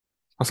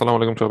আসসালামু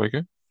আলাইকুম সবাইকে।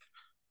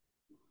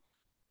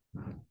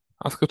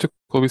 আজকে হচ্ছে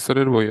কবির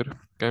স্যারের বইয়ের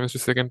কেমিস্ট্রি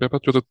সেকেন্ড পেপার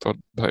চতুর্থ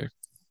অধ্যায়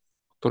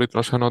তড়িৎ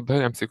রসায়ন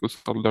অধ্যায় এমসিকিউ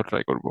সলভ দেওয়ার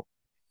ট্রাই করব।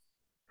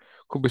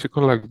 খুব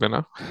বেশিক্ষণ লাগবে না,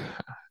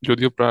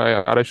 যদিও প্রায়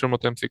 250-এর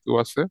মতো এমসিকিউ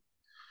আছে,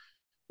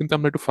 কিন্তু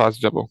আমরা একটু ফাস্ট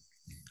যাব।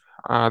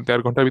 1.5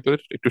 ঘন্টার ভিতরে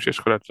একটু শেষ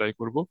করার ট্রাই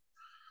করব।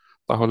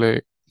 তাহলে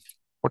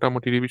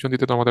মোটামুটি রিভিশন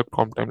দিতে তো আমাদের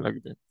কম টাইম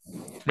লাগবে।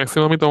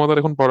 ম্যাক্সিমামই তো আমাদের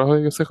এখন পড়া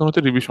হয়ে গেছে, এখন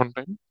হচ্ছে রিভিশন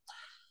টাইম।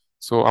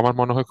 সো আমার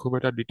মনে হয় খুব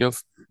একটা ডিটেলস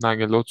না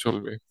গেলেও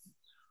চলবে।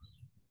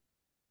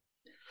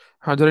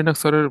 হাজারিনাক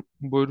স্যারের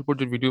বইয়ের উপর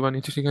যে ভিডিও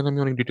বানিয়েছি সেখানে আমি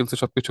অনেক ডিটেলসে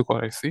সবকিছু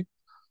করাইছি।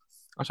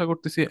 আশা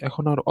করতেছি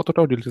এখন আর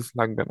অতটাও ডিটেলস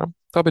লাগবে না,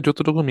 তবে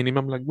যতটুকু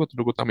মিনিমাম লাগবে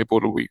ততটুকু তো আমি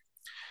বলবই।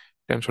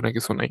 টেনশনে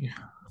কিছু নাই।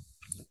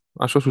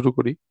 আসো শুরু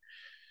করি।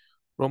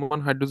 প্রমাণ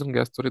হাইড্রোজেন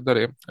গ্যাস তৈরির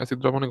দ্বারা অ্যাসিড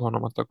দ্রবণের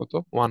ঘনমাত্রা কত?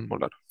 1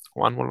 মোলার।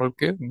 1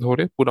 মোলারকে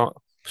ধরে পুরো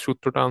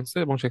সূত্রটা আনছে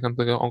এবং সেখান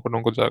থেকে অঙ্ক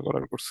টঙ্ক যা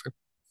করার করছে।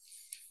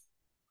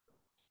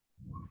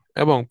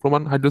 এবং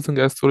প্রমাণ হাইড্রোজেন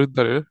গ্যাস তৈরির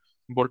দ্বারা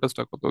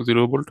ভোল্টেজটা কত?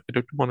 0 ভোল্ট, এটা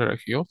একটু মনে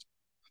রাখিও।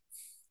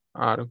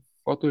 আর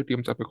কত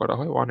এটিএম চাপে করা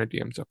হয়? 1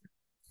 এটিএম চাপে।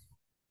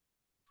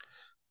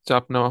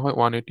 চাপ নেওয়া হয়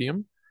 1 এটিএম।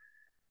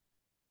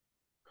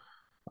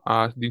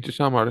 আর দিন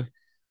শেষে আমার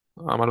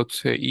আমার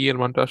হচ্ছে এর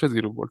মানটা আসে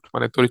 0 ভোল্ট,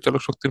 মানে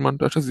তড়িৎচালক শক্তির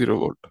মানটা আসে 0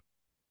 ভোল্ট।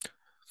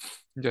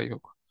 যাই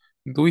হোক,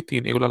 2,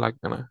 3 এগুলো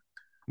লাগবে না।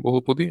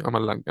 বহুপদী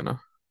আমার লাগবে না।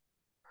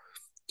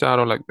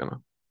 চারও লাগবে না।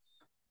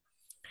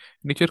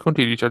 নিচের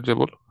কোনটি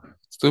রিচার্জেবল?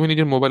 তুমি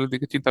নিজের মোবাইলের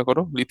দিকে চিন্তা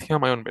করো।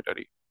 Lithium ion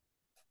battery.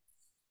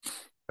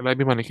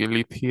 এলআইবি মানে কি?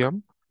 Lithium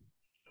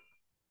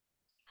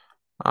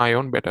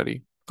ion battery.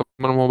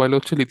 তোমার মোবাইলে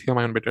হচ্ছে লিথিয়াম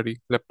আয়ন ব্যাটারি,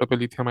 ল্যাপটপে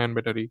lithium ion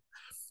battery.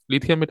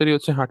 Lithium battery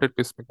হচ্ছে হার্টের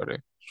পেসমেকারে।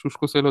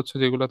 শুষ্ক সেল হচ্ছে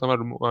যেগুলো তোমার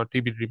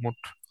টিভির রিমোট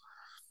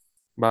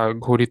বা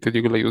ঘড়িতে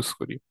যেগুলো ইউজ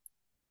করি।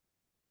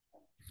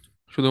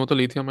 শুধুমাত্র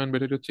লিথিয়াম আয়ন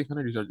ব্যাটারি হচ্ছে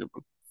এখানে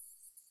রিচার্জেবল।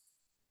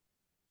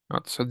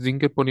 আচ্ছা,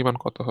 জিঙ্কের পরিমাণ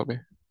কত হবে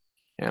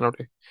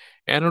অ্যানোডে?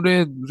 অ্যানোডে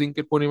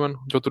জিঙ্কের পরিমাণ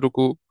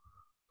যতটুকু,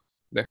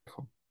 দেখো,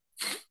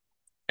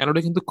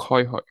 অ্যানোডে কিন্তু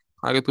ক্ষয় হয়।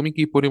 আগে তুমি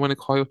কি পরিমাণে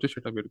ক্ষয় হচ্ছে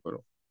সেটা বের করো।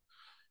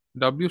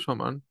 ডাব্লিউ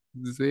সমান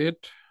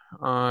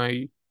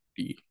ZIT।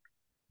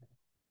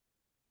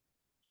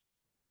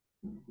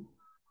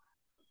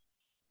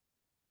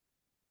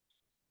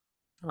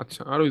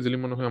 আচ্ছা, আরো ইজিলি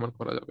মনে হয় আমার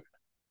করা যাবে।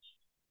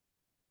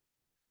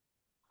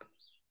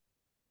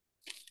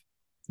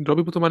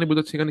 দ্রবীভূত মানে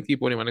বোঝাচ্ছে এখানে কি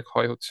পরিমাণে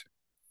ক্ষয় হচ্ছে।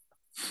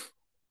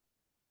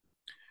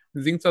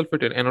 জিঙ্ক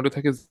সালফেটের অ্যানোডে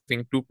থাকে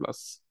জিঙ্ক 2+।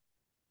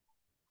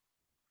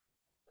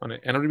 মানে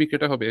অ্যানোডের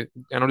বিক্রিয়াটা হবে,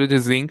 অ্যানোডে যে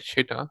জিঙ্ক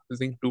সেটা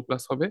জিঙ্ক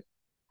 2+ হবে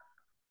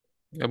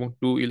এবং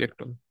 2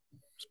 ইলেকট্রন।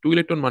 2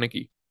 ইলেকট্রন মানে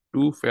কি?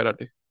 2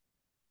 ফ্যারাডে।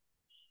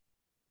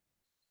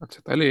 আচ্ছা,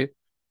 তাহলে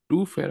 2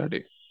 ফ্যারাডে,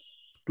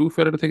 2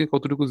 ফ্যারাডে থেকে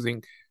কতটুকু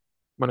জিঙ্ক,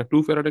 মানে 2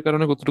 ফ্যারাডের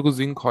কারণে কতটুকু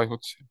জিঙ্ক ক্ষয়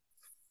হচ্ছে।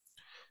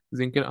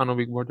 জিঙ্কের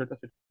আণবিক ভর যেটা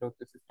সেটা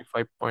হচ্ছে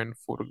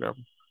 65.4 গ্রাম।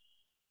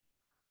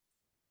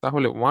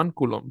 তাহলে 1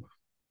 কুলম্ব,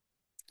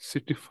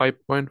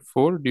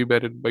 65.4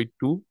 ডিভাইডেড বাই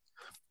 2,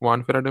 1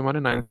 ফ্যারাডে মানে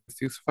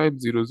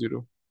 96500।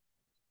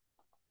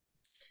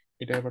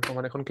 এটা এবার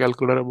তোমার এখন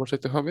ক্যালকুলেটরে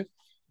বসাইতে হবে,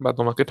 বা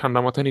তোমাকে ঠান্ডা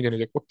মাথায় নিজে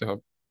নিজে করতে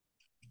হবে।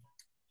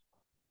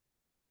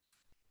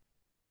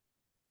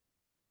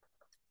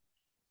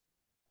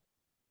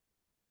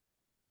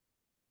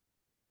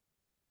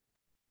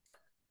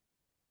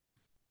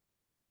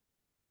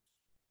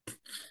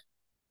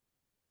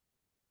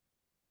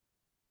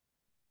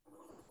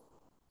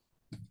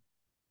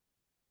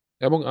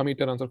 এবং আমি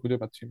এটার আনসার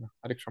খুঁজে পাচ্ছি না,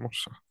 আরেক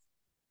সমস্যা।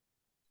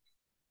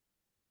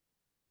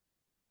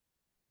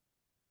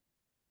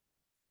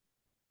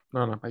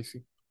 না না, পাইছি।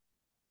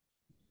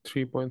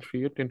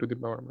 3.38 ×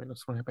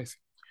 10⁻⁻1, হ্যাঁ পাইছি।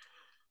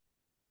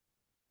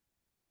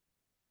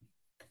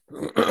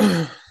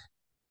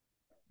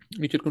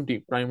 নিচের কোনটি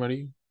প্রাইমারি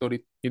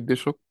তড়িৎ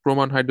নির্দেশক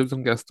প্রমাণ হাইড্রোজেন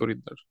গ্যাস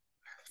তড়িৎদ্বার,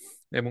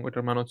 এবং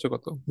এটার মান হচ্ছে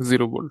কত?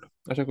 0 ভোল্ট।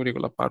 আশা করি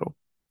এগুলো পারো।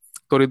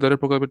 তড়িৎদ্বারের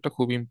প্রকারভেদটা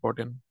খুব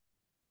ইম্পর্টেন্ট,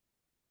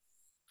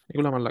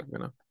 এগুলো আমার লাগবে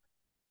না।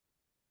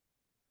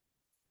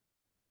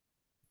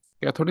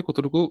 ক্যাথোডে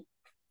কতটুকু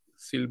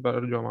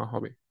সিলভার জমা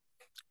হবে?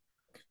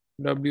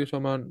 ডাব্লিউ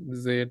সমান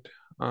ZIT।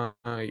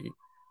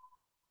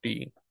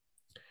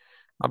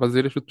 আবার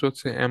জেড এর সূত্র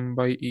হচ্ছে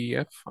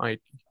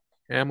M/EF/IT।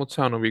 এম হচ্ছে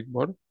আণবিক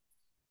ভর,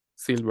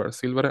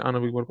 সিলভারের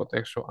আণবিক ভর কত?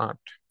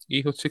 108। ই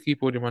হচ্ছে কি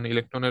পরিমাণ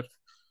ইলেকট্রনের,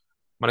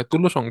 মানে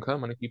তুল্য সংখ্যা,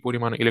 মানে কি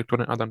পরিমাণ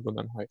ইলেকট্রনের আদান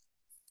প্রদান হয়।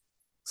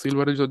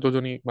 সিলভারের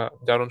যোজনী বা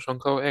জারণ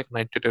সংখ্যাও এক,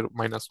 নাইট্রেটের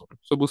 -1।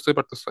 তো বুঝতে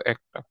পারতেছো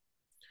একটা।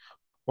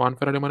 1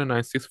 ফ্যারাডে মানে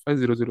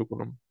 96500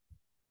 কুলম্ব।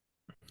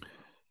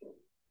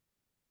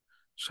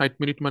 60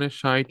 মিনিট মানে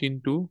 60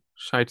 ×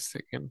 60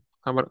 সেকেন্ড।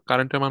 আবার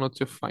কারেন্টের মান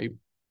হচ্ছে 5।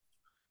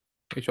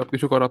 এই সব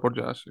কিছু করার পর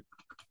যা আসে,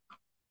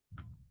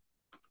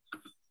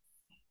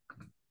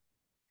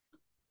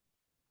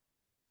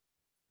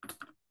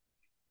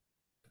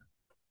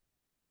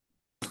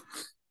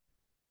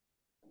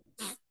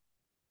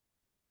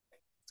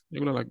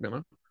 এগুলো লাগবে না।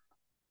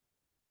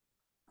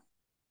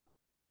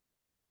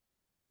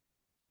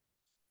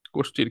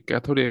 কোষ্ঠীর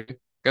ক্যাথোডে,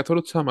 ক্যাথোড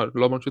হচ্ছে আমার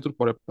লবণ সেতুর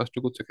পরে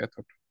প্লাস্টিক হচ্ছে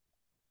ক্যাথোড।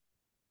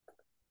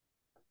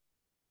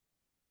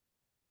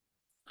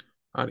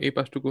 আর এই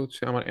পাশটুকু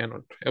হচ্ছে আমার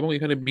অ্যানোড, এবং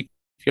এখানে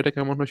বিক্রিয়াটা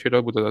কেমন হয়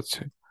সেটাও বোঝা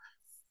যাচ্ছে।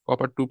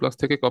 কপার 2+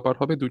 থেকে কপার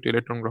হবে, দুইটি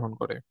ইলেকট্রন গ্রহণ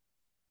করে।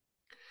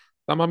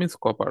 তামা মিন্স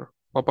কপার।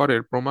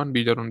 কপারের প্রমাণ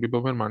বিজারণ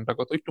বিভবের মানটা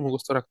কত একটু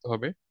মুখস্থ রাখতে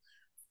হবে।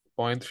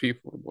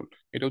 0.34 ভোল্ট,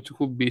 এটা হচ্ছে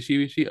খুব বেশি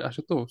বেশি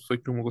আসে তো, সো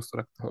একটু মুখস্থ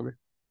রাখতে হবে।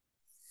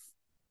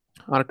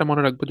 আর একটা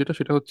মনে রাখবো যেটা,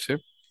 সেটা হচ্ছে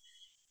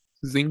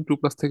জিঙ্ক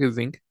 2+ থেকে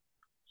জিঙ্ক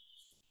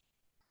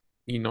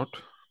নট,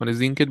 মানে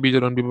জিঙ্কের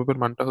বিজারণ বিভবের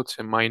মানটা হচ্ছে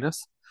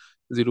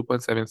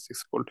 -0.76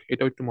 ভোল্ট,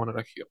 এটাও একটু মনে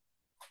রাখিও।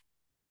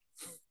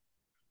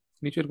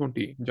 নিচের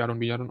কোনটি জারণ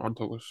বিজারণ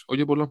অর্ধকোষ? ওই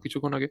যে বললাম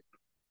কিছুক্ষণ আগে,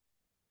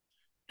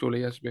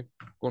 চলেই আসবে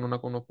কোনো না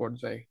কোনো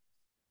পর্যায়ে।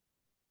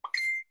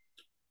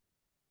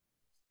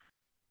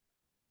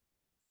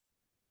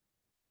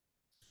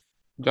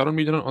 জারণ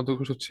বিজারণ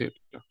অর্ধকোষ হচ্ছে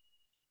এটা,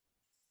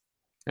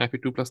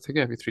 Fe2+ থেকে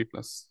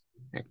Fe3+,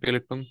 একটা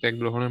ইলেকট্রন ত্যাগ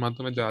গ্রহণের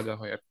মাধ্যমে যা যা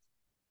হয় আর কি।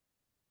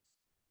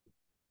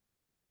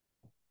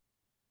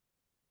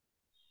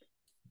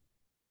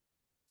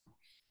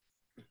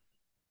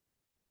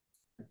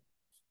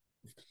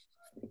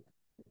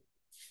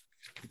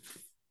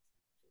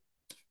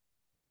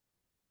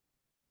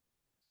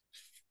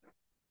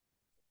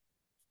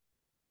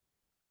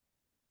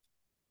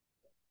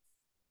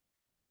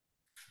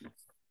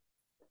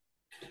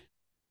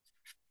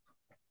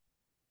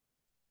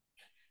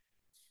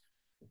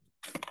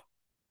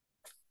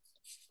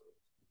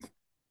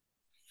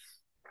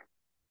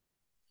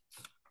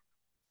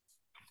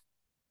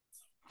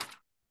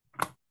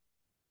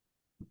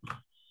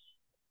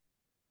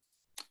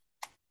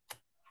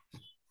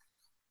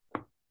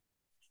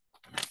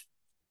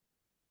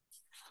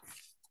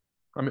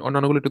 আমি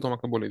অন্যান্যগুলো একটু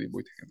তোমাকে বলে দিই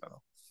বই থেকে,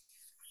 দাঁড়াও।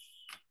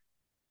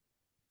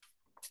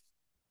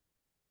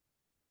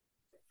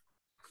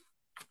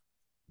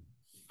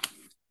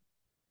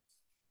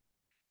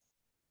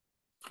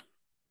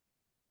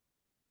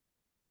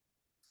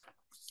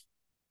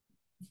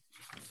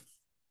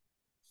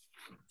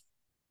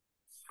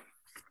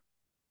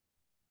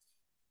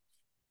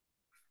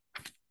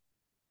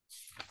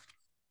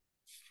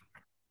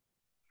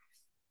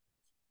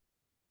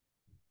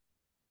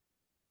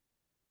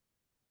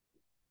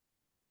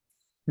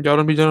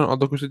 জারণ বিজারণ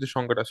অর্ধকোষের যে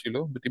সংখ্যাটা ছিল,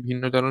 দুটি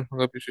ভিন্ন জারণ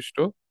সংখ্যা বিশিষ্ট,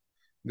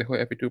 দেখো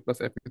Fe2+,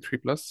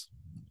 Fe3+,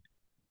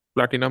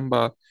 প্লাটিনাম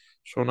বা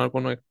সোনার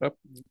কোনো একটা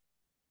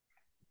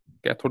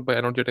ক্যাথোড বা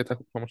অ্যানোড যেটাই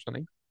থাকুক সমস্যা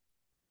নেই।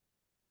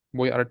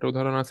 বই আরেকটা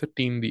উদাহরণ আছে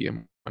টিন দিয়ে,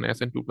 মানে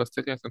Sn2+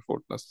 থেকে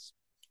Sn4+,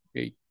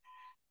 এই।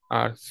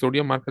 আর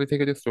সোডিয়াম মার্কারি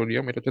থেকে যে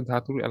সোডিয়াম, এটা হচ্ছে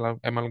ধাতুর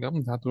অ্যামালগাম,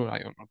 ধাতুর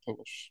আয়ন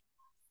অর্থকোষ।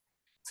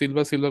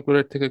 সিলভার, সিলভার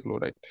ক্লোরাইড থেকে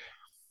ক্লোরাইড,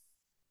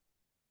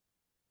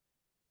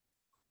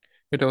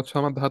 এটা হচ্ছে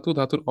আমার ধাতু,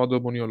 ধাতুর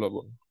অদ্রবণীয়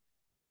লবণ।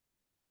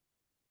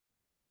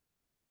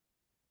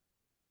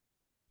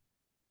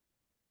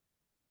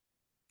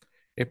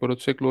 এরপর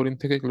হচ্ছে ক্লোরিন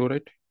থেকে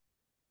ক্লোরাইড,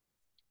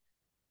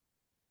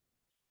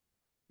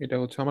 এটা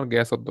হচ্ছে আমার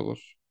গ্যাস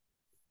অধ্যকোষ।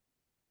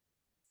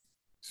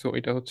 সো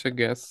এটা হচ্ছে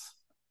গ্যাস,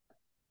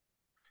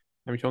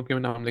 আমি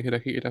সংক্ষেপে নাম লিখে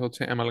রাখি, এটা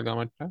হচ্ছে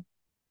অ্যামালগামারটা,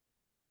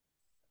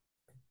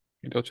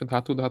 এটা হচ্ছে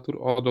ধাতু, ধাতুর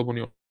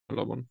অদ্রবণীয়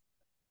লবণ।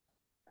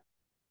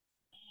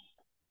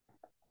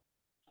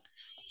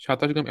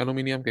 27 গ্রাম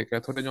অ্যালুমিনিয়ামকে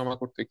ক্যাথোডে জমা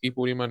করতে কি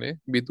পরিমাণে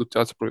বিদ্যুৎ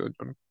চার্জ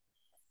প্রয়োজন?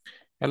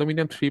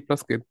 অ্যালুমিনিয়াম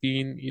 3+ কে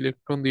 3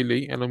 ইলেকট্রন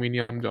দিলেই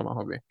অ্যালুমিনিয়াম জমা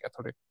হবে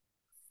ক্যাথোডে।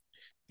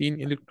 3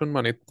 ইলেকট্রন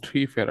মানে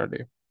 3 ফ্যারাডে।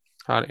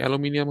 আর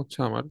অ্যালুমিনিয়াম হচ্ছে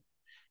আমার,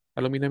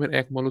 অ্যালুমিনিয়ামের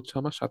 1 মোল হচ্ছে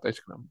আমার 27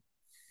 গ্রাম,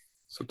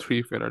 সো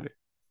 3 ফ্যারাডে।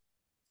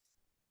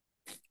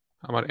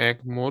 আমার 1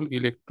 মোল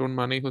ইলেকট্রন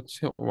মানেই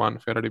হচ্ছে 1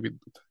 ফ্যারাডে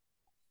বিদ্যুৎ।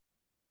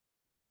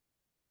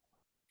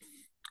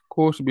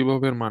 কোষ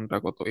বিভবের মানটা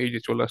কত? এই যে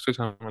চলে আসছে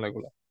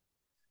ঝামেলাগুলো।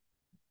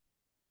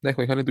 দেখো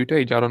এখানে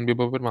দুইটাই জারণ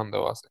বিভবের মান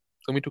দেওয়া আছে,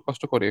 তুমি একটু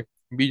কষ্ট করে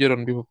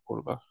বিজারণ বিভব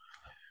করবা।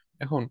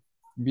 এখন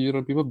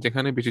বিজারণ বিভব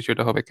যেখানে বেশি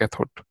সেটা হবে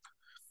ক্যাথোড,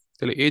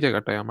 তাহলে এই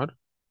জায়গাটায় আমার,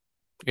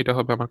 এটা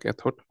হবে আমার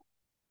ক্যাথোড,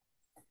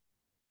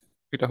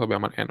 এটা হবে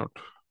আমার অ্যানোড।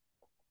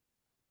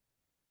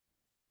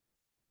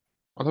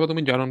 অথবা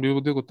তুমি জারণ বিভব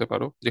দিয়ে করতে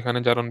পারো, যেখানে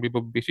জারণ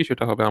বিভব বেশি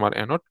সেটা হবে আমার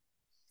অ্যানোড,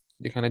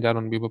 যেখানে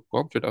জারণ বিভব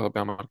কম সেটা হবে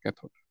আমার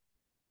ক্যাথোড।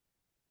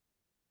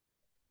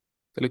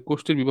 তাহলে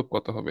কোষ্ঠীর বিভব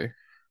কত হবে?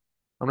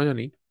 আমরা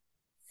জানি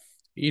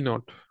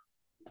E0,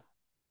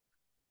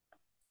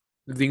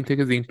 জিঙ্ক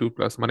থেকে জিঙ্ক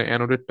 2+, মানে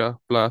অ্যানোডেরটা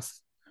প্লাস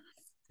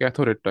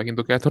ক্যাথোডেরটা,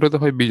 কিন্তু ক্যাথোডে তো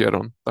হয়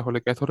বিজারণ, তাহলে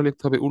ক্যাথোডে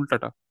লিখতে হবে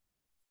উল্টাটা।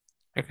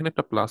 এখানে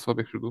একটা প্লাস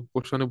হবে, শুধু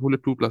কোশ্চেনে ভুলে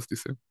 2+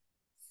 দিছে।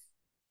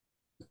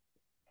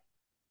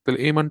 তাহলে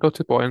এই মানটা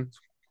হচ্ছে পয়েন্ট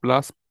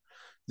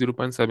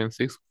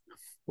 +0.76,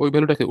 ওই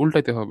ভ্যালুটাকে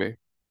উল্টাইতে হবে,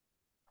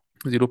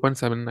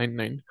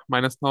 0.799।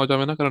 মাইনাস নেওয়া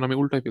যাবে না কারণ আমি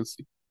উল্টাই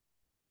ফেলছি।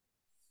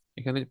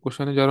 এখানে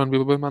কোশ্চেনে জারণ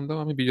বিভবের মান দাও,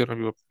 আমি বিজারণ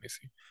বিভব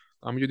নিয়েছি।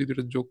 আমি যদি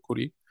দুটো যোগ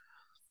করি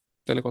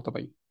তাহলে কত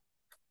পাই?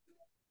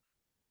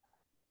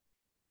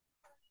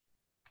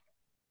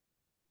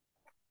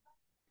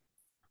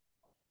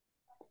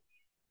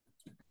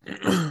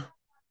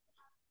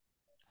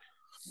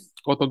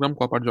 কত গ্রাম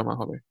কপার জমা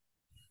হবে?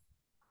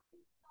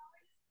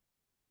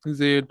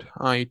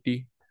 Z/I/T,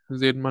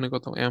 জেড মানে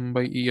কত?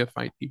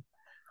 M/E/F/I/T।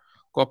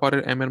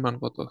 কপারের এম এর মান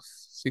কত?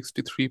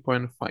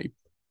 63.5।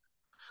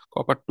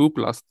 কপার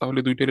 2+,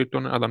 তাহলে দুইটা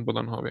ইলেকট্রনের আদান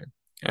প্রদান হবে।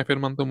 এফ এর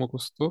মান তো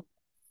মুখস্থ।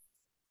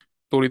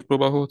 তড়িৎ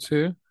প্রবাহ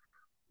হচ্ছে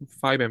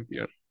 5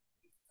 অ্যাম্পিয়ার।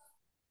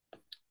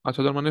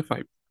 5,000 মানে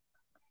 5।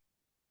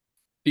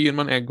 টি এর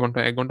মান 1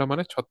 ঘন্টা, 1 ঘন্টা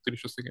মানে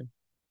 3600 সেকেন্ড।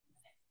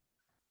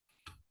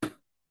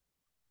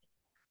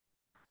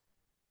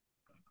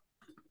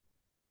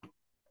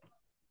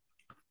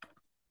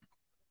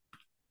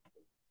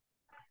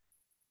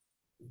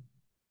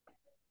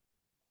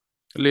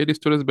 লেড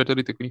স্টোরেজ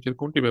ব্যাটারিতে নিচের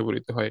কোনটি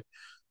ব্যবহৃত হয়?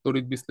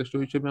 তড়িৎ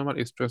বিশ্লেষ্য হিসেবে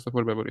আমার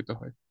স্ট্রেসোফার ব্যবহৃত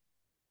হয়।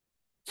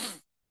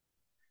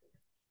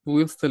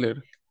 ফুয়েল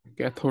সেলের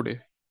ক্যাথোডে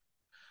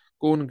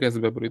কোন গ্যাস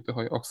ব্যবহৃত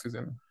হয়?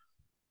 অক্সিজেন।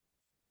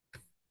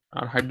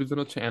 আর হাইড্রোজেন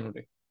হচ্ছে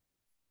অ্যানোডে।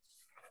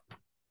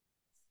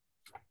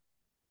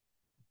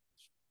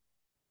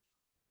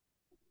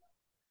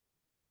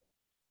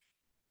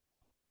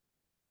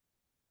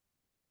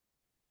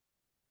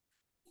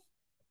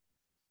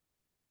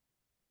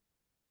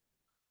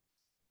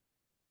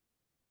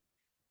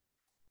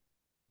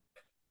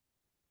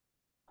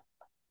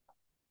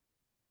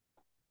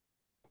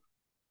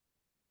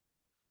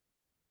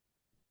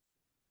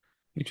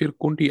 নিচের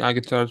কোনটি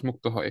আগে চার্জ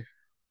মুক্ত হয়?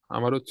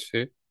 আমার হচ্ছে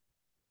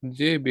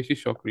যে বেশি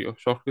সক্রিয়,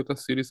 সক্রিয়তার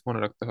সিরিজ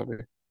মনে রাখতে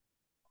হবে।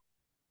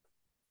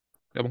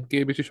 এবং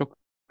কে বেশি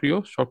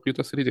সক্রিয়,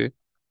 সক্রিয়তার সিরিজে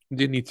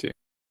যে নিচে।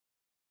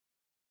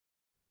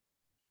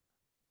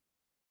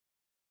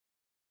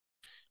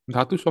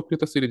 ধাতু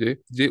সক্রিয়তার সিরিজে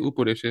যে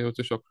উপরে সে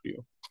হচ্ছে সক্রিয়।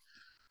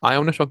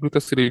 আয়নের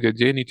সক্রিয়তার সিরিজে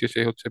যে নিচে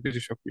সে হচ্ছে বেশি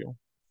সক্রিয়।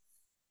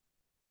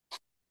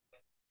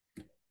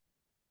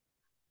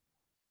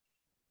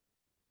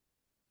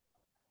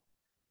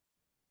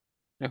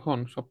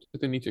 এখন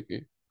সবচেয়ে নিচে কে?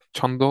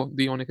 ছন্দ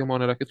দিয়ে অনেকে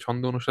মনে রাখে,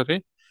 ছন্দ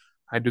অনুসারে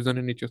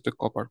হাইড্রোজেনের নিচে হচ্ছে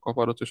কপার,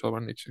 কপার হচ্ছে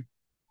সবার নিচে।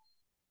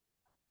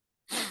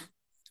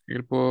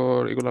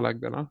 এরপর এগুলা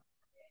লাগবে না।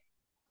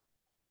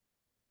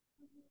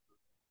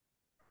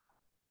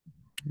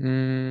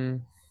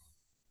 উম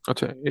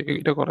আচ্ছা,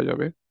 এটা করা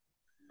যাবে।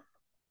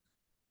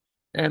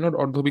 অ্যানোড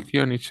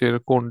অর্ধবিক্রিয়া নিচের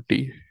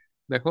কোনটি?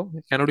 দেখো,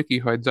 অ্যানোডে কি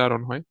হয়?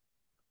 জারণ হয়।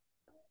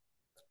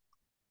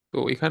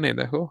 তো এখানে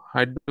দেখো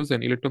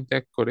হাইড্রোজেন ইলেকট্রন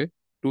ত্যাগ করে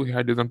 2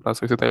 হাইড্রোজেন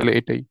প্লাস হয়েছে, তাহলে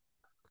এটাই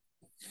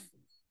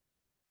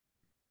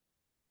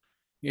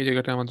এই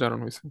জায়গাটা আমার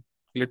জারণ হয়েছে,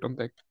 ইলেকট্রন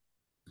ত্যাগ।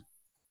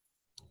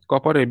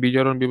 কপারে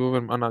বিজারণ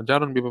বিভবের মান, না,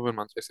 জারণ বিভবের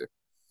মান চাইছে।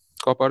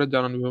 কপারের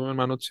জারণ বিভবের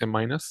মান হচ্ছে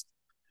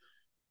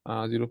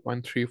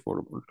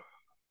 -0.34 ভোল্ট।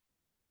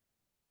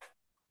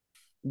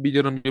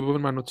 বিজারণ বিভবের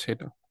মান হচ্ছে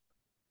এটা।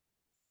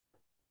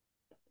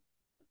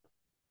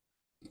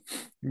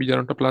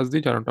 বিজারণটা প্লাস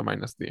দিয়ে, জারণটা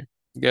মাইনাস দিয়ে।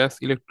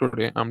 গ্যাস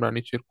ইলেকট্রোডে আমরা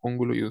নিচের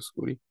কোনগুলো ইউজ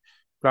করি?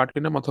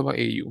 প্লাটিনাম অথবা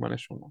এইউ মানে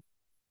শোনো।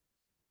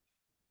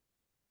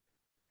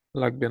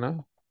 লাগবে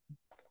না।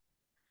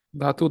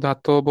 ধাতু,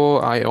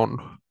 ধাতব, আয়ন।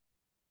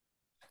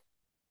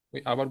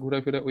 ওই আবার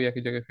ঘুরে ফিরে ওই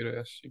একই জায়গায় ফিরে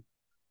আসছি।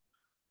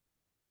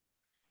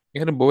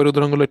 এখানে বইয়ের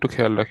উদাহরণগুলো একটু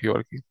খেয়াল রাখিও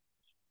আর কি।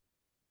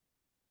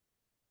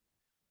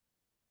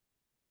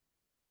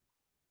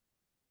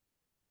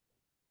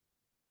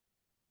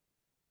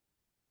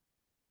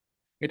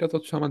 এটা তো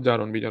হচ্ছে আমার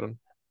জারণ বিজারণ।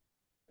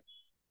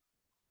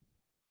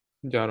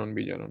 জারণ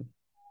বিজারণ।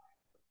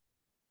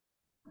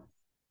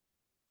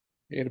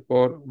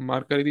 এরপর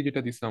মার্কারি দিয়ে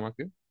যেটা দিচ্ছে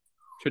আমাকে,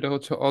 সেটা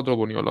হচ্ছে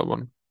অদ্রবণীয়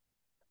লবণ।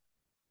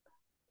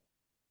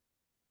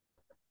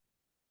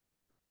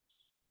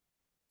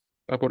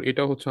 তারপর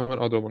এটা হচ্ছে আমার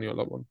অদ্রবণীয়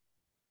লবণ।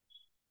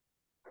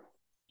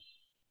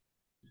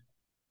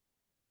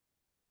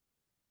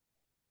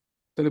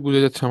 তাহলে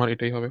বুঝে যাচ্ছে আমার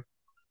এটাই হবে।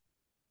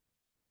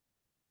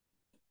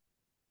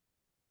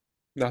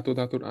 ধাতু,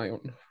 ধাতুর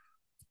আয়ন।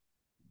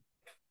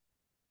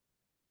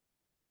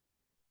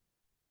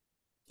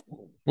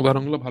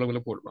 উদাহরণগুলো ভালো করে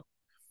পড়বা।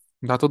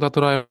 ধাতু,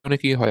 ধাতুর আয়নে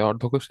কি হয়?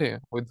 অর্ধকোষে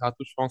ওই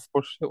ধাতুর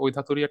সংস্পর্শে ওই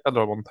ধাতুরই একটা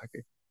দ্রবণ থাকে।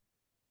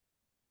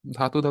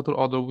 ধাতু, ধাতুর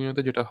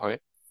অদ্রবণীয়তে যেটা হয়,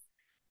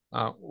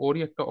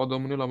 ওরই একটা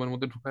অদ্রবণীয় লবণের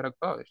মধ্যে ঢুকায়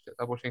রাখবা।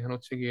 তারপর সেখানে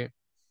হচ্ছে গিয়ে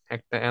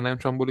একটা অ্যানায়ন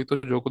সম্বলিত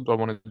যৌগ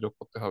দ্রবণে যোগ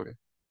করতে হবে।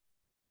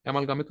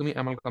 অ্যামালগামে তুমি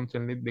অ্যামালগাম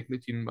চেন দেখলে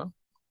চিনবা।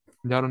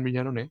 জারণ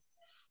বিজারণে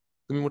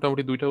তুমি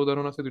মোটামুটি দুইটা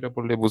উদাহরণ আছে, দুইটা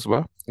পড়লে বুঝবা।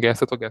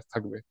 গ্যাসে তো গ্যাস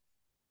থাকবে।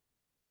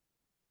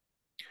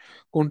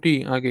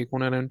 কোনটি আগে,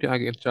 কোন অ্যানায়নটি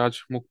আগে চার্জ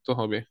মুক্ত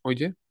হবে? ওই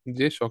যে,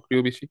 যে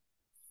সক্রিয় বেশি।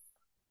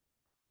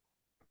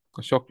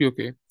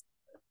 সক্রিয়কে।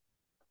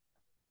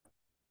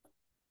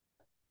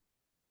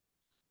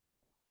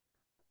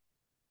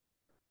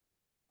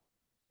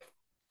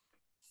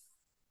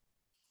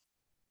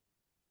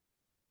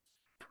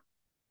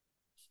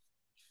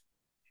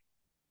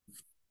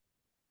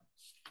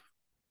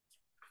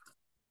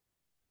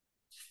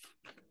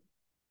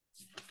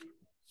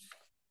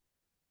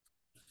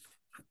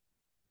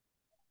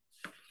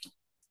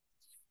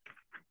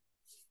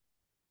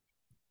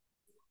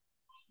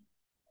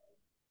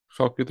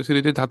 সক্রিয় তো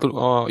সিরিজের ধাতুর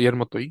ইয়ের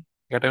মতোই,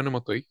 ক্যাটায়নের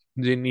মতোই,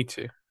 যে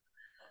নিচে।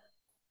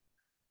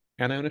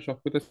 অ্যানায়নের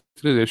সক্রিয়তা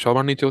সিরিজের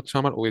সবার নিচে হচ্ছে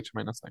আমার OH-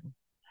 আয়ন।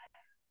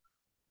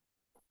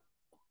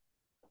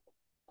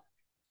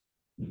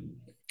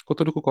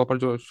 কতটুকু কপার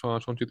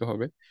সঞ্চিত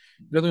হবে?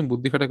 এটা তুমি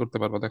বুদ্ধি খাটায় করতে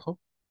পারবা। দেখো,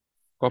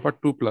 কপার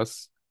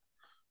 2+,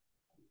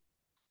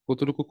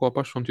 কতটুকু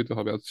কপার সঞ্চিত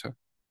হবে? আচ্ছা,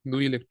 2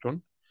 ইলেকট্রন,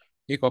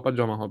 এই কপার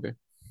জমা হবে।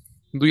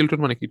 2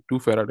 ইলেকট্রন মানে কি 2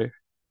 ফ্যারাডে।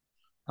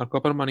 আর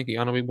কপার মানে কি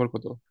আণবিক ভর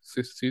কত?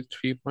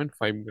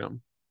 63.5 গ্রাম।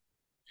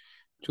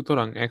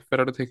 সুতরাং 1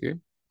 ফ্যারাডে থেকে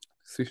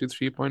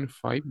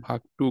 63.5 ভাগ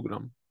 2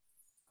 গ্রাম,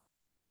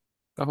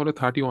 তাহলে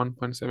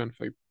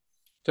 31.75।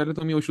 চাইলে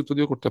তুমি ওই সূত্র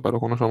দিয়েও করতে পারো,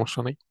 কোনো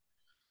সমস্যা নাই।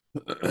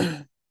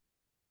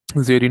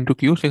 Z ×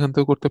 Q সেখান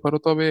থেকেও করতে পারো,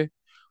 তবে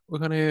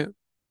ওখানে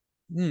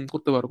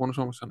করতে পারো, কোনো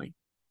সমস্যা নাই।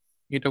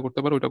 এটা করতে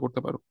পারো, ওইটা করতে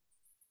পারো।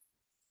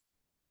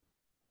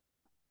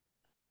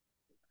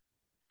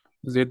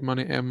 জেড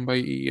মানে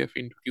M/E/F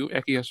 × Q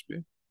একই আসবে।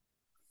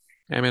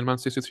 এম এর মান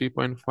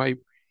 63.5,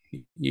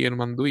 ই এর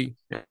মান 2,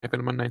 এফ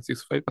এর মান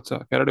 965। আচ্ছা,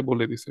 ফ্যারাডে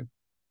বলে দিছে,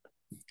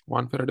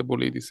 1 ফ্যারাডে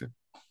বলেই দিছে।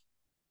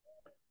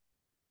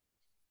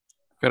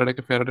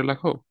 ফ্যারাডেকে ফ্যারাডে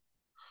লেখো।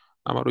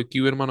 আমার ওই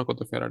কিউ এর মানও কত?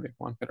 Faraday,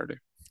 1 Faraday.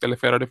 তাহলে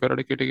ফ্যারাডে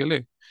ফ্যারাডে কেটে গেলে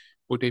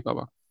ওইটাই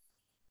পাবা।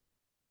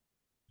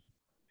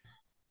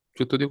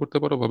 সূত্র দিয়ে করতে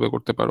পারো, ভাবে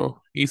করতে পারো।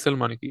 ই সেল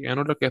মানে কি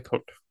অ্যানোড আর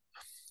ক্যাথোড?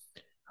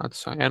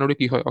 আচ্ছা, অ্যানোডে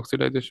কি হয়?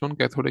 অক্সিডাইজেশন।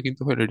 ক্যাথোডে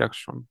কিন্তু হয়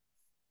রিডাকশন।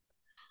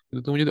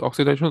 কিন্তু তুমি যদি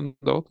অক্সিডাইজেশন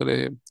দাও তাহলে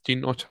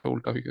চিহ্ন আচ্ছা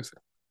উল্টা হয়ে গেছে।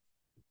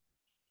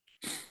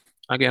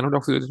 আগে অ্যানোড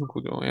অক্সিডাইজেশন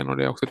খুঁজো,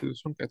 অ্যানোডে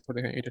অক্সিডাইজেশন, ক্যাথোডে,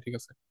 হ্যাঁ এটা ঠিক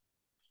আছে।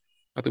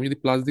 আর তুমি যদি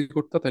প্লাস দিয়ে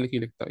করতে তাহলে কি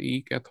লিখতা? ই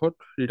ক্যাথোড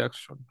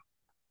রিডাকশন।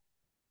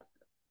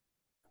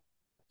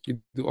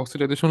 কিন্তু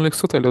অক্সিডাইজেশন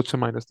লিখছো তাহলে হচ্ছে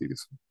মাইনাস দিয়ে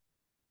দিছো।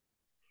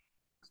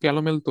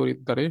 ক্যালোমেল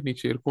তড়িৎদ্বারে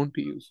নিচের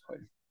কোনটি ইউজ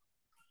হয়?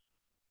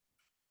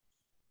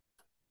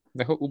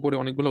 দেখো উপরে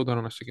অনেকগুলো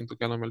উদাহরণ আসছে কিন্তু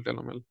ক্যালোমেল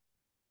ট্যালোমেল।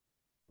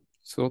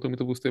 সো তুমি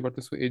তো বুঝতে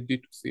পারতেছো,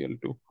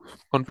 Hg2Cl2।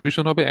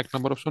 কনফিউশন হবে 1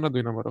 নম্বর অপশন আর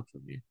 2 নম্বর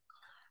অপশন নিয়ে।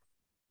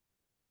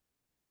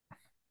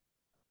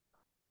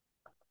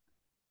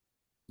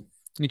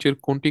 নিচের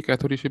কোনটি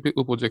ক্যাথোড হিসেবে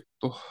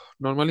উপযুক্ত?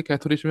 নর্মালি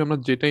ক্যাথোড হিসেবে আমরা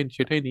যেটাই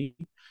সেটাই নিই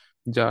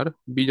যার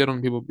বিজারণ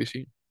বিভব বেশি।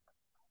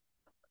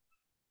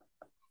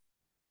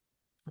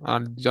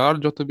 আর যার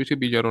যত বেশি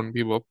বিজারণ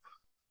বিভব,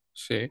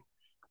 সে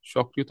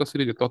সক্রিয়তা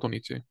সিরিজে তত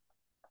নিচে।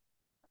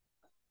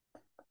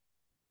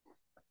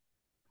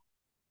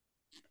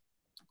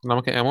 মানে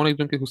আমাকে এমন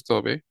একজনকে খুঁজতে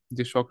হবে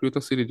যে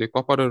সক্রিয়তা সিরিজে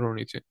কপারেরও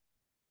নিচে।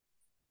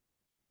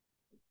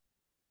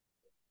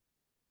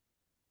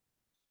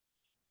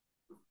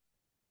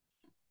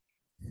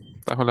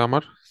 তাহলে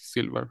আমার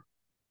সিলভার।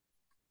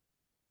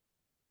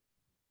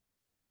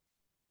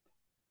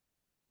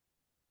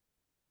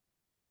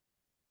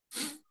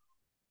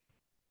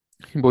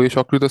 বইয়ে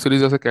সক্রিয়তা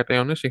সিরিজ আছে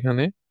ক্যাটায়নে,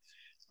 সেখানে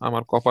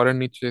আমার কপারের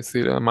নিচে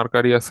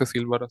মার্কারি আছে,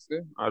 সিলভার আছে,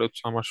 আর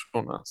হচ্ছে আমার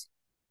সোনা আছে।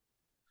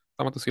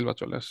 আমার তো সিলভার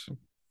চলে আসছে।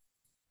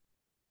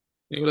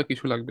 এগুলো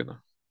কিছু লাগবে না।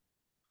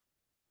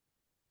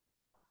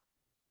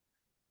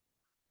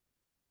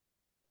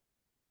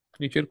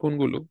 নিচের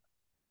কোনগুলো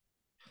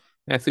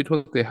অ্যাসিড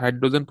হতে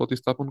হাইড্রোজেন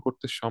প্রতিস্থাপন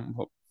করতে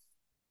সম্ভব?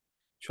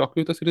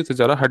 সক্রিয়তা সিরিজে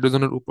যারা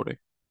হাইড্রোজেনের উপরে,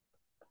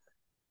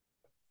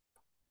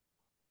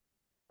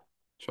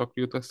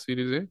 সক্রিয়তা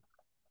সিরিজে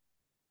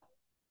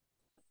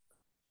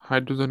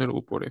হাইড্রোজেনের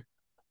উপরে,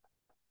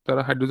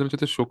 তারা হাইড্রোজেনের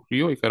সাথে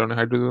সক্রিয়, এই কারণে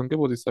হাইড্রোজেনকে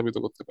প্রতিস্থাপিত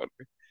করতে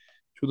পারবে।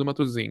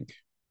 শুধুমাত্র জিঙ্ক।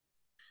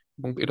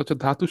 এবং এটা হচ্ছে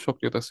ধাতু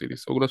সক্রিয়তা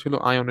সিরিজ, ওগুলো ছিল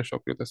আয়নের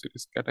সক্রিয়তা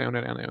সিরিজ,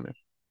 ক্যাটায়নের অ্যানায়নের।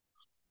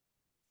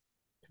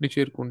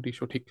 নিচের কোনটি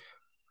সঠিক?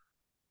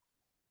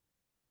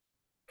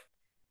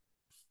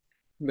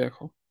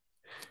 দেখো,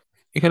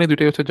 এখানে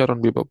দুইটাই হচ্ছে জারণ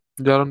বিভব।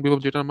 জারণ বিভব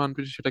যেটার মান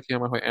বেশি সেটা কি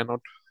আমার হয়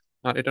অ্যানোড,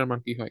 আর এটার মান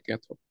কি হয়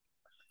ক্যাথোড।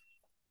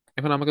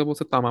 এখন আমাকে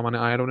বলছে তামা মানে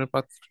আয়রনের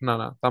পাত্র, না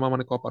না, তামা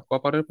মানে কপার,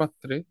 কপারের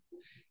পাত্রে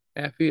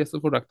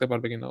FeSO4 রাখতে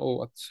পারবে কিনা। ও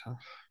আচ্ছা,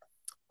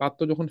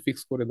 পাত্র যখন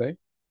ফিক্স করে দেয়,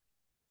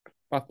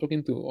 পাত্র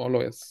কিন্তু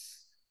অলওয়েজ,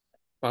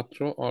 পাত্র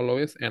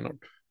অলওয়েজ অ্যানোড।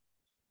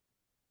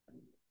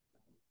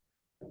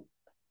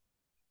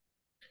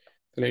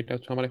 তাহলে এটা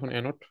হচ্ছে আমার এখন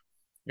অ্যানোড,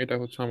 এটা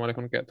হচ্ছে আমার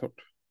এখন ক্যাথোড।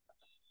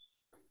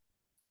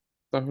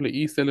 তাহলে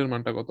ই সেলের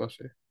মানটা কত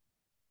আসে?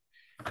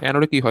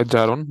 অ্যানোডে কি হয়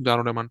জারণ,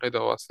 জারণের মানটাই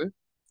দেওয়া আছে।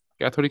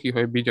 ক্যাথোডে কি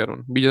হয় বিজারণ,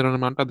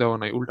 বিজারণের মানটা দেওয়া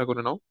নাই, উল্টা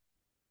করে নাও।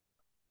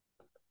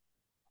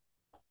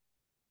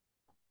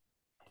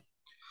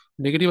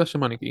 নেগেটিভ আসে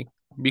মানে কি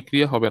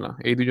বিক্রিয়া হবে না,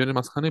 এই দুজনের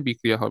মাঝখানে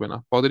বিক্রিয়া হবে না।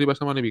 পজিটিভ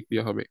আসে মানে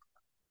বিক্রিয়া হবে।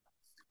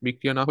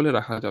 বিক্রিয়া না হলে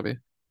রাখা যাবে,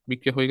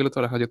 বিক্রিয়া হয়ে গেলে তো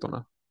রাখা যেত না।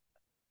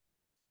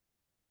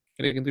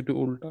 এটা কিন্তু একটু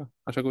উল্টা,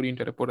 আশা করি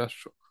ইন্টারে পড়ে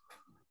আসছো।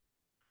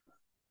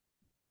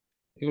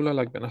 এগুলা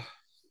লাগবে না।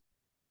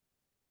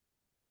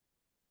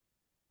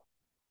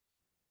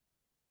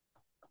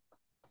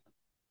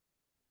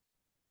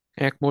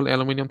 1 মোল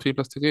অ্যালুমিনিয়াম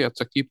 3+ থেকে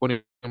আচ্ছা কি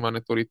পরিমাণে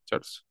তড়িৎ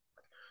চার্জ?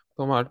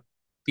 তোমার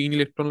 3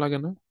 ইলেকট্রন লাগে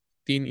না?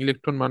 3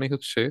 ইলেকট্রন মানে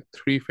হচ্ছে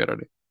 3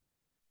 ফ্যারাডে।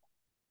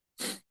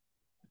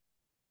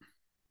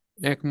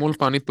 1 মোল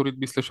পানির তড়িৎ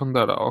বিশ্লেষণ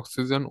দ্বারা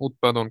অক্সিজেন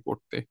উৎপাদন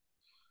করতে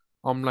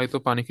অম্লায়িত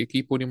পানিকে কি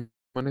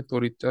পরিমাণে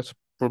তড়িৎ চার্জ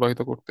প্রবাহিত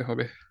করতে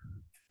হবে?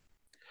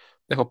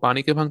 দেখো,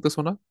 পানিকে ভাঙতেছো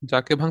না,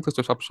 যাকে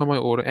ভাঙতেছো সবসময়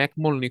ওর 1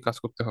 মোল নিয়ে কাজ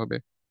করতে হবে।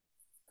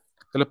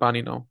 তাহলে পানি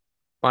নাও,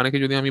 পানিকে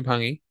যদি আমি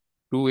ভাঙি,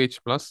 2H+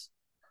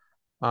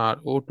 আর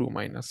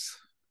O2-।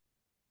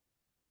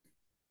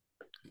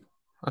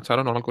 আচ্ছা,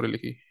 আরো নর্মাল করে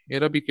লিখি।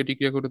 এরা বিক্রিয়া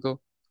টিক্রিয়া করে তো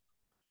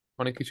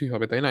অনেক কিছুই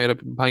হবে, তাই না? এরা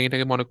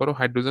ভাঙিটাকে মনে করো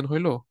হাইড্রোজেন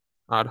হইলো,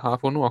 আর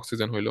হাফ অণু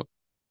অক্সিজেন হইলো।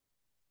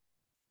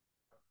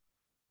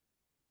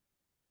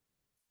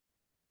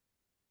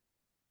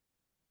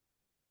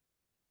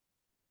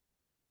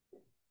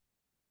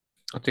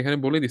 আচ্ছা, এখানে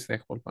বলে দিছে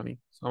 1 মোল পানি,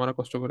 So আমার আর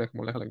কষ্ট করে 1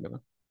 মোল লেখা লাগবে না।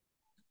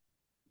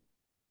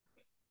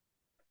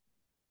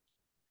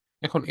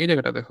 এখন এই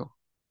জায়গাটা দেখো,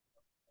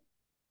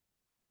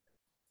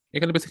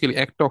 এখানে বেসিক্যালি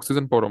একটা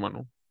অক্সিজেন পরমাণু,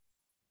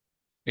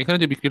 এখানে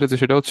যে বিক্রিয়া আছে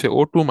সেটা হচ্ছে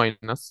O2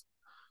 মাইনাস,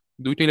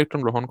 দুইটা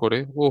ইলেকট্রন গ্রহণ করে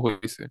ও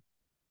হয়েছে,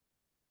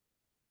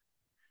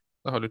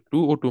 তাহলে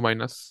 2O2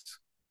 মাইনাস।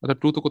 আচ্ছা,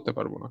 টু তো করতে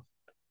পারবো না,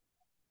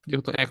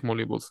 যেহেতু 1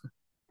 মোলই বলছে।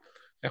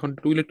 এখন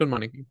 2 ইলেকট্রন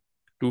মানে কি?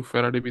 2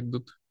 ফ্যারাডে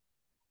বিদ্যুৎ।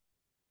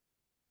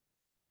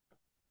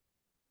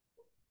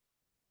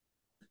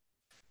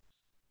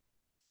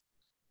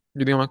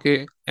 যদি আমাকে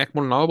 1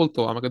 মোল নাও বলতো,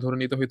 আমাকে ধরে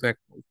নিতে হইতো 1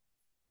 মোল।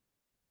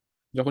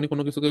 যখনই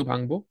কোনো কিছুকে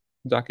ভাঙবো,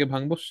 যাকে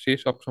ভাঙবো সে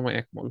সবসময়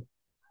 1 মোল।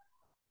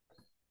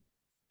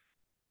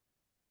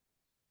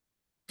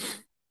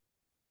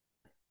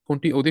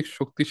 কোনটি অধিক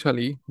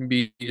শক্তিশালী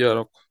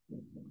বিজারক?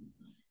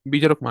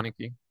 বিজারক মানে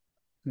কি?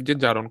 যে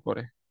জারণ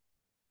করে,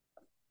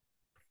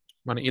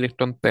 মানে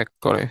ইলেকট্রন ত্যাগ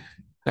করে।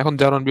 এখন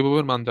জারণ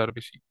বিভবের মান যার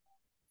বেশি,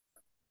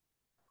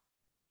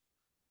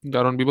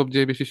 জারণ বিভব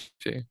যে বেশি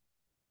সে।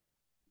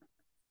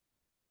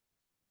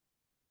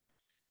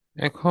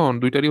 এখন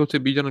দুইটারই হচ্ছে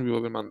বিজারণ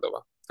বিভবের মান দেওয়া,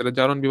 তাহলে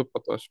জারণ বিভব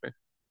কত আসবে?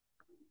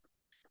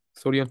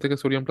 সোডিয়াম থেকে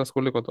সোডিয়াম প্লাস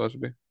করলে কত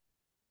আসবে?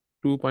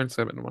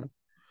 2.71।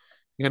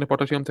 এখানে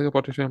পটাশিয়াম থেকে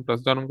পটাশিয়াম প্লাস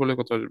জারণ করলে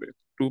কত আসবে?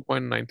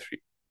 2.93।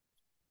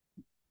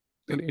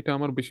 তাহলে এটা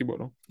আমার বেশি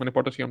বড়, মানে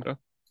পটাশিয়ামটা।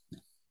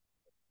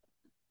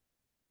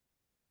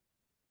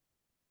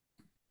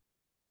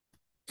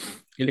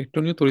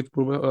 ইলেকট্রনীয় তড়িৎ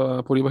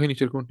পরিবাহী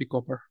নিচের কোনটি?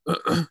 কপার।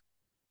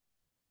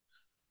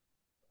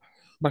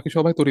 বাকি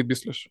সবাই তড়িৎ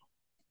বিশ্লেষ্য।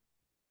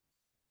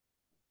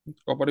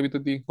 কপারের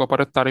ভিতর দিয়ে,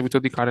 কপারের তারের ভিতর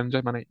দিয়ে কারেন্ট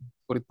যায়, মানে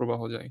তড়িৎ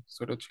প্রবাহ যায়,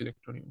 সেটা হচ্ছে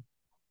ইলেকট্রনীয়।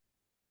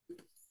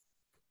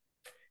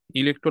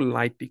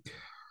 ইলেকট্রোলাইটিক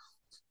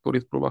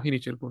তড়িৎ প্রবাহী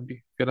নিচের কোনটি?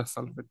 Ferrous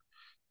sulphate.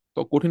 তো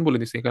কঠিন বলে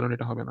দিছে, এই কারণে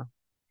এটা হবে না।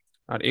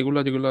 আর এগুলা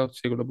যেগুলো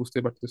হচ্ছে, এগুলো বুঝতে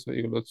পারতেছো,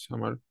 এগুলো হচ্ছে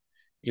আমার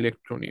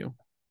ইলেকট্রনীয়।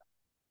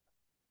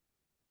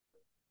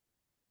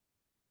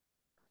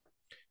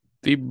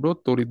 তীব্র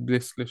তড়িৎ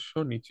বিশ্লেষ্য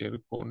নিচের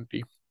কোনটি?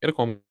 এর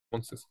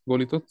কমন সেন্স,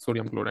 গলিত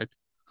সোডিয়াম ক্লোরাইড।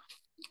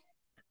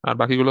 আর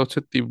বাকিগুলো হচ্ছে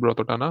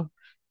তীব্রতাটা না।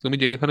 তুমি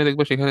যেখানে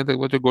দেখবে সেখানে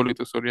দেখবে যে গলিত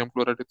সোডিয়াম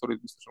ক্লোরাইডের তড়িৎ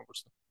বিশ্লেষণ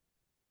করছে।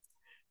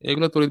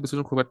 এগুলো তড়িৎ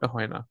বিশ্লেষণ খুব একটা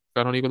হয় না,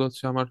 কারণ এগুলো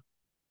হচ্ছে আমার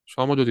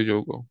সমযোজী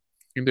যৌগ,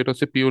 কিন্তু এটা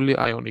হচ্ছে purely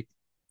ionic.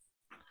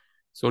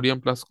 Sodium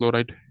plus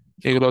chloride,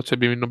 এগুলো হচ্ছে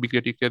বিভিন্ন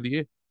বিক্রিয়া টিক্রিয়া দিয়ে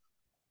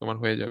তোমার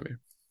হয়ে যাবে।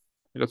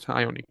 এটা হচ্ছে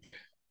আয়নিক।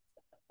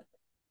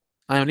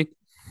 আয়নিক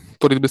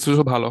তড়িৎ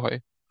বিশ্লেষণ ভালো হয়।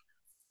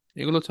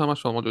 এগুলো হচ্ছে আমার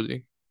সমযোজী,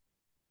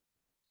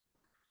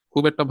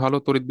 খুব একটা ভালো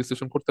তড়িৎ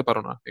বিশ্লেষণ করতে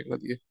পারো না এগুলো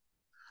দিয়ে।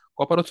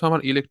 কপার হচ্ছে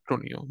আমার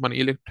ইলেকট্রনীয়, মানে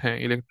হ্যাঁ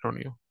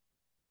ইলেকট্রনীয়,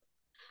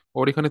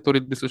 ওর এখানে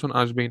তড়িৎ বিশ্লেষণ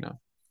আসবেই না।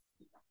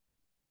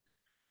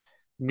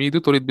 মৃদু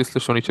তড়িৎ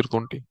বিশ্লেষণ নিচের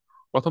কোনটি?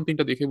 প্রথম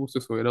তিনটা দেখে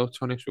বুঝতেছো এরা হচ্ছে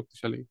অনেক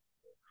শক্তিশালী।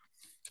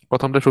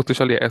 প্রথমটা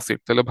শক্তিশালী অ্যাসিড,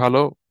 তাহলে ভালো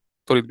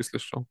তড়িৎ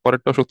বিশ্লেষ্য।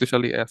 পরেরটাও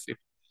শক্তিশালী অ্যাসিড,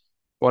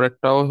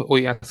 পরেরটাও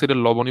ওই অ্যাসিডের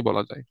লবণই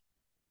বলা যায়।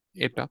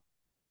 এটা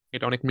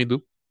এটা অনেক মৃদু।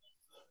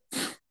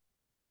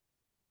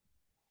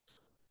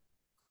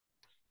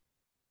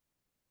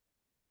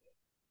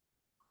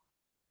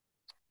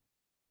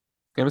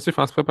 কেমিস্ট্রি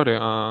ফার্স্ট পেপারে,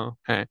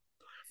 হ্যাঁ,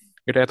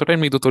 এটা এতটাই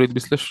মৃদু তড়িৎ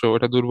বিশ্লেষ্য,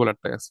 এটা দুর্বল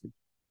একটা অ্যাসিড।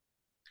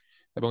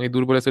 এবং এই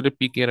দুর্বল অ্যাসিডের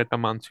পিক এর একটা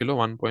মান ছিল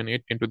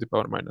 1.8 ×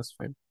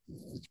 10⁻⁵।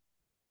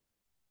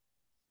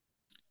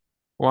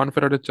 1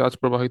 ফ্যারাডের চার্জ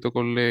প্রবাহিত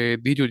করলে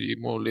দ্বিযুজি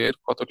মৌলের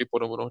কতটি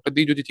পরমাণু? একটা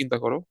দ্বিযুজি চিন্তা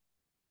করো,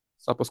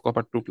 সাপোজ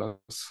কপার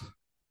 2+,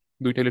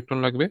 দুইটা ইলেকট্রন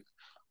লাগবে,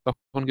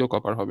 তখন কেউ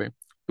কপার হবে।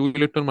 2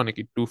 ইলেকট্রন মানে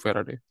কি? 2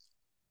 ফ্যারাডে।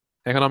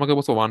 এখন আমাকে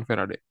বলছো 1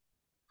 ফ্যারাডে,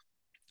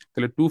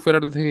 তাহলে 2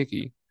 ফ্যারাডে থেকে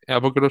কি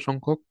অ্যাভোগাড্রো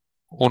সংখ্যক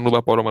অণু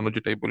বা পরমাণু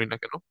যেটাই বলি না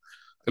কেন,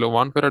 তাহলে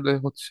 1 ফ্যারাডে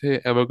হচ্ছে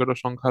অ্যাভোগাড্রো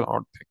সংখ্যার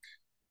অর্ধেক।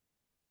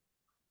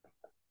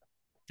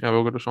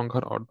 অ্যাভোগাড্রো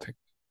সংখ্যার অর্ধেক।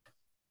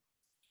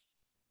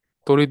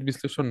 তড়িৎ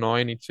বিশ্লেষণ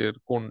 9 নিচের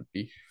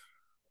কোনটি?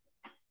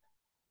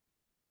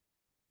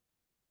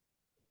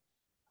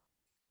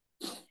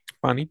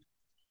 পানি।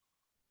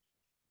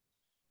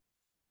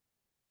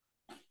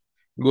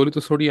 গলিত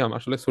সোডিয়াম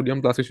আসলে সোডিয়াম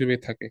প্লাস হিসেবেই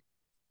থাকে,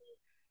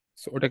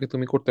 So ওটাকে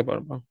তুমি করতে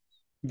পারবা।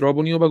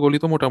 দ্রবণীয় বা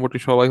গলিত মোটামুটি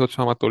সবাই হচ্ছে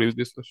আমার তড়িৎ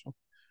বিশ্লেষণ।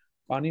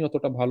 পানি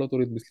অতটা ভালো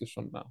তড়িৎ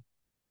বিশ্লেষণ না।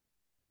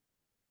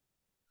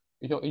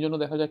 এই জন্য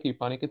দেখা যায় কি,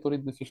 পানিকে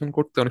তড়িৎ বিশ্লেষণ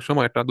করতে অনেক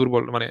সময় একটা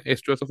দুর্বল, মানে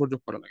H2SO4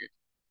 যোগ করা লাগে,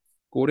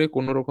 করে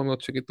কোন রকমে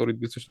হচ্ছে কি তড়িৎ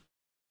বিশ্লেষণ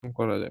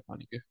করা যায়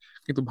পানিকে,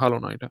 কিন্তু ভালো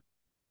না এটা।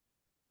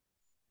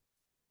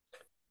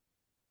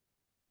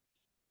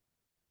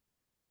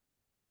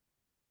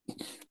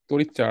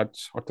 তড়িৎ চার্জ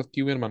অর্থাৎ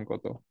কিউ এর মান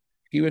কত?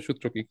 কিউ এর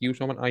সূত্র কি? কিউ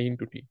সমান I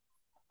 × T,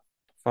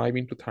 5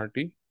 ×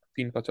 30,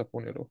 3×5 =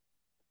 15।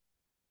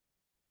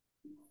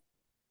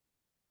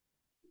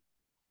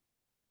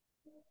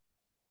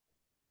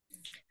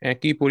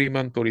 একই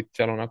পরিমাণ তড়িৎ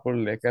চালনা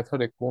করলে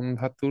ক্যাথোডে কোন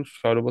ধাতুর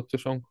সর্বোচ্চ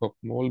সংখ্যক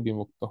মোল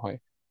বিমুক্ত হয়?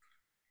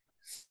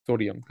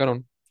 সোডিয়াম, কারণ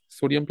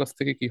সোডিয়াম প্লাস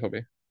থেকে কি হবে?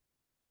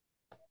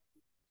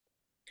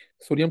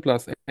 সোডিয়াম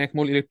প্লাস 1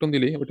 মোল ইলেকট্রন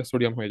দিলেই ওটা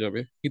সোডিয়াম হয়ে যাবে,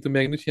 কিন্তু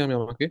ম্যাগনেসিয়ামে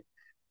আমাকে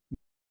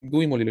 2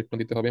 মোল ইলেকট্রন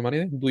দিতে হবে, মানে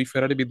 2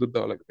 ফ্যারাডে বিদ্যুৎ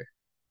দেওয়া লাগবে।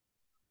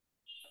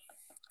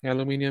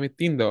 অ্যালুমিনিয়ামে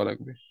 3 দেওয়া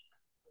লাগবে।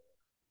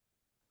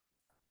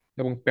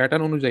 এবং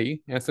প্যাটার্ন অনুযায়ী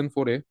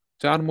SN4-এ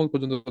 4 মোল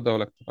পর্যন্ত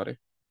দেওয়া লাগতে পারে।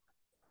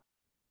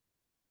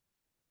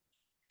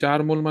 4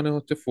 মোল মানে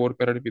হচ্ছে 4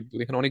 ফ্যারাডে বিদ্যুৎ,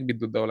 এখানে অনেক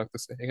বিদ্যুৎ দেওয়া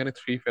লাগতেছে, এখানে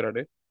 3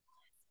 ফ্যারাডে,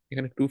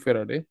 এখানে 2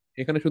 ফ্যারাডে,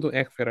 এখানে শুধু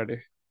 1 ফ্যারাডে।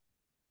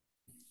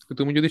 তো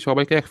তুমি যদি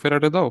সবাইকে 1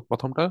 ফ্যারাডে দাও,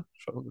 প্রথমটা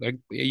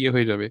ইয়ে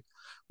হয়ে যাবে,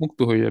 মুক্ত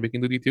হয়ে যাবে,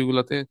 কিন্তু দ্বিতীয়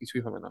গুলাতে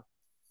কিছুই হবে না।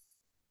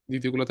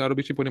 দ্বিতীয় গুলাতে আরো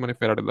বেশি পরিমাণে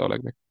ফ্যারাডে দেওয়া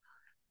লাগবে।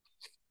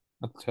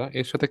 আচ্ছা,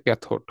 এর সাথে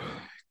ক্যাথোড।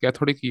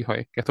 ক্যাথোডে কি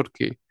হয়? ক্যাথোড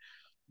কে?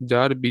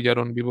 যার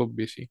বিজারণ বিভব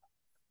বেশি,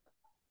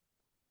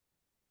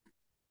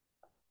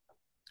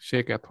 সে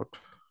ক্যাথোড।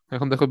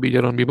 এখন দেখো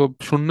বিজারণ বিভব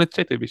শূন্যের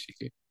চাইতে বেশি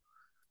কে?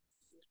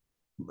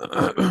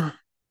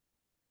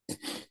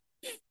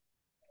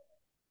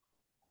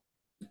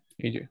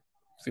 এই যে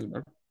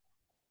সিলভার।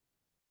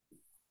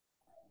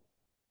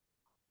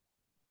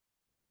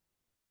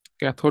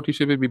 ক্যাথোড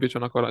হিসেবে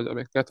বিবেচনা করা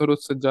যাবে, ক্যাথোড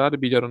হচ্ছে যার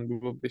বিজারণ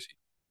বিভব বেশি।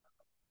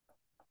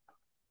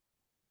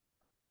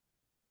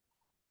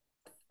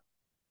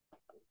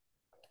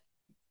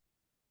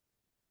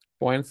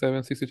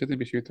 0.76 এর চাইতে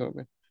বেশি হতে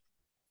হবে।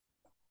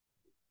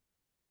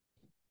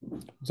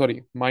 সরি,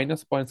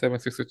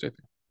 -0.76 এর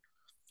চাইতে।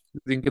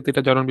 জিঙ্কেতে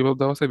এটা জারণ বিভব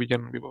দেওয়া আছে,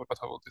 বিজারণ বিভবের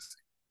কথা বলতেছি।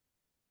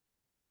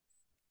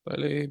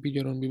 তাহলে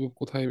বিজারণ বিভব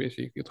কোথায়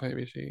বেশি, কোথায়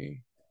বেশি?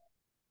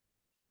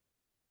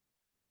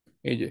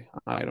 এই যে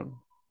আয়রন।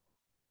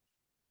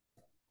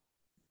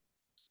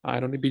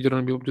 আয়রনে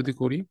বিজারণ বিভব যদি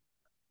করি,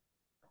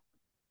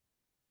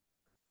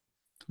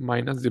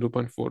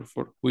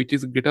 -0.44, হুইচ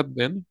ইজ গ্রেটার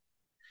দেন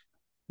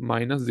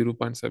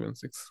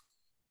 -0.76।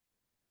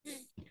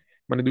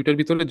 মানে দুইটার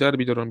ভিতরে যার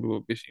বিজারণ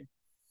বিভব বেশি।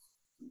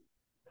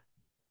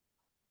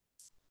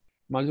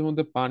 মাঝে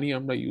মধ্যে পানি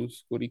আমরা ইউজ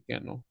করি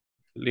কেন?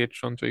 লেড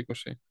সঞ্চয়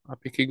কোষে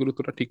আপেক্ষিক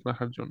গুরুত্বটা ঠিক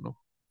রাখার জন্য,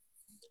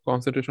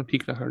 কনসেন্ট্রেশন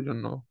ঠিক রাখার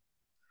জন্য।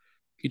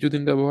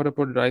 কিছুদিন ব্যবহারের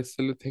পর ড্রাই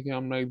সেল থেকে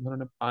আমরা এক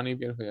ধরনের পানি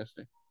বের হয়ে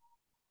আসে।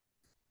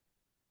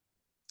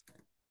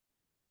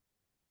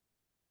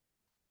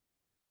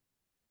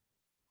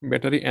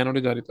 ব্যাটারি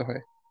অ্যানোডে জারিত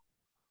হয়।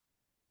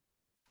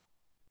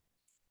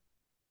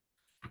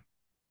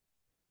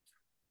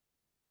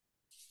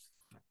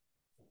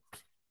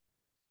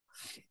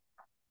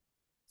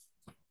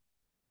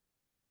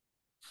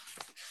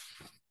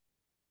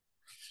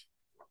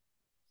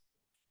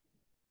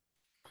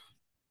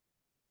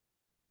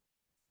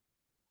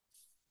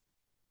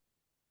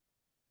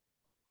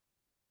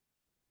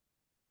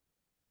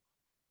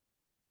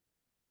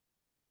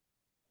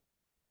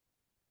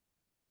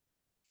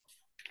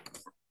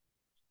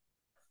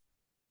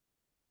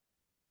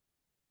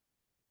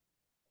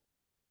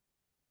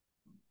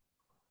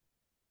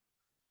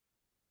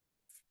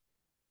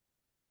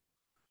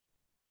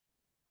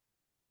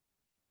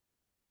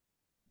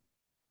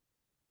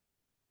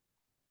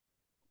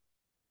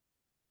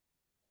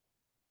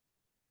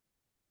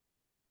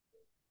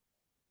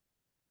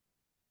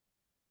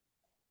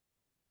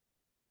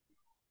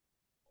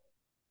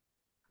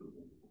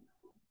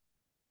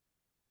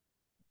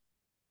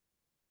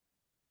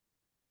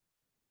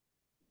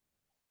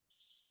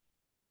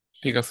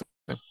 ঠিক আছে,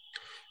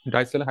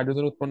 ড্রাই সেলে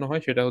হাইড্রোজেন উৎপন্ন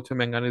হয়, সেটা হচ্ছে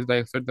ম্যাঙ্গানিজ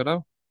ডাইঅক্সাইড দ্বারা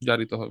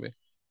জারিত হবে।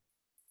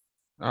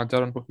 আর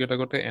জারণ প্রক্রিয়াটা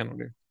ঘটে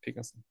অ্যানোডে। ঠিক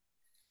আছে।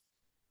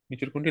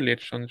 নিচের কোনটি লেড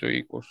সঞ্চয়ী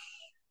কোষ?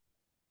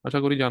 আশা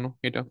করি জানো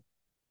এটা।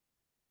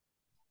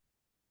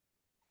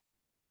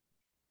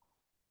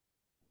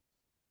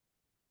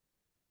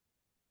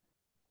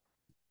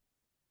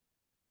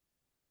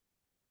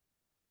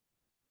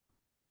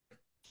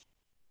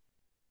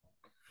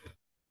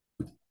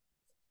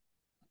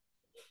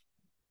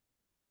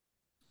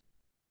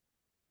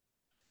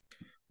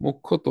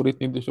 মুখ্য তড়িৎ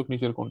নির্দেশক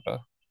নিচের কোনটা?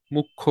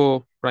 মুখ্য,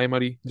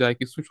 প্রাইমারি, যাই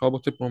কিছু সব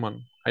হচ্ছে প্রমাণ।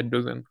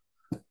 হাইড্রোজেন।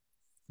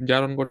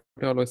 জারণ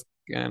ঘটে হলো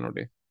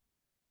অ্যানোডে।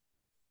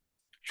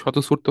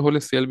 স্বতঃস্ফূর্ত হলে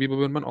সেল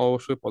বিভবের মান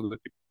অবশ্যই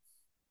পজিটিভ।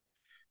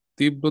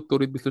 তীব্র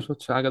তড়িৎ বিশ্লেষণ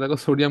হচ্ছে, আগে দেখো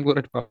সোডিয়াম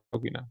ক্লোরাইড পাবো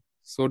কিনা।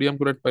 সোডিয়াম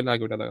ক্লোরাইড পাইলে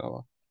আগে ওটা দেখাবো।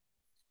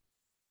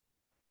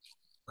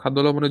 খাদ্য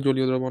লবণে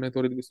জলীয় দ্রবণে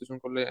তড়িৎ বিশ্লেষণ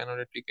করলে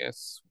অ্যানোরেটিক গ্যাস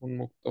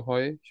উন্মুক্ত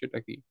হয়, সেটা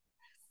কি?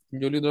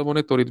 জলীয়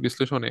দ্রবণে তড়িৎ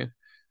বিশ্লেষণে,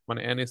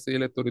 মানে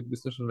NaCl এর তড়িৎ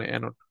বিশ্লেষণে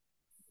অ্যানোড।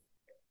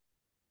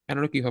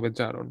 অ্যানোডে কি হবে?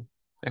 জারণ।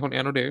 এখন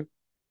অ্যানোডে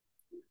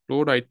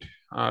ক্লোরাইড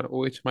আর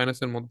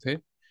OH- এর মধ্যে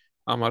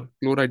আমার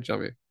ক্লোরাইড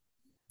যাবে।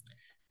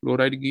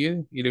 ক্লোরাইড গিয়ে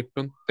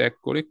ইলেকট্রন ত্যাগ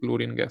করে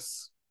ক্লোরিন গ্যাস।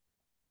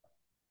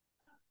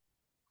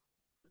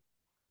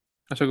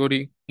 আশা করি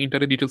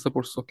ইন্টারে ডিটেলসে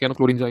পড়ছো কেন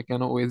ক্লোরিন যায়,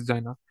 কেন OH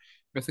যায় না।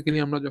 বেসিক্যালি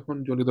আমরা যখন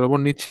জলীয় দ্রবণ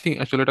নিচ্ছি,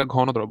 আসলে এটা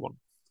ঘন দ্রবণ।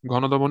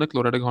 ঘন দ্রবণে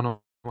ক্লোরাইডের ঘন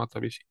মাত্রা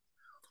বেশি,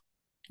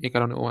 এই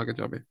কারণে ও আগে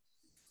যাবে,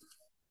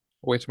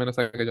 OH-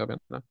 আগে যাবে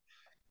না।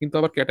 কিন্তু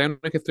আবার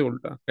ক্যাটায়নের ক্ষেত্রে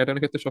উল্টা,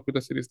 ক্যাটায়নের ক্ষেত্রে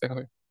সক্রিয় সিরিজ দেখা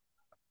হয়।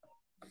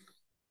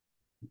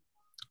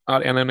 আর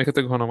অ্যানায়নের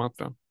ক্ষেত্রে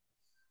ঘনমাত্রা।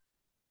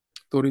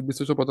 তড়িৎ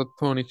বিশ্লেষ্য পদার্থ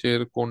নিচের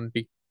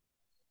কোনটি?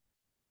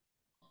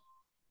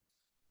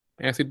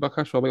 অ্যাসিড বা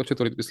ক্ষার সবাই হচ্ছে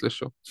তড়িৎ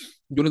বিশ্লেষ্য।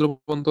 জলীয়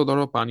দ্রবণ তো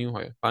ধরো পানিও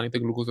হয়, পানিতে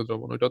গ্লুকোজের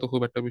দ্রবণ, ওইটা তো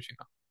খুব একটা বেশি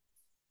না।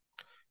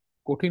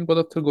 কঠিন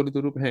পদার্থের গলিত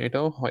রূপ, হ্যাঁ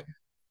এটাও হয়,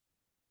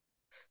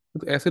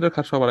 কিন্তু অ্যাসিড আর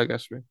ক্ষার সবার আগে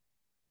আসবে।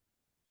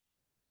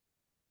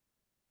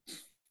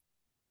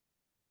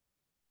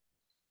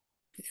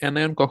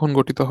 অ্যানায়ন কখন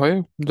গঠিত হয়?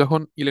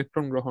 যখন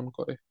ইলেকট্রন গ্রহণ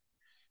করে।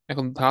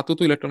 এখন ধাতু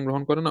তো ইলেকট্রন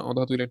গ্রহণ করে না,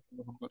 অধাতু ইলেকট্রন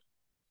গ্রহণ করে।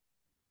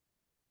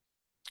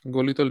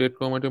 গলিত লেড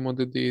ক্রোমাইটের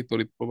মধ্যে দিয়ে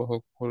তড়িৎ প্রবাহ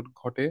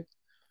ঘটে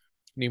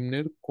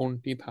নিম্নের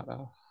কোনটি ধারা?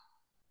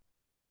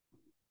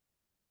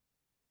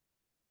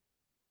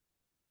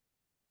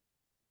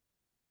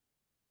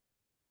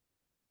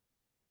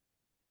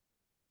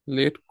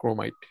 Lead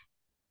chromite.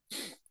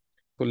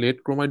 তো লেড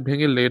ক্রোমাইট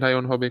ভেঙে লেড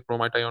আয়ন হবে,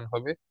 ক্রোমাইট আয়ন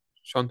হবে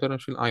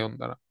সঞ্চরণশীল আয়ন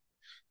দ্বারা।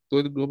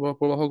 তড়িৎ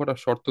প্রবাহ ঘটার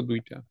শর্ত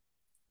দুইটা,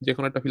 যে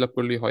কোনো একটা ফিল আপ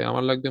করলেই হয়।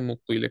 আমার লাগবে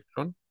মুক্ত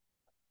ইলেকট্রন,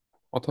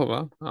 অথবা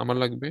আমার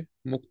লাগবে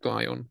মুক্ত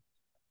আয়ন।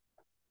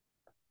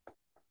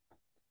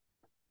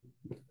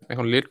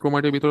 এখন লেড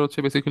ক্রোমাইটের ভিতরে হচ্ছে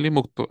বেসিক্যালি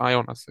মুক্ত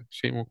আয়ন আছে,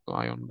 সেই মুক্ত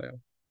আয়ন দেয়।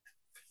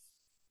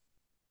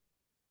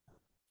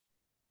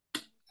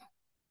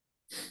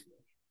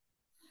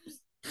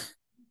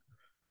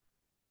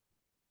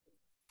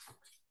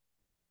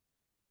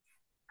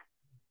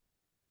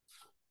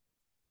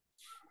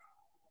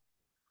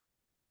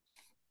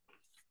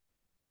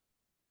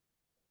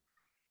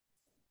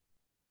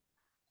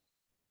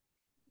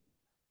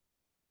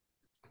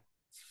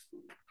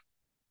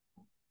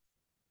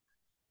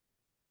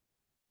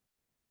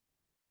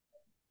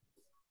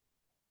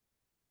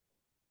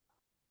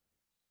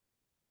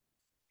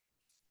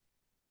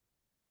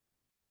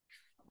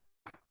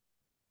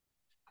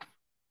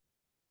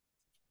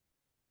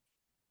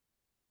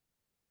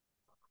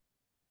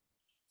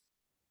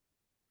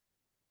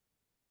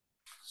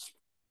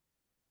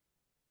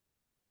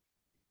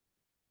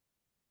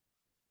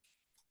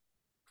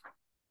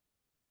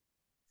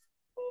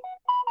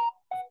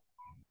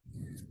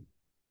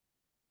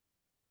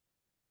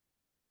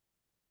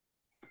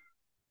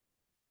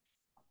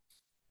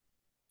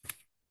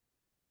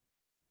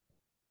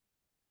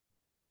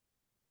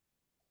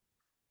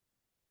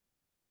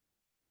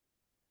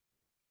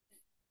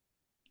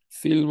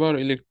 Silver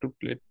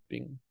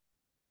electroplating.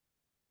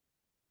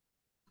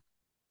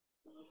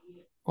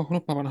 কখনো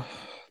পাবা না,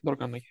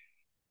 দরকার নেই।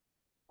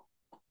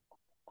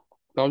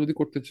 তাও যদি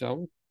করতে চাও,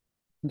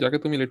 যাকে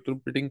তুমি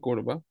ইলেকট্রোপ্লেটিং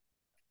করবা,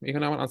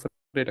 এখানে আমার আনসার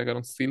এটা,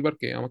 কারণ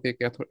সিলভারকে আমাকে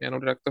ক্যাথোড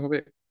অ্যানোডে রাখতে হবে।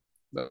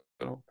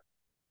 দাঁড়াও,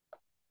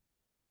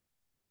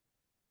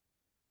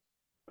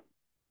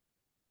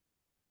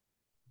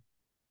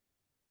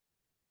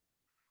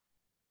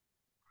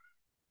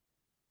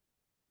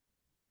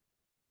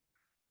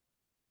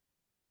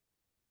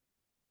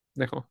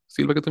 দেখো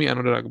সিলভারকে তুমি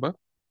অ্যানোডে রাখবা,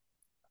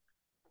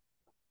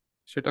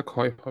 সেটা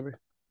ক্ষয় হবে।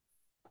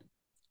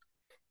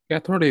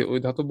 ক্যাথোডে ওই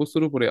ধাতব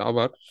বস্তুর উপরে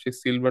আবার সেই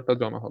সিলভারটা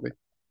জমা হবে।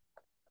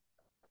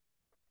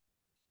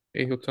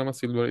 এই হচ্ছে আমার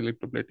সিলভার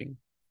ইলেকট্রোপ্লেটিং।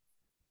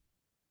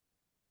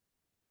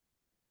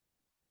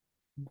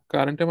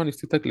 কারেন্টের মান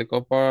স্থির থাকলে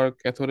কপার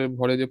ক্যাথোডের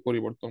ভরে যে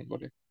পরিবর্তন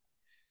করে,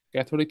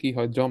 ক্যাথোডে কি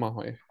হয়, জমা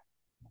হয়।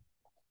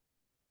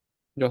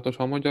 যত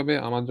সময় যাবে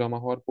আমার জমা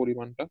হওয়ার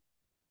পরিমাণটা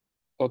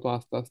তত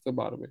আস্তে আস্তে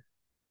বাড়বে।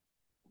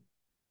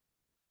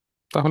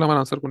 তাহলে আমার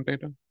আনসার কোনটা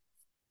এটা?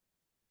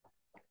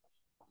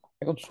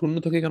 এখন শূন্য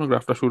থেকে কেন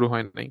গ্রাফটা শুরু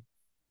হয় নাই?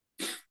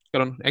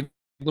 কারণ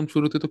একদম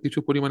শুরুতে তো কিছু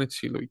পরিমাণে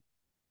ছিলই,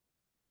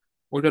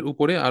 ওইটার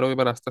উপরে আরো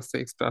এবার আস্তে আস্তে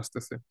এক্সট্রা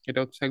আসতেছে। এটা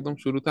হচ্ছে একদম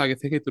শুরুতে আগে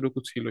থেকে এতটুকু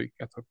ছিলই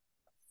ক্যাথোড,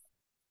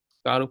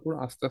 তার উপর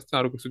আস্তে আস্তে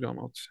আরো কিছু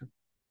জমা হচ্ছে।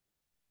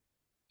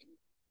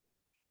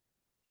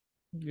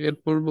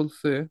 এরপর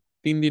বলছে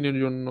 3 দিনের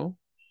জন্য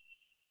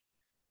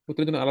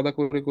প্রতিদিন আলাদা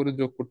করে করে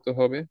যোগ করতে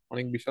হবে,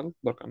 অনেক বিশাল,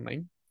 দরকার নাই।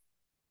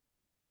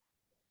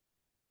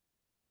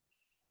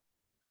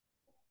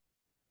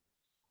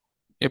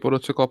 এরপর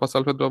হচ্ছে কপার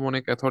সালফেট দ্রবণে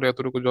ক্যাথোডে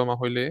এতটুকু জমা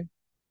হইলে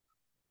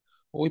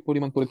ওই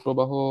পরিমাণ তড়িৎ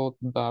প্রবাহ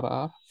দ্বারা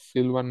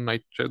সিলভার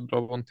নাইট্রেট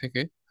দ্রবণ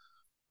থেকে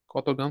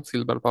কত গ্রাম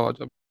সিলভার পাওয়া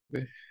যাবে।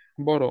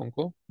 বড় অঙ্ক,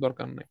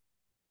 দরকার নাই।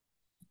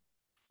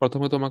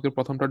 প্রথমে তোমাকে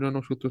প্রথমটার জন্য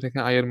সূত্র থেকে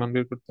আয়ের মান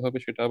বের করতে হবে,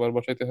 সেটা আবার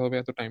বসাইতে হবে,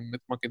 এত টাইম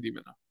তোমাকে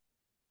দিবে না।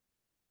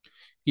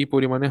 কি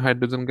পরিমাণে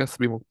হাইড্রোজেন গ্যাস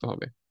বিমুক্ত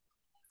হবে?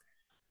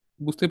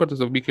 বুঝতেই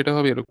পারতেছো, বিক্রিয়াটা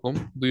হবে এরকম: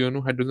 দুই অণু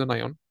হাইড্রোজেন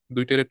আয়ন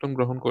দুইটা ইলেকট্রন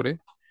গ্রহণ করে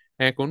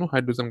এক অণু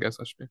হাইড্রোজেন গ্যাস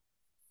আসবে।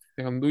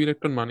 এখন 2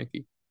 ইলেকট্রন মানে কি?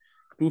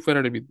 2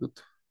 ফ্যারাডে বিদ্যুৎ।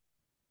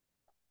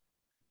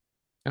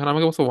 এখন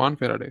আমাকে বলছো 1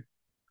 ফ্যারাডে।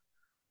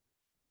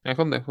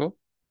 এখন দেখো,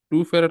 2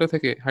 ফ্যারাডে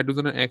থেকে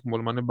হাইড্রোজেনের 1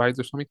 মোল মানে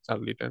 22.4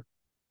 লিটার,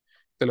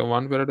 তাহলে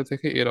 1 ফ্যারাডে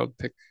থেকে এর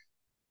অর্ধেক।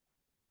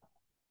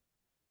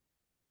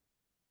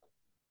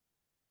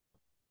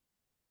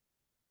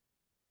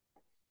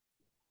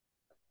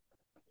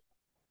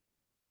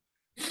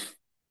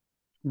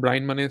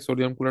 ব্রাইন মানে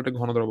সোডিয়াম ক্লোরাইডের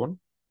ঘন দ্রবণ,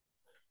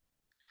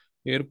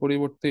 এর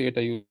পরিবর্তে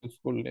এটা ইউজ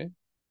করলে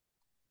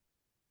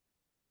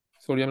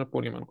সোডিয়ামের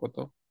পরিমাণ কত?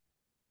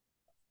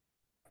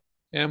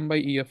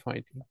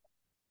 M/EF/IT।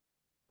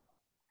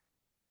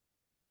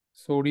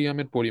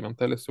 সোডিয়ামের পরিমাণ,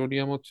 তাহলে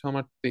সোডিয়াম হচ্ছে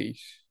আমার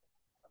 23।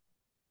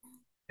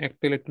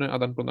 একটা ইলেকট্রনের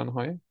আদান প্রদান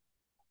হয়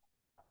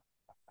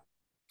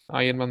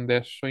আই এর মান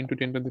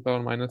 150 ×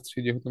 10⁻³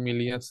 যেহেতু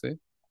মিলিয়ে আছে,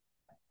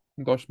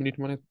 10 মিনিট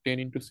মানে 10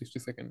 × 60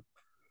 সেকেন্ড।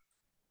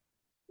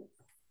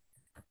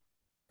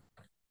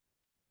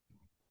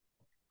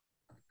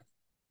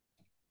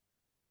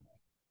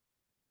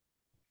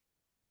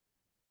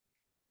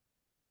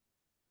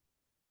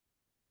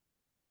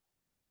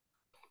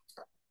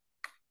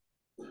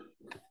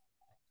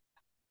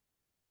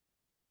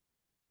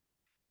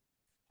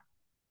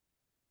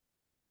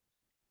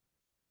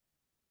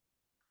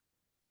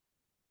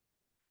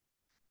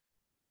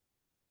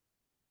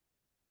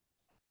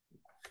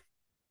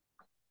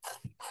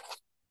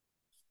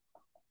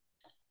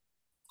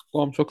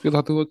 কম সক্রিয়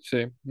ধাতু হচ্ছে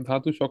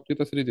ধাতু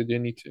সক্রিয়তা সিরিজে যে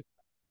নিচে।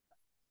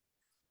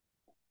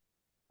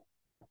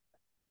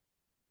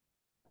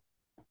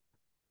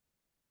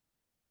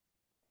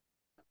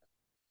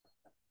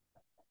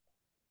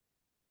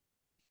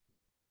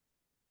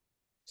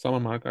 So,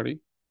 আমার মার্কারি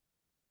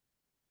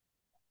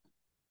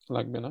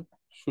লাগবে না।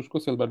 শুষ্ক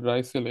সেল বা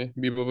ড্রাই সেলে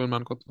বিভবের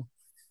মান কত?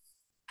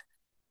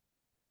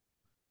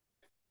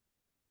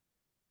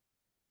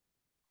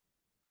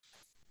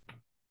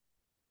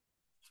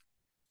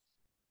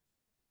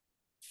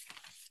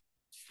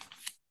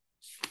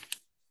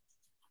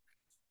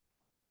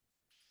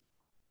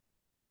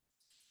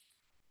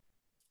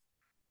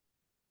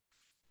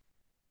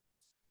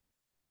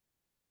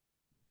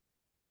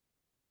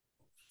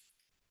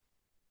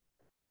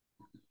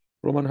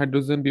 প্রমাণ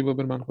হাইড্রোজেন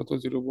বিভবের মান কত?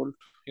 0 ভোল্ট।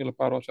 এগুলো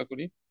পারো আশা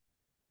করি।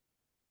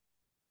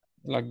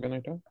 লাগবে না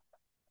এটা।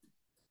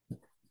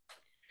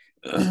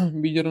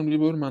 বিজারণ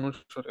বিভবের মান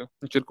অনুসারে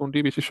নিচের কোনটি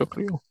বেশি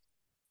সক্রিয়?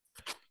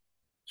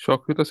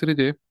 সক্রিয়তা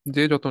সিরিজে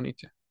যে যত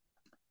নিচে।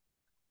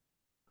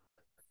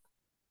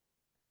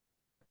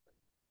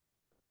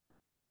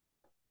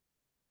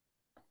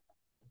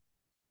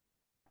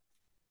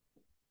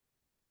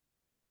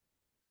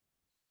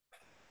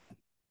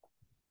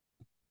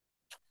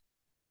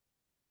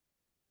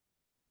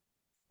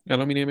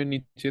 অ্যালুমিনিয়ামের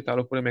নিচে, তার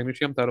উপরে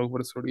ম্যাগনেসিয়াম, তার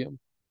উপরে সোডিয়াম।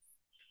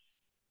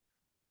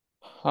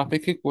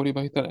 আপেক্ষিক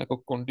পরিবাহিতার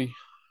একক কোনটি?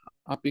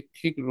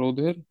 আপেক্ষিক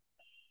রোধের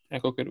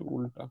এককের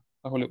উল্টা।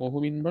 তাহলে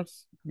ওহম ইনভার্স,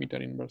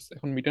 মিটার ইনভার্স।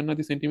 এখন মিটার না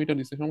দিয়ে সেন্টিমিটার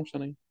দিচ্ছে, সমস্যা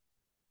নাই,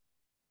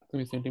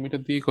 তুমি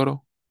সেন্টিমিটার দিয়ে করো।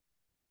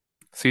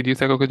 সিরিয়াস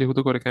এককে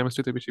যেহেতু করে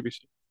কেমিস্ট্রিতে বেশি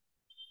বেশি।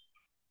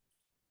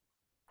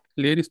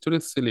 লেড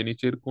স্টোরেজ সেলে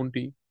নিচের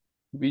কোনটি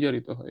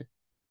বিজারিত হয়?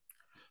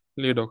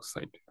 Lead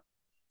oxide.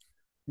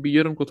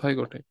 বিজারণ কোথায়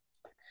ঘটে?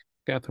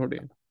 ক্যাথোডে।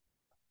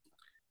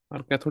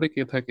 আর ক্যাথোডে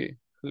কে থাকে?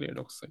 Lead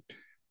oxide.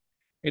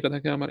 এটা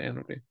থাকে আমার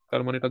অ্যানোডে,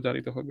 তার মানে এটা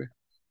জারিত হবে।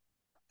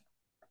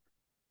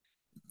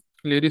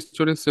 লেড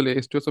স্টোরেজ সেলে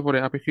স্টোসোফোরে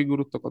আপেক্ষিক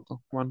গুরুত্ব কত?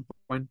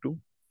 1.2।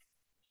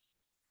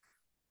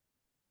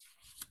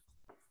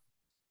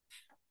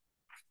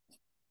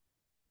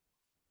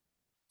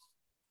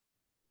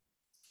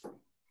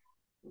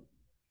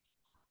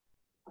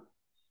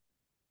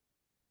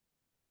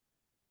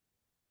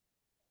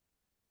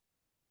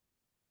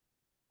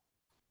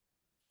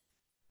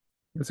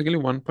 বেসিক্যালি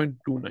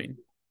 1.29।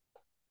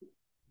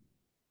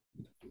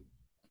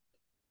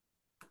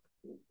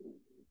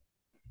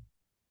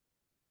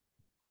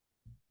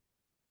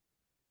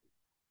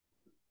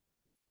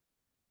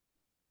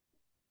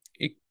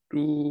 একটু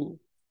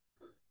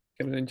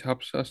কেন জানি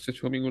ঝাপসা আসছে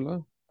ছবিগুলো।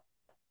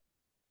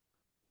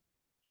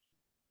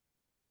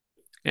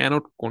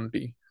 অ্যানোড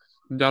কোনটি?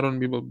 জারণ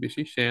বিভব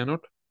বেশি সে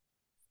অ্যানোড,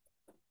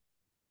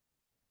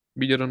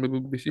 বিজারণ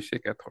বিভব বেশি সে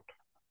ক্যাথোড।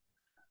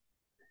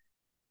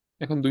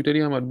 এখন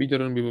দুইটারই আমার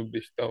বিজারণ বিভব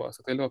বেশি দেওয়া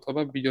আছে, তাহলে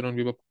অথবা বিজারণ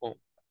বিভব কম।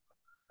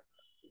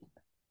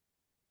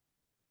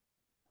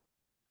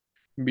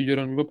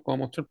 বিজারণ বিভব কম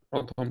হচ্ছে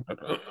প্রথমটার।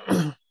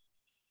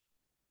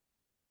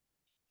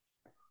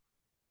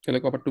 তাহলে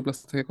কপার 2+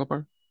 থেকে কপার।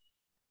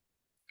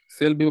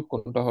 সেল বিভব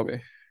কোনটা হবে?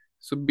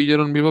 সো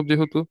বিজারণ বিভব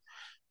যেহেতু,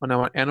 মানে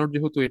আমার অ্যানোড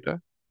যেহেতু এটা,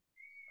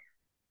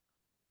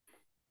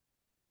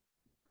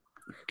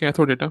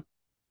 ক্যাথোড এটা,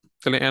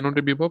 তাহলে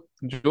অ্যানোডের বিভব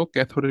যোগ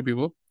ক্যাথোডের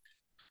বিভব।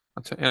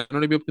 আচ্ছা,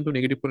 অ্যানোডের বিভব কিন্তু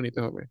নেগেটিভ করে নিতে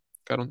হবে,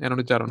 কারণ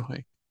অ্যানোডের জারণ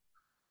হয়।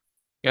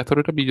 ক্যাথোড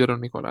এটা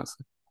বিজারণই করা আছে।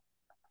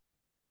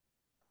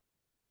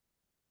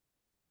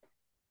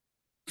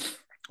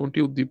 কোনটি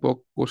উদ্দীপক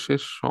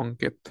কোষের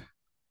সংকেত?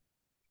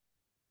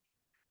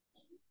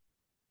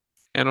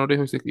 অ্যানোডে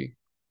হয়েছে কি?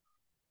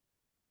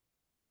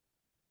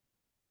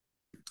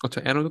 আচ্ছা,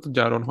 অ্যানোডে তো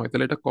জারণ হয়,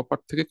 তাহলে এটা কপার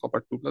থেকে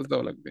কপার 2+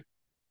 দেওয়া লাগবে।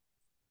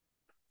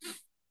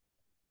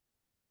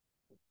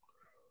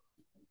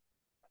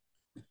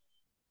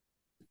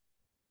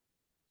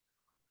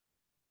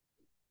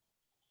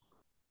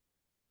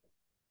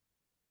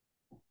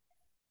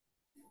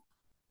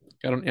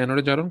 কারণ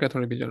অ্যানোডে জারণ,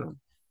 ক্যাথোডে বিজারণ।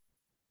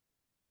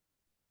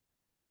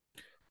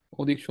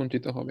 অধিক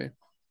সঞ্চিত হবে,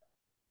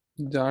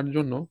 যার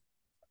জন্য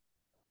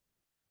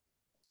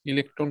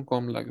ইলেকট্রন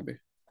কম লাগবে।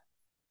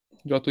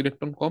 যত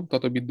ইলেকট্রন কম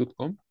তত বিদ্যুৎ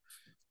কম,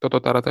 তত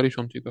তাড়াতাড়ি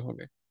সঞ্চিত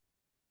হবে।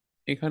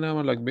 এখানে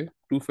আমার লাগবে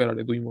 2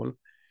 ফ্যারাডে, 2 মোল।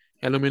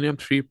 অ্যালুমিনিয়াম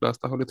 3+,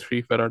 তাহলে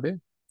 3 ফ্যারাডে।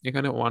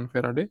 এখানে 1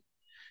 ফ্যারাডে,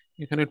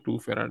 এখানে 2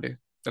 ফ্যারাডে।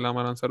 তাহলে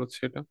আমার আনসার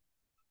হচ্ছে এটা।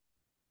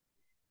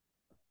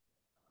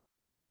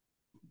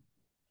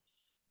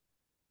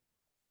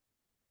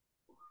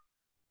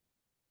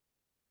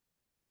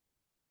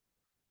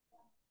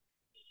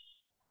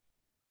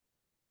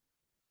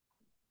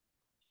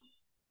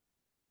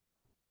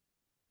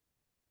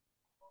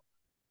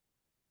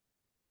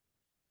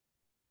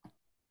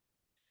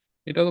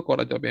 এটা তো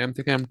করা যাবে, এম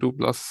থেকে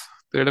M2+,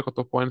 তাহলে এটা কত,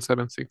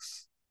 0.76।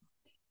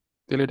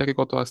 তাহলে এটাকে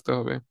কত আসতে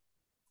হবে,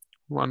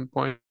 1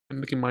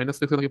 পয়েন্ট, কি মাইনাস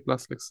লিখছে নাকি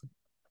প্লাস লিখছে?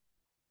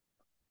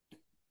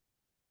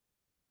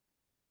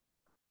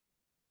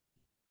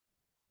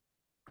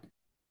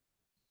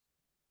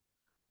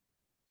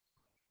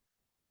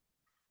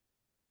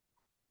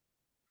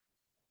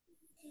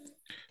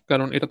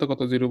 কারণ এটা তো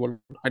কত, 0 ভোল্ট,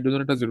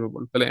 হাইড্রোজেন এটা 0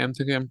 ভোল্ট, তাহলে M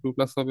থেকে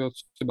M2+ হবে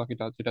হচ্ছে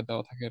বাকিটা যেটা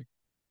দেওয়া থাকে আর কি।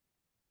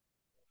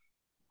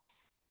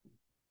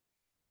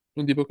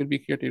 দীপকের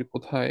বিক্রিয়াটির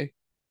কোথায়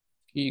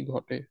কি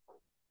ঘটে?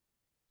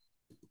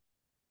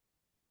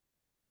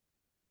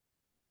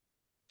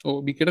 ও,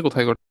 বিক্রিয়াটা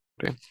কোথায় ঘটে?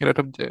 এটা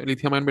একটা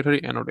লিথিয়াম আয়ন ব্যাটারি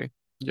অ্যানোডে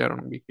জারণ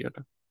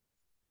বিক্রিয়াটা।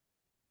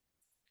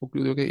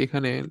 উদ্দীপকে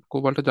এখানে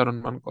কোবাল্টের জারণ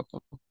মান কত?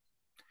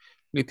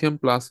 লিথিয়াম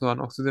 +1,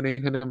 অক্সিজেন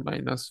এখানে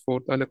 -4,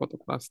 তাহলে কত,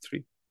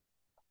 +3।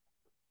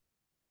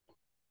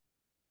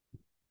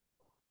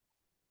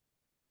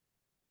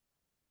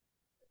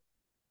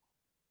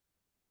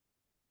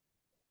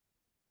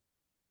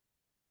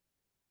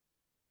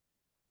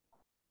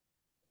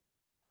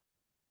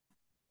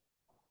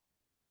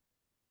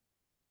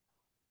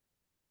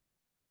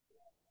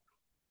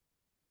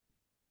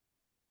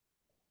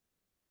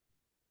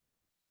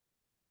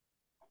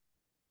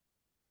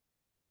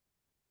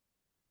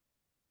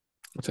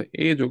 আচ্ছা,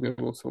 এ যোগে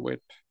বলছো,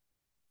 ওয়েট,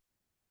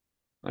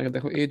 আগে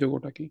দেখো এ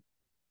যোগটা কি।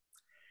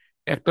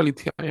 একটা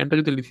লিথিয়াম আয়নটা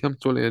যদি লিথিয়াম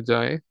চলে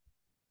যায়,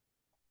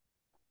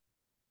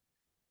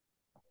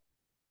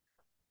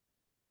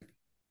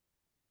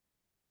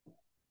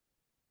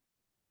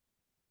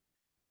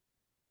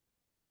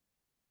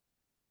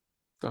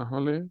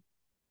 তাহলে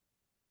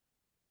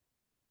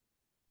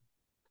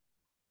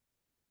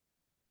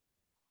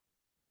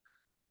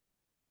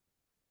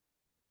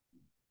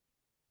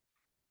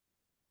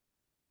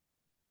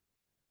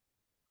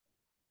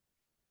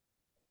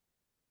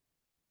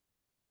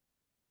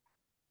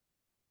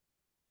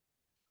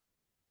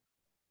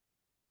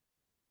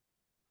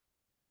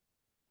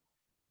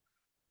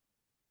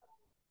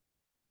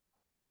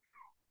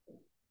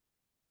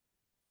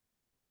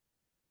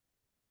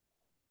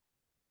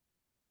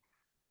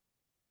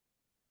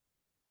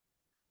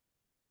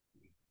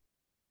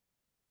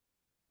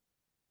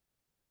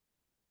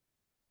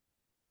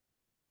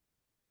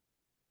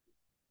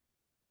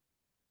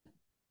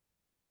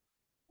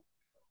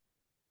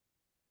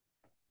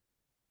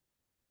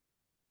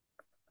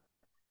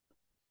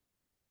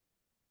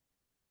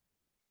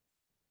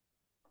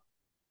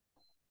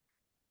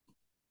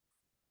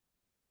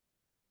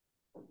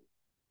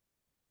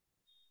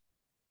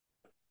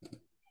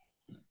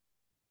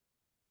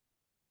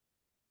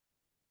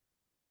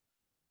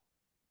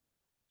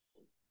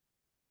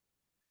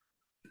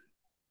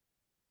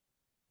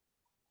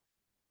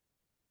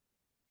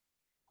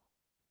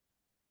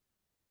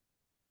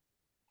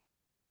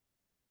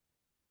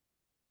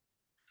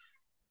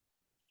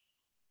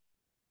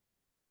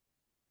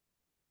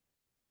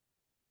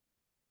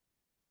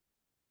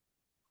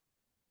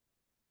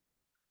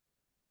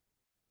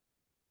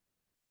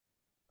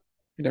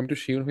এটা আমি একটু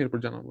শিওর হয়ে এরপর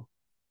জানাবো।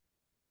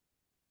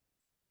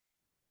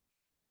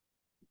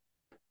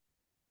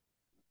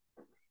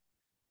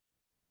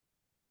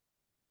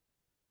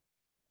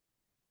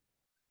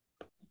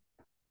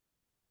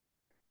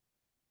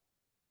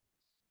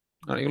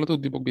 আর এগুলো তো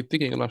উদ্দীপক ভিত্তিক,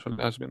 এগুলো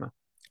আসলে আসবে না,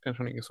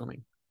 টেনশনে কিছু নেই।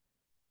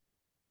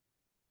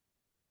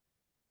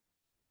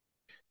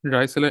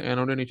 ড্রাই সেলের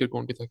অ্যানোডের নিচের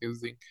কোনটি থাকে,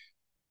 জিঙ্ক,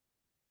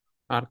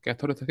 আর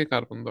ক্যাথোডে থাকে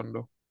কার্বন দণ্ড।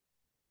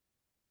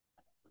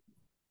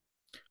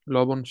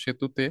 লবণ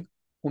সেতুতে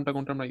কোনটা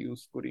কোনটা আমরা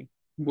ইউজ করি?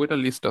 বইটা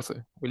লিস্ট আছে,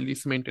 ওই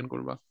লিস্ট মেনটেন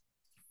করবা।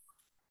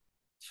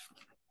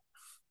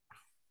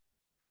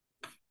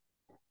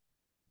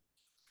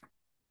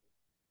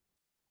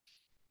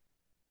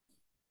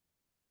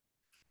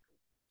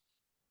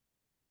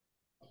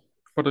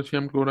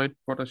 পটাশিয়াম ক্লোরাইড,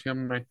 পটাশিয়াম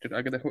নাইট্রেট,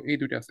 আগে দেখো এই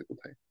দুইটা আছে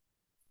কোথায়।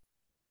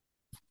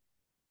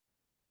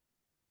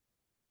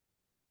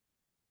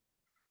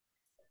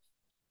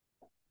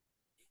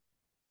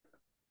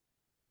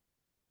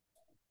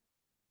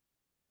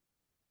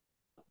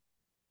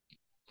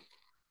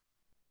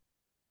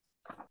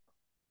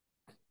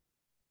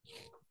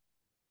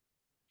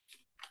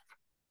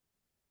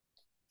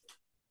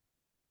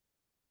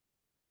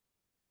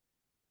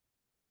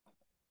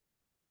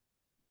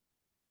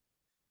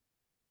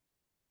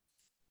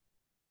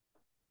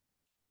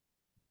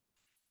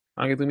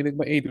 আগে তুমি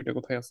দেখবা এই দুইটা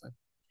কোথায় আছে,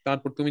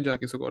 তারপর তুমি যা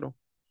কিছু করো।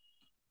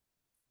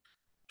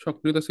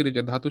 সক্রিয়তা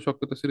সিরিজে, ধাতু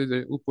সক্রিয়তা সিরিজে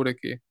উপরে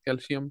কে,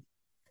 ক্যালসিয়াম,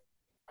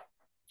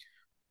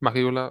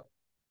 বাকিগুলা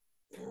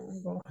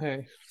হ্যাঁ,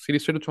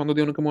 সিরিজটা একটু ছন্দ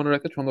দিয়ে অনেকে মনে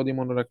রাখে, ছন্দ দিয়ে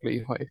মনে রাখলেই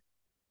হয়।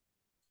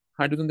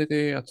 হাইড্রোজেন থেকে,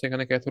 আচ্ছা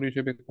এখানে ক্যাথোড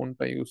হিসেবে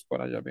কোনটা ইউজ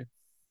করা যাবে?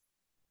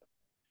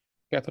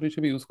 ক্যাথোড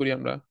হিসেবে ইউজ করি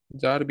আমরা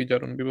যার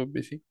বিজারণ বিভব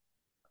বেশি,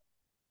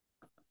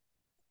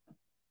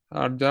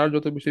 আর যার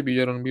যত বেশি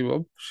বিজারণ বিভব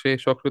সে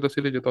সক্রিয়তা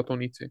সিরিজে তত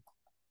নিচে।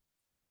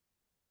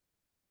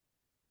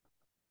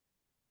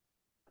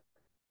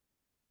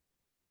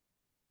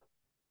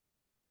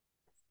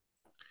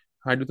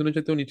 হাইড্রোজেনের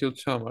চাইতেও নিচে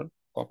হচ্ছে আমার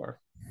কপার,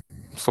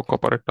 সো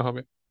কপার একটা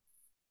হবে।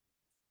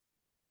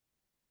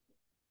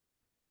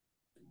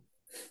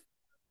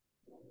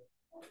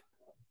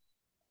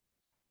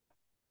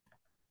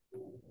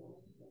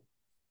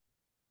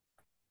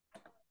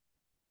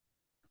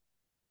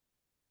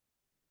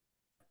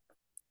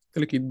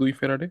 তাহলে কি 2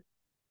 ফ্যারাডে,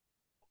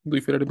 2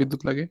 ফ্যারাডে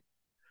বিদ্যুৎ লাগে।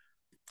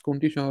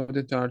 কোনটি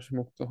সহজে চার্জ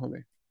মুক্ত হবে?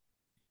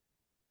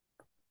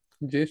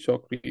 যে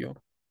সক্রিয়।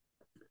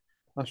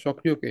 আর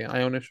সক্রিয়কে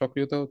আয়নের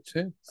সক্রিয়তা হচ্ছে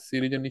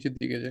সিরিজের নিচের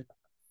দিকে যায়।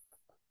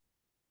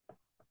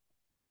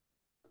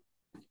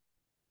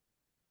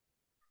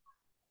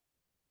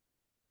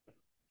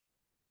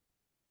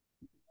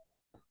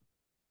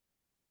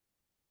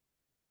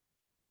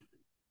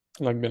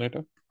 লাগবে না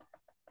এটা।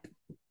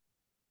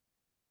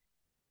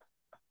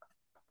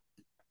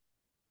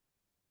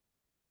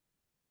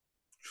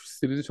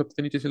 সিরিজের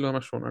সবচেয়ে নিচে ছিল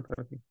আমার সোনাটা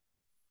আর কি।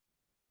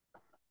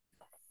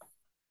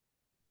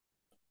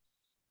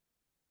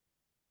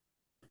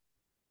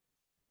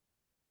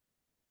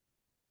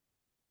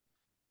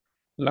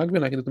 লাগবে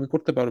না, কিন্তু তুমি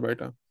করতে পারবে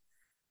এটা।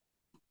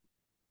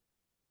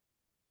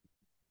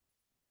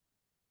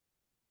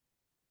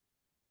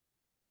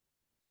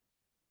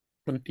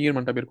 মানে টি এর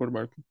মানটা বের করবে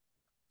আর কি।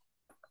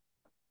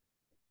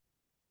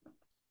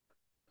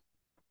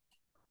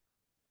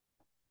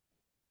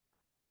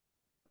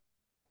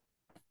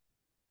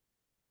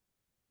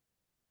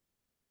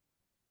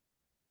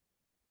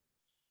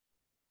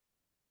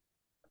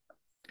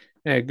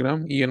 1 গ্রাম।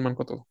 এর মান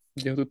কত?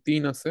 যেহেতু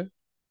 3 আছে,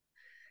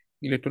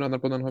 ইলেকট্রন আদান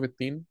প্রদান হবে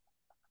 3।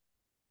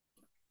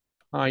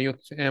 আই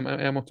হচ্ছে এম,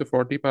 এম হচ্ছে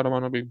 40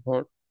 পারমাণবিক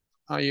ভর।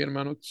 আই এর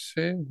মান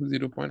হচ্ছে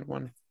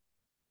 0.1।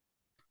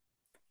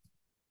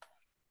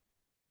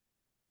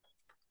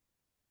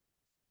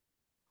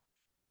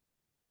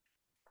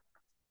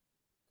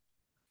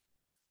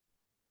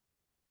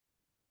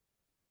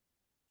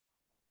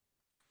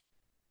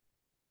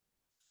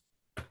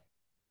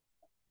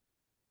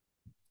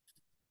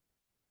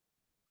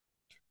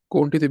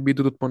 কোনটিতে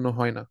বিদ্যুৎ উৎপন্ন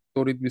হয় না?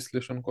 তড়িৎ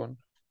বিশ্লেষণ কোণ।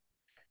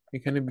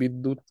 এখানে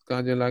বিদ্যুৎ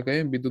কাজে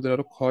লাগায়, বিদ্যুতের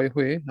আরো ক্ষয়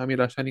হয়ে আমি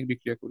রাসায়নিক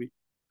বিক্রিয়া করি।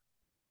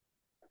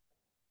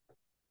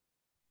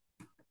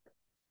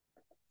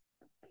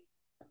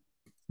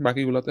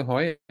 বাকিগুলোতে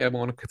হয় এবং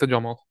অনেক ক্ষেত্রে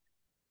জমাও।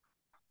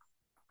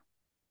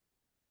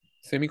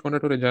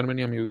 সেমিকন্ডাক্টরে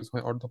জার্মেনিয়াম ইউজ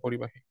হয়,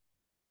 অর্ধপরিবাহী।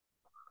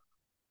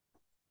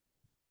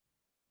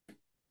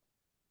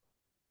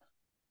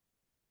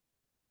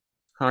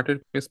 হার্টের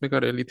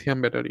পেসমেকারে লিথিয়াম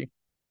ব্যাটারি।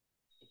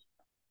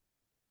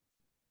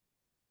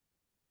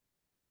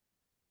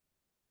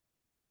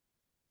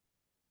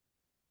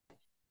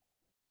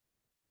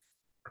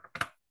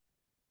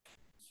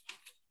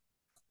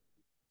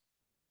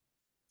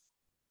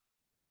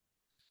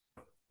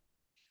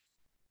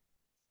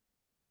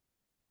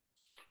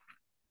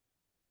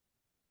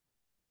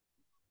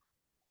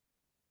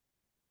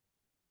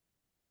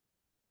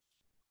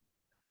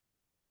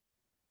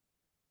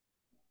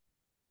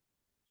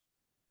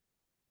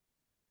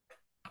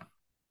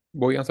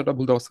 বই আনসারটা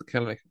ভুল দেওয়া আছে,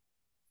 খেয়াল রেখে।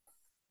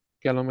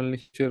 ক্যালোমেল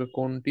নিচের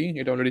কোনটি?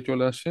 এটা অলরেডি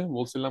চলে আসে,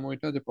 বলছিলাম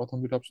ওইটা যে প্রথম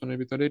দুটো অপশনের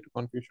ভিতরে একটু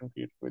কনফিউশন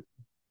ক্রিয়েট করে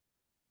দিই।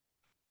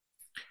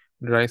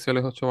 ড্রাই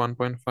সেলে হচ্ছে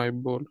 1.5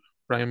 ভোল্ট।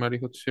 প্রাইমারি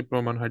হচ্ছে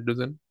প্রমাণ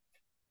হাইড্রোজেন।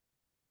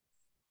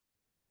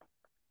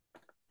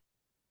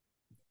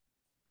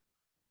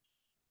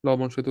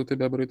 লবণ সেতুতে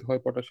ব্যবহৃত হয়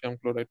পটাশিয়াম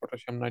ক্লোরাইড,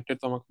 পটাশিয়াম নাইট্রেট।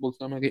 তো আমাকে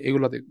বলছিলাম আমাকে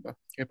এগুলা দেখবা,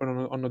 এরপর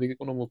অন্যদিকে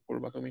কোনো মুভ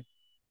করবা তুমি।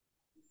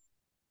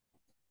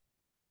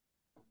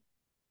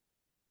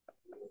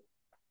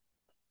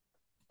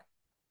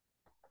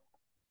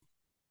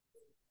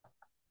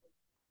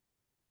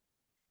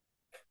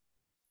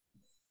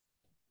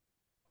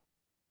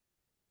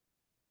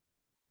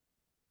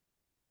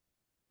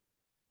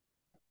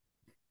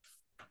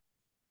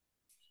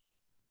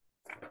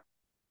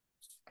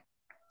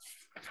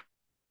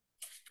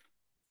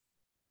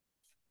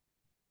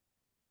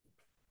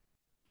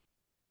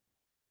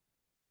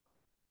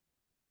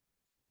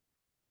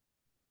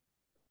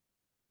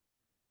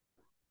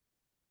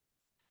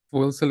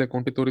 ফুয়েল সেলে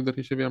কোনটি তড়িৎদ্বার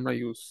হিসেবে আমরা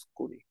ইউজ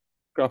করি?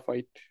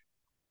 গ্রাফাইট।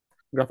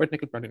 গ্রাফাইট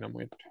নাকি প্লাটিনাম?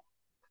 ওয়েট,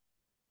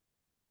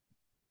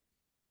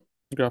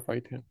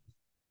 গ্রাফাইট, হ্যাঁ।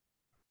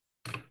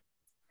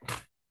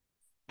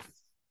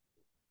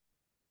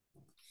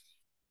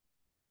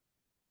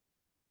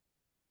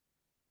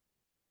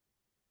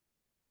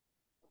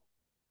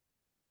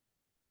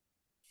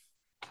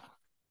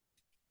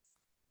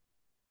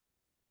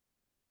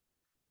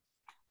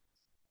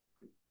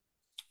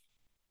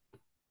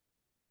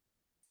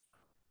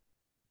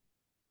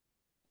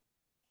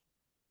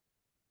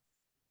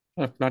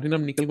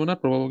 প্লাটিনাম নিকেল গোনা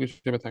প্রভাবক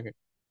হিসেবে থাকে।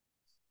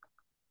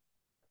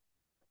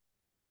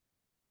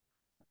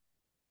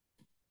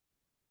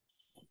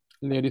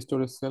 লেড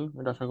স্টোরেজ সেল,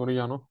 এটা আশা করি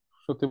জানো।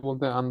 সত্যি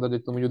বলতে আন্দাজে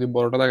তুমি যদি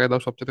বড়টা লাগাই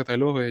দাও সবচেয়ে,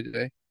 তাইলেও হয়ে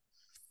যায়।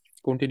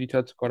 কোনটি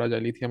রিচার্জ করা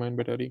যায়? Lithium ion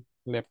battery,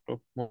 laptop,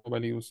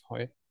 mobile use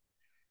হয়।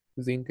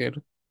 জিঙ্কের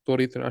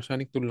তড়িৎ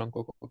রাসায়নিক তুল্যাঙ্ক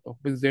কত?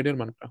 জেড এর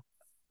মানটা।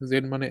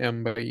 জেড মানে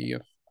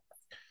M/EF।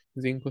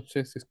 জিঙ্ক হচ্ছে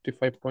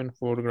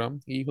 65.4 গ্রাম।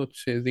 ই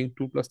হচ্ছে জিঙ্ক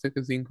 2+ থেকে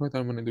জিঙ্ক হয়,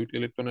 তার মানে দুইটি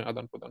ইলেকট্রনের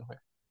আদান প্রদান হয়।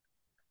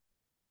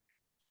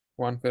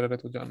 1 ফ্যারাডে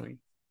তো জানোই।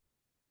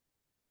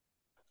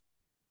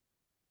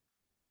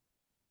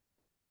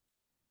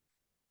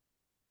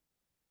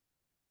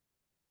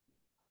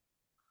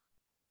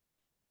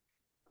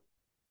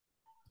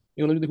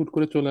 এগুলো যদি হুট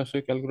করে চলে আসে,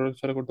 ক্যালকুলেটর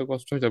ছাড়া করতে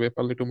কষ্ট হয়ে যাবে,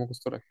 পারলে একটু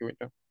মুখস্থ রাখি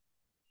এটা।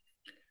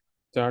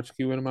 চার্জ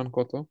কিউ এর মান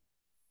কত?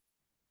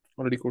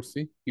 অলরেডি করছি,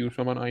 কিউ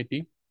সমান আইটি।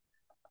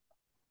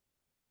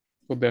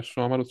 তো 150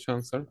 আমার হচ্ছে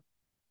আনসার।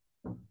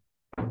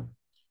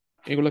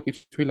 এগুলা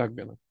কিছুই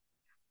লাগবে না,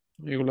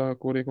 এগুলা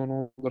করে কোনো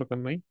দরকার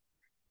নাই।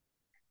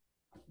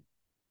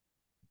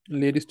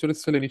 লেড স্টোরেজ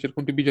সেলে নিচের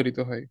কোনটি বিজারিত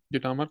হয়?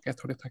 যেটা আমার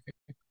ক্যাথোডে থাকে,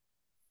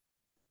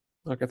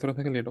 আর ক্যাথোডে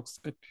থাকে লেড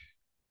অক্সাইড।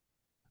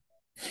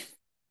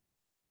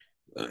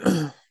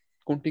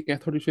 কোনটি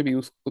ক্যাথোড হিসেবে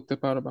ইউজ করতে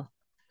পারবা?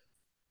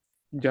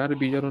 যার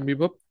বিজারণ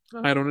বিভব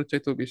আয়রনের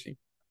চাইতেও বেশি।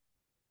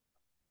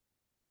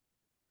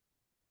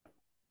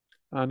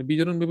 আর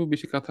বিজারণ বিভব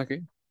বেশি কার থাকে?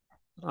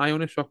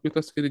 আয়নের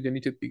সক্রিয়তা স্কেলে যে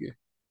নিচের দিকে।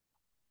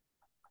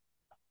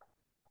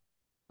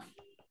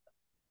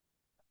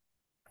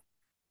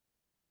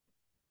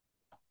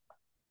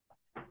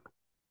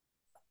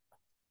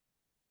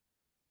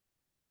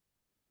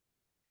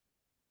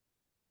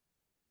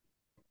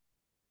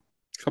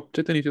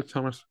 সবচেয়ে নিচে হচ্ছে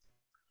আমার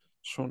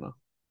সোনা।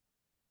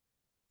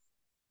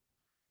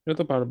 এটা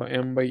তো পারবা,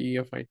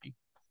 M/E/F/IT।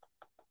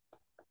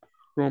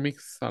 Chromic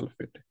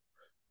sulphate,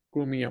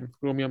 chromium,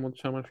 chromium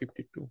হচ্ছে আমার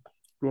 52।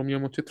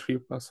 ক্রোমিয়াম হচ্ছে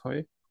 3+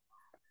 হয়,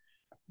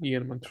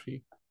 এর মান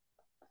 3,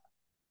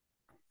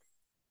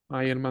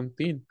 এর মান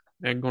 3।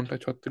 1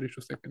 ঘন্টায়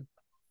 3600 সেকেন্ড।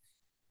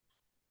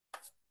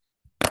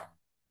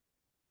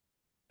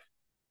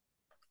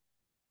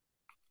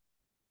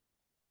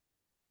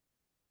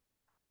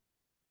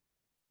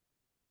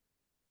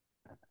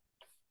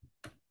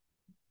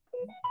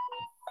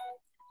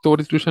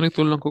 তড়িৎ রাসায়নিক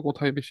তুল্যাঙ্ক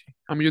কোথায় বেশি?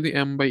 আমি যদি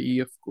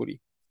M/EF করি,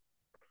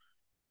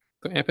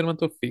 তো এফ এর মান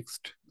তো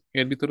ফিক্সড,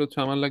 এর ভিতরে হচ্ছে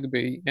আমার লাগবে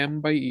এই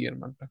M/E এর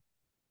মানটা।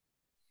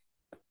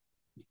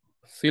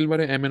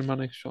 সিলভারে এম এর মান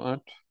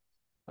 108,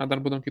 আদান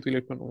প্রদান কিন্তু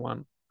ইলেকট্রন 1,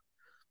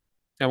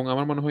 এবং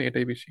আমার মনে হয়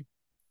এটাই বেশি।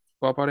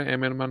 কপারে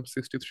এম এর মান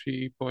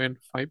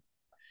 63.5,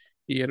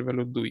 ই এর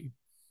ভ্যালু 2,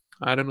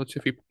 আয়রন হচ্ছে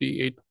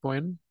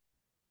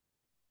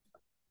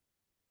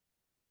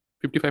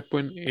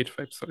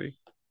 55.85, সরি।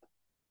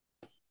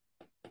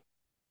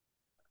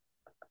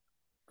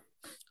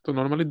 তো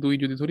নর্মালি 2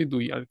 যদি ধরি, 2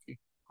 আর কি।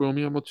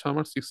 ক্রোমিয়াম হচ্ছে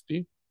আমার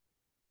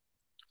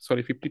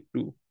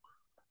 52,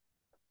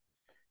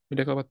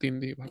 এটাকে আবার 3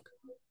 দিয়ে ভাগ।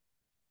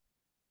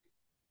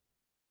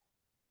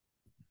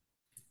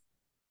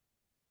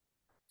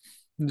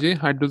 যে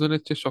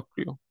হাইড্রোজেনের চেয়ে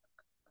সক্রিয়।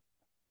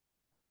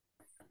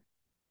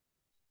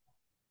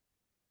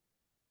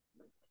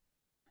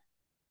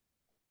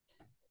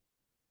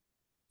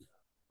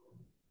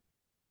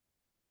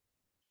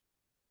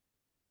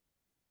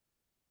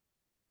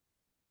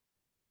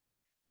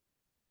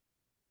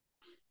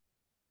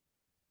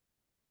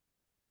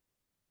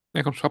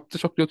 এখন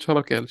সবচেয়ে সক্রিয় হচ্ছে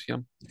আবার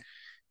ক্যালসিয়াম।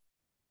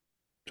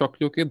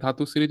 সক্রিয়কে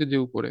ধাতু সিরিজে যে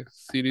উপরে,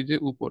 সিরিজে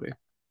উপরে।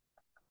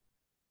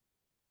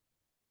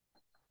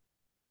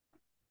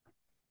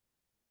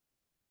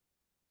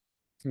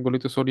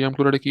 গলিত সোডিয়াম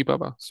ক্লোরাইডে কি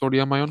পাবা?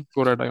 সোডিয়াম আয়ন,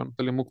 ক্লোরাইড আয়ন,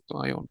 তাহলে মুক্ত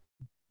আয়ন।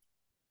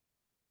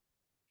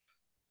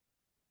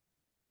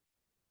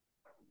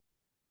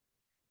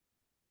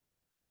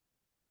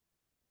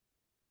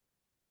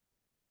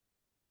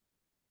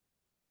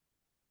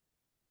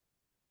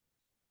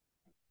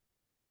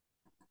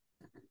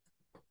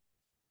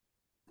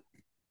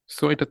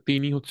 সো এটা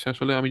 3ই হচ্ছে,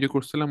 আসলে আমি যে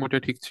করছিলাম ওটা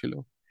ঠিক ছিল।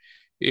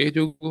 এই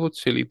যৌগ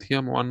হচ্ছে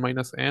লিথিয়াম 1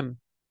 - N,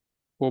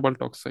 কোবাল্ট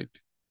অক্সাইড।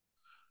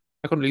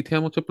 এখন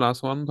লিথিয়াম হচ্ছে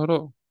 +1 ধরো,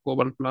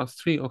 কোবাল্ট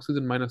 +3,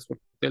 অক্সিজেন -4,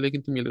 তাহলে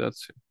কিন্তু মিলে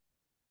যাচ্ছে।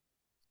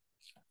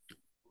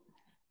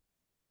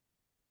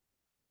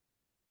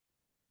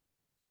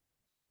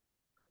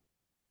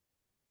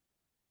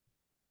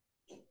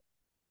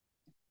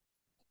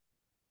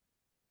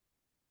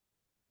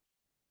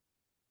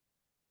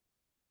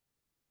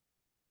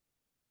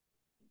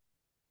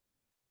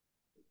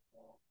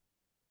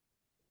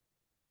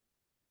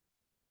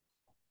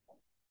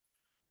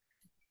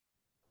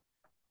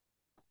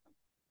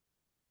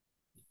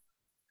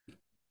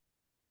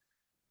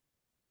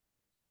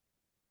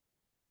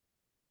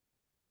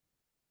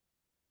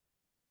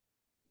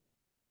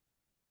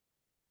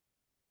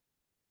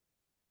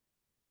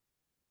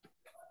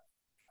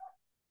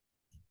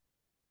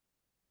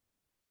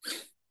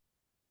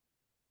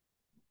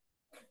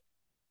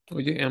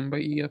 ওই যে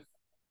M/EF,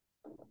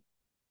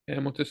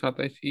 এম হচ্ছে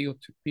 27, ই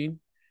হচ্ছে 3,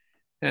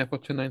 এফ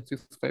হচ্ছে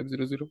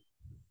 96500।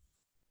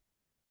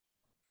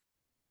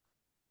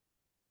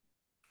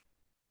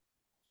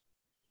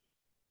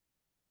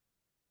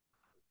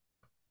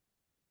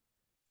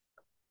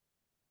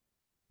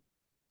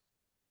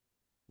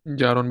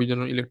 জারণ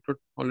বিজারণ ইলেকট্রোড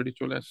অলরেডি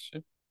চলে আসছে।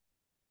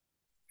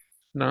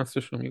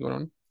 নার্সের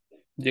সমীকরণ,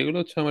 যেগুলো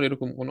হচ্ছে আমার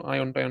এরকম কোনো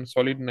আয়ন টায়ন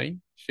সলিড নাই,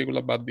 সেগুলো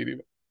বাদ দিয়ে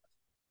দিবা।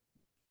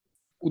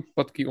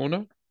 উৎপাদ কি? ও না,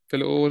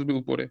 তাহলে ও আসবে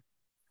উপরে।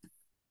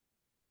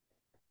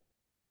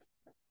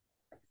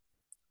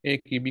 এ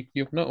কি?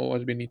 বিক্রিয়ক না, ও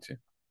আসবে নিচে।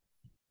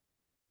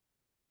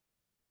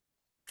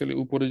 তাহলে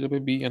উপরে যাবে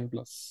Bn+।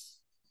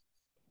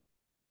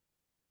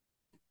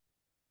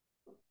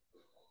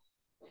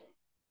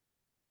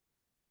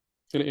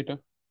 তাহলে এটা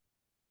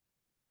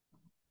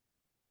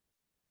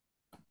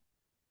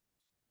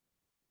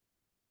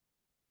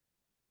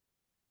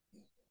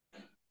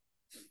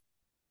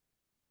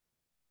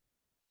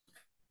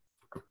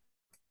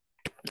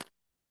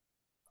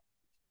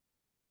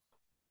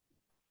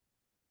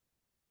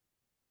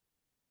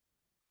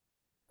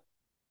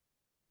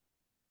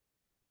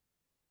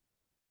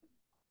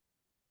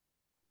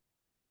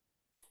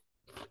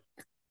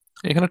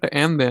এখানে একটা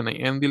এন দেয় নাই,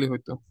 এন দিলে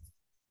হয়তো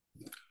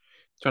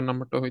 4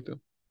 নাম্বারটা হয়তো।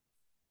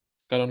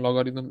 কারণ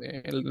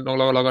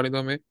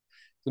লগারিদমে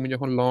তুমি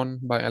যখন লন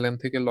বা এলএন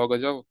থেকে লগে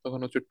যাও তখন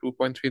হচ্ছে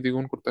 2.3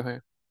 দ্বিগুণ করতে হয়।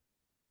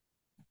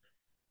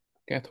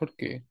 ক্যাথোড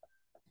কে?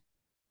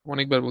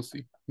 অনেকবার বলছি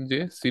যে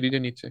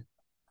সিরিজের নিচে।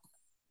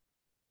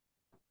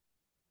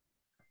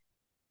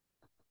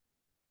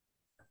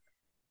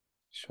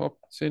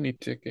 সবচেয়ে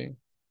নিচে কে?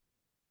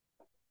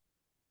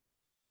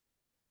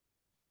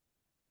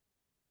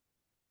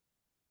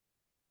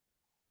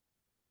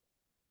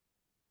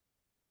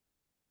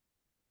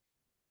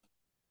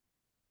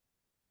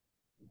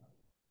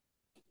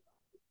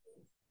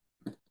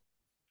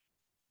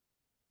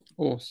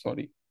 ও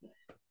সরি,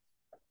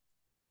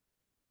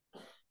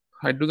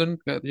 হাইড্রোজেন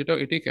যেটা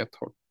এটাই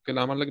ক্যাথোড, তাহলে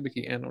আমার লাগবে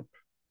কি অ্যানোড।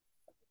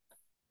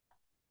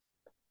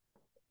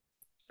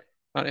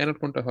 আর অ্যানোড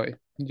কোনটা হয়?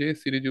 যে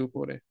সিরিজের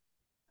উপরে।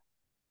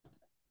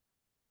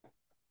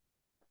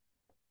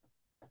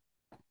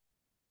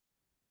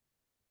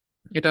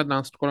 এটা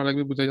নাস্ট করা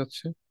লাগবে বোঝা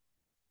যাচ্ছে।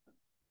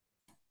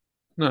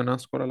 না,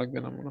 নাস্ট করা লাগবে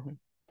না মনে হয়।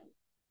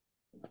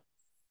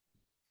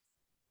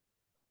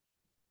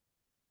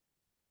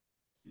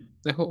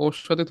 দেখো ওর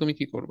সাথে তুমি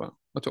কি করবা।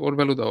 আচ্ছা, ওর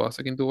ভ্যালু দেওয়া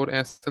আছে কিন্তু ওর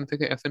এসএন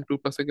থেকে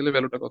SN2+ গেলে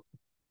ভ্যালুটা কত?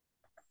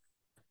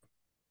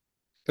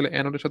 তাহলে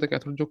অ্যানোডের সাথে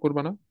ক্যাথোড যোগ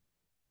করবা না?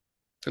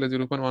 তাহলে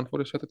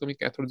 0.14 এর সাথে তুমি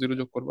ক্যাথোড জিরো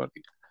যোগ করবা আর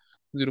কি,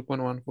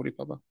 0.14ই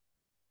পাবা।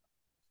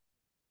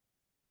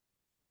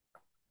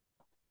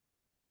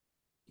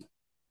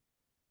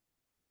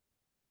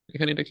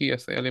 এখানে এটা কি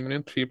আছে,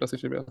 অ্যালুমিনিয়াম 3+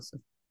 হিসেবে আছে।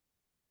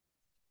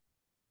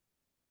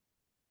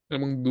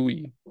 এবং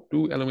 2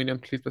 অ্যালুমিনিয়াম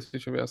 3+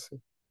 হিসেবে আছে।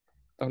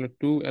 তাহলে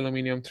 2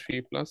 অ্যালুমিনিয়াম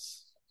 3+,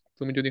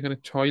 তুমি যদি এখানে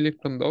 6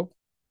 ইলেকট্রন দাও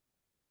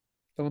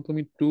তখন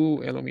তুমি 2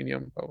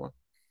 অ্যালুমিনিয়াম পাবা।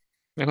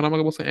 এখন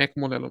আমাকে বলছে 1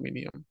 মোল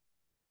অ্যালুমিনিয়াম।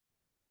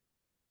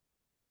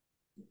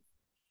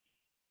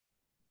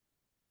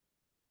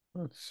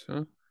 আচ্ছা,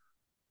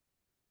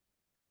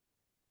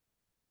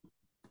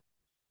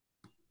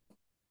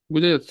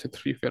 বুঝা যাচ্ছে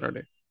 3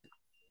 ফ্যারাডে।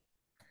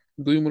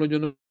 2 মোলের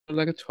জন্য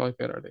লাগে 6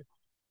 ফ্যারাডে।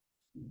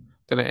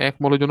 তাহলে 1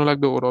 মোলের জন্য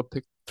লাগবে ওর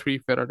অর্ধেক, 3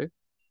 ফ্যারাডে।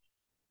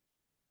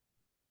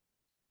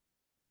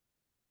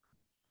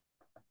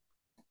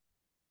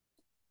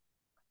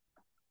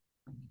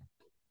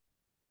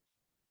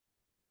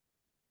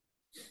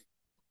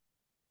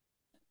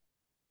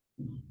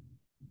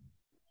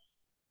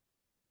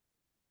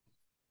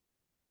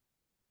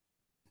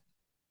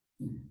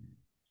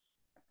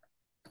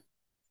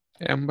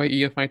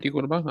 M/EF/IT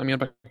করবা, আমি আর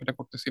বাকিটা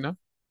করতেছি না।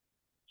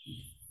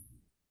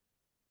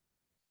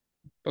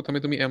 প্রথমে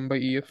তুমি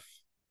M/EF/IT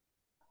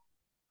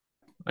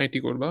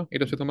করবা,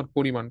 এটা হচ্ছে তোমার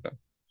পরিমাণটা।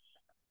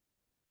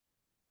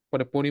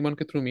 পরে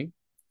পরিমাণকে তুমি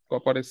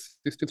কপারে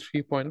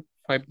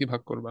 63.5 দিয়ে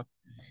ভাগ করবা,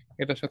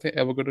 এটার সাথে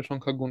অ্যাভোগাড্রো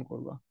সংখ্যা গুণ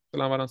করবা,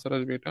 তাহলে আমার আনসার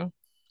আসবে এটা।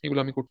 এগুলো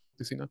আমি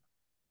করতেছি না,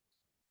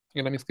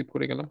 এগুলো আমি স্কিপ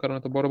করে গেলাম কারণ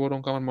এত বড় বড়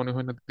অঙ্ক আমার মনে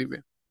হয় না দিবে।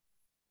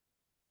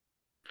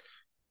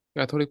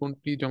 ক্যাথোডে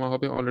কোনটি জমা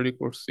হবে অলরেডি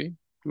করছি।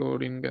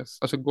 ক্লোরিন গ্যাস,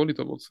 আচ্ছা গলিত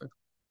বলছে।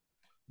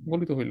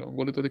 গলিত হইলো,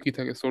 গলিততে কি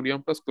থাকে,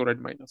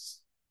 সোডিয়াম+ক্লোরাইড-।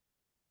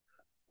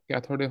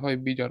 ক্যাথোডে হয়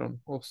বিজারণ,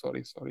 ও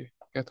সরি সরি,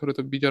 ক্যাথোডে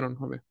তো বিজারণ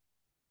হবে।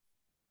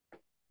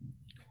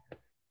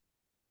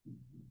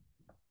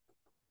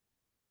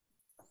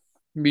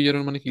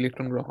 বিজারণ মানে কি,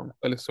 ইলেকট্রন গ্রহণ,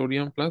 তাহলে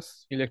সোডিয়াম প্লাস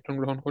ইলেকট্রন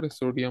গ্রহণ করে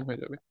সোডিয়াম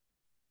হয়ে যাবে।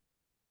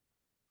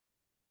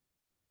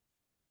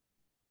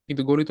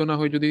 কিন্তু গলিত না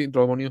হয় যদি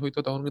দ্রবণীয় হইতো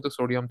তখন কিন্তু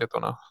সোডিয়াম যেত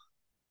না,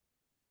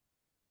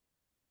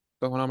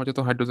 তখন আমার যেত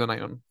হাইড্রোজেন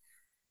আয়ন।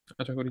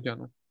 আশা করি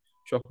জানো,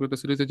 সক্রিয়তা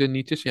সিরিজে যে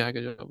নিচে সে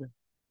আগে যাবে।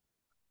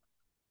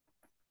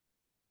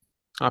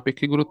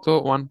 আপেক্ষিক গুরুত্ব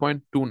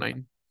 1.29।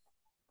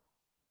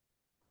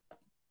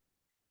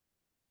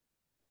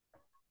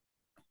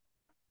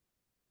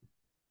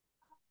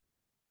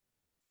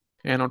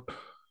 অ্যানোড,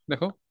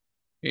 দেখো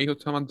এই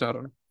হচ্ছে আমার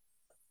জারণ,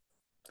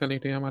 তাহলে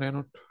এটাই আমার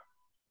অ্যানোড।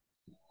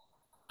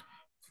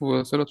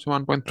 ফুয়েল সেল হচ্ছে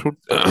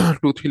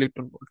 1.23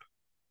 ইলেকট্রন ভোল্ট।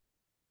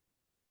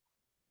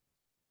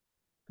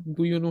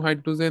 2 অণু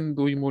হাইড্রোজেন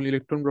 2 মোল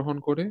ইলেকট্রন গ্রহণ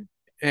করে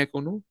 1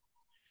 অণু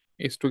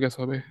H2 গ্যাস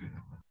হবে।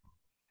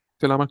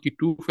 তাহলে আমার কি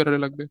 2 ফ্যারাডে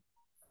লাগবে।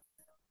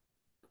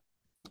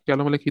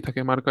 ক্যালমলে কি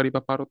থাকে, মার্কারি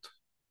বা পারদ।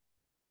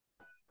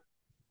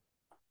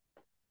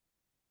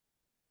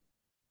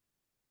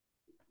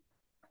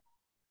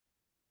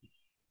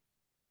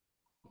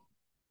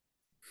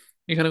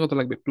 এখানে কত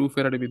লাগবে, 2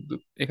 ফ্যারাডে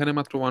বিদ্যুৎ, এখানে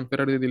মাত্র 1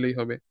 ফ্যারাডে দিলেই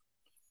হবে।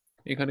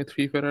 এখানে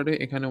 3 ফ্যারাডে,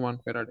 এখানে 1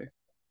 ফ্যারাডে।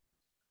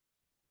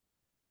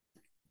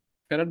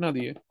 ফ্যারাড না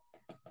দিয়ে,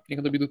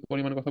 এখানে তো বিদ্যুৎ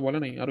পরিমাণ কথা বলে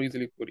নাই, আরো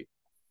ইজিলি করি।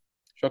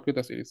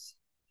 সক্রিয়তা সিরিজ,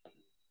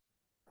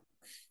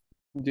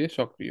 যে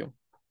সক্রিয়।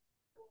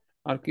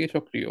 আর কে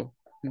সক্রিয়?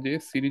 যে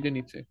সিরিজের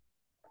নিচে।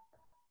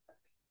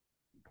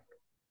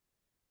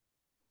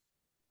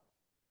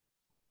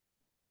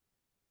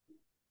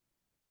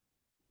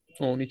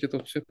 ও নিচে তো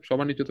হচ্ছে,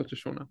 সবার নিচে তো হচ্ছে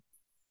সোনা।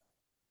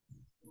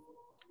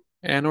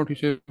 অ্যানোড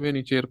হিসেবে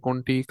নিচের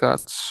কোনটি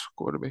কাজ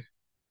করবে?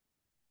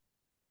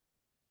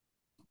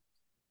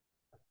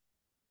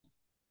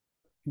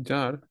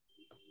 যার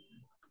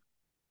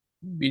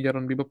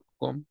বিজারণ বিভব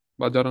কম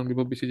বা জারণ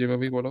বিভব বেশি,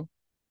 যেভাবেই বলো।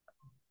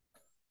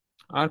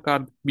 আর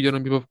কার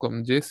বিজারণ বিভব কম?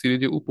 যে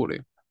সিরিজে উপরে।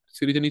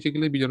 সিরিজের নিচে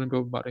গেলে বিজারণ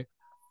বিভব বাড়ে।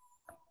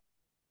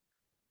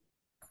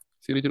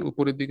 সিরিজের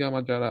উপরের দিকে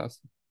আমার যারা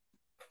আছে,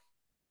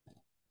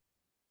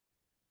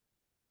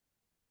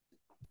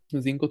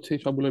 জিঙ্ক হচ্ছে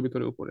এই সবগুলোর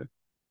ভিতরে উপরে।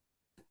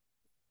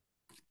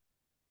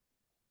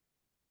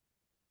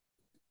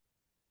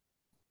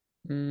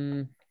 উম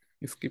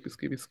স্কিপ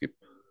স্কিপ স্কিপ।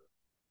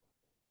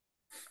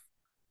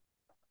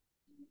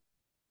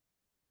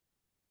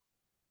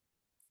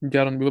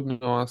 জারণ বিভব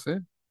নেওয়া আছে,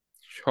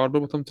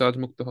 সর্বপ্রথম চার্জ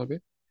মুক্ত হবে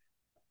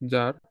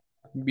যার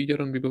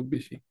বিজারণ বিভব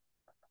বেশি।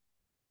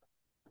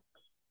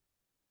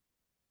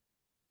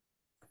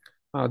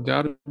 আর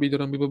যার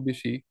বিজারণ বিভব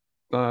বেশি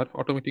তার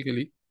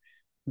অটোমেটিক্যালি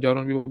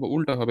জারণ বিভব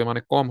উল্টা হবে,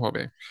 মানে কম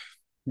হবে।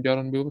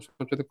 জারণ বিভব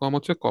সবচেয়ে কম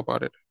হচ্ছে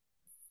কপারের।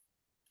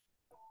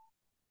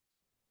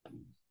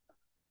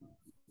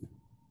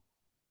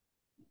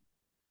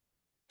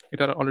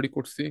 এটা অলরেডি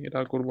করছি, এটা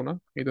আর করবো না।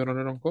 এই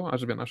ধরনের অঙ্ক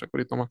আসবে না, আশা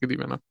করি তোমাকে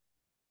দিবে না।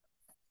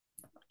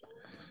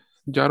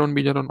 জারণ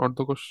বিজারণ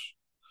অর্ধকোষ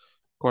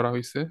করা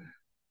হয়েছে।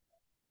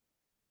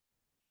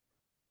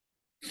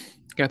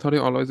 ক্যাথরে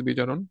অলওয়েজ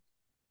বিজারণ,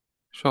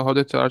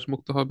 সহজে চার্জ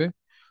মুক্ত হবে,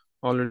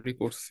 অলরেডি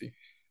করছি।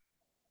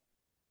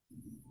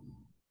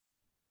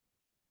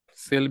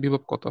 সেল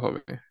বিভব কত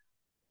হবে?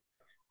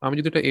 আমি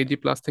যদি এটা এজি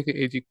প্লাস থেকে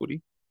এজি করি,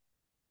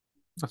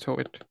 আচ্ছা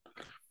ওয়েট,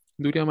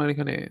 দুইটা আমার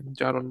এখানে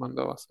জারণ মান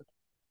দেওয়া আছে।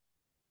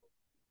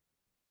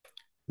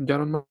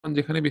 জারণ মান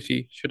যেখানে বেশি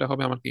সেটা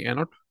হবে আমার কি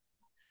অ্যানোড,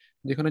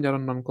 যেখানে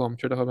জারণ মান কম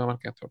সেটা হবে আমার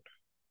ক্যাথোড।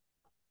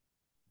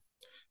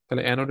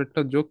 তাহলে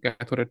অ্যানোডেরটা যোগ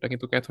ক্যাথোডেরটা,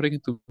 কিন্তু ক্যাথোডে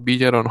কিন্তু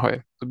বিজারণ হয়,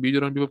 তো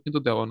বিজারণ বিভব কিন্তু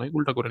দেওয়া নয়,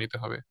 উল্টা করে নিতে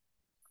হবে।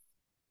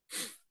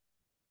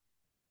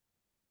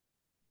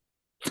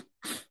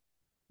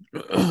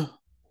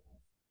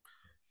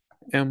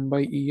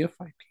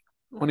 M/E/FIT।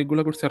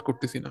 অনেকগুলা করছি, আর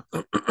করতেছি না।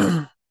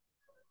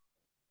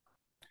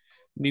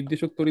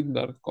 নির্দেশক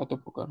তড়িৎদ্বার কত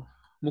প্রকার?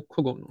 মুখ্য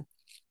গৌণ।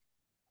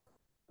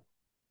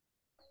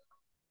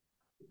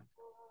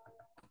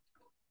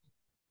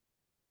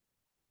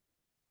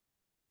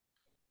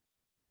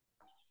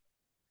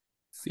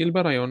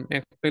 সিলভার আয়ন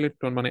একটা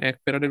ইলেকট্রন মানে 1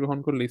 ফ্যারাডে গ্রহণ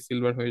করলেই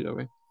সিলভার হয়ে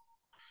যাবে।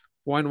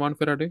 0.1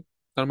 ফ্যারাডে,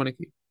 তার মানে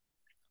কি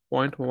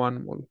 0.1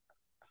 মোল।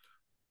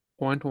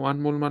 0.1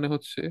 মোল মানে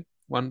হচ্ছে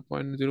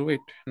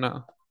 1.08, না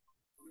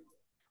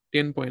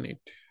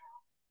 10.8।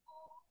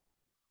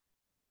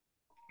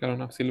 কারণ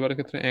সিলভারের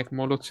ক্ষেত্রে 1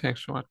 মোল হচ্ছে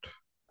 108।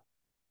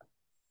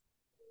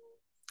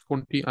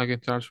 কোনটি আগে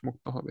চার্জ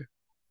মুক্ত হবে?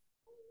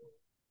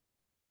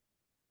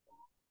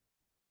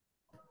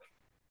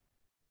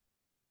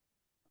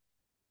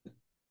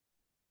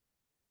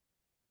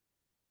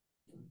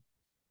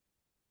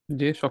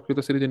 যে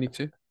সক্রিয় সিরিজের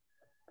নিচে।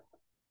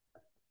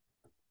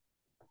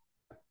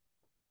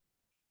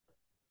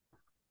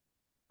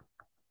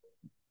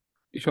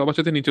 এই সবার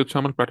সাথে নিচে হচ্ছে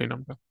আমার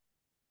প্লাটিনামটা।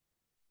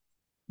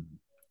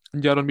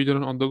 জারণ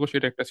বিজারণ অন্তর্গোষ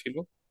এটা একটা ছিল,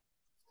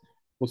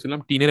 বলছিলাম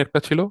টিনের একটা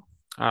ছিল,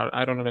 আর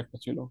আয়রনের একটা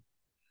ছিল।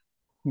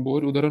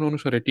 বইয়ের উদাহরণ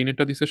অনুসারে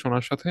টিনেরটা দিছে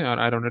সোনার সাথে আর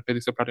আয়রনেরটা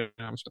দিছে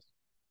প্লাটিনামের সাথে।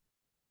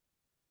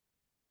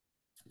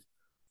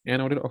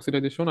 অ্যানোডের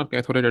অক্সিডাইজেশন আর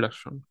ক্যাথোডের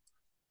রিডাকশন।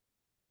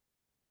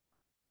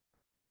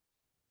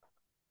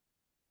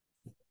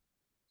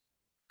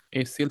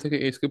 HCl থেকে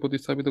H কে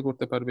প্রতিস্থাপিত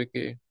করতে পারবে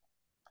কে?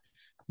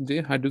 যে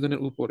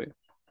হাইড্রোজেনের উপরে,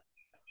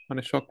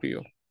 মানে সক্রিয়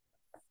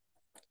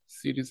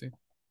সিরিজে।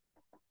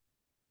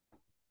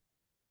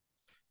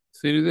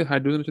 সিরিজে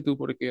হাইড্রোজেনের সাথে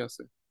উপরে কে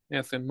আছে?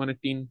 এসএন, মানে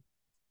টিন।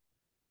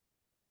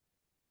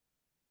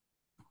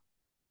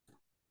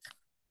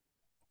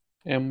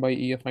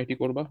 M/EFIT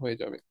করবা, হয়ে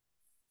যাবে।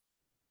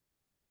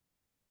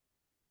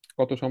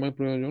 কত সময়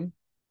প্রয়োজন?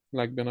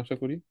 লাগবে না আশা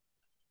করি।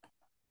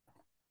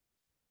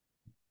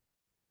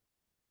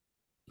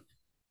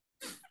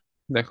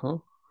 দেখো,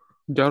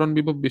 জারণ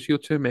বিভব বেশি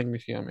হচ্ছে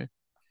ম্যাগনেসিয়ামে।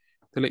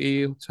 তাহলে এ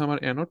হচ্ছে আমার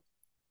অ্যানোড,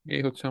 এ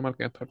হচ্ছে আমার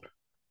ক্যাথোড।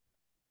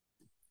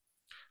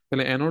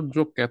 তাহলে অ্যানোড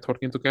যোগ ক্যাথোড,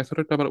 কিন্তু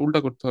ক্যাথোডেরটা আবার উল্টা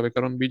করতে হবে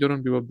কারণ বিজারণ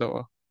বিভব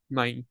দেওয়া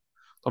নাই।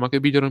 তোমাকে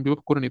বিজারণ বিভব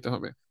করে নিতে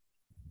হবে।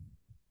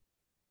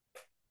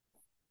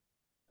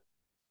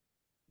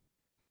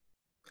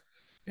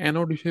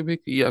 অ্যানোড হিসেবে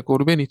ক্রিয়া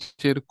করবে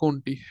নিচের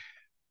কোনটি?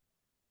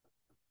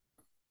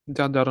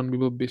 যার জারণ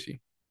বিভব বেশি,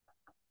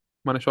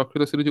 মানে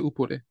সক্রিয় সিরিজে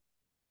উপরে।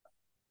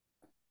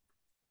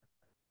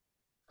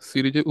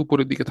 সিরিজে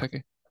উপরের দিকে থাকে।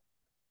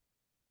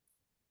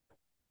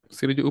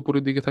 সিরিজে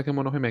উপরের দিকে থাকে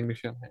মনে হয়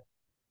ম্যাগনেসিয়াম, হ্যাঁ।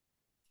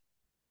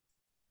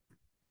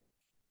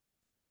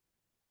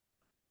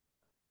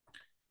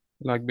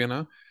 লাগবে না।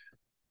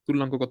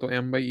 তুল্যাঙ্ক কত?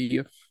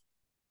 M/EF।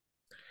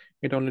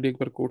 এটা অলরেডি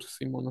একবার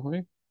করছি মনে হয়।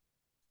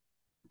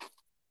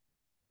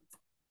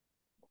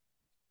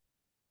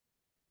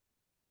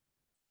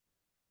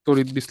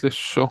 তড়িৎ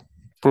বিশ্লেষ্য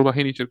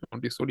প্রবাহী নিচের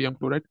কোনটি? Sodium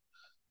chloride.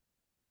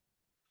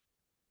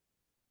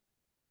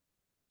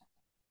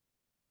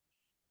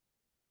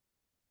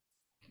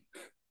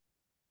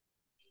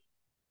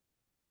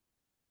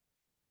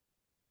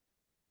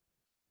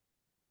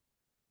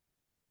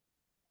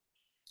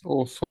 ও,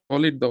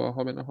 সলিড দেওয়া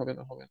হবে না, হবে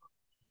না, হবে না।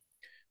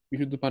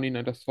 বিশুদ্ধ পানি না,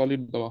 এটা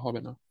সলিড দেওয়া হবে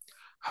না।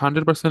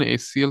 100%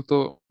 HCl তো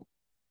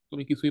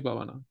তুমি কিছুই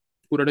পাবা না,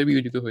 পুরাটাই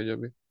বিয়োজিত হয়ে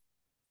যাবে।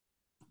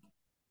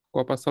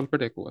 Copper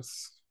sulphate aqueous.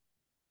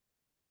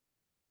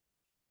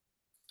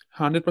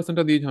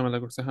 100%টা দিয়ে ঝামেলা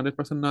করছে,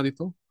 100% না দিত,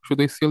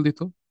 শুধু HCl দিত,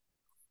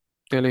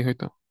 তাহলেই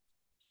হয়তো।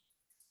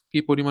 কি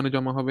পরিমাণে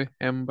জমা হবে?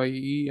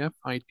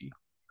 M/E/F/IT।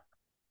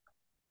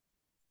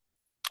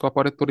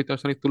 কপারের তড়িৎ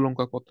রাসায়নিক তুল্যাঙ্ক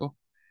কত?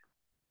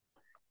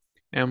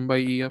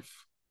 M/E/F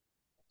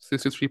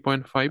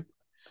 63.5,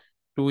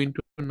 2 ×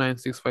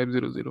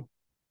 96500।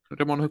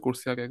 এটা মনে হয়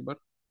করছি আগে একবার।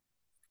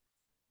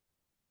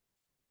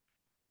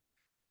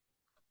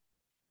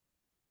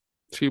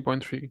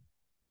 3.3।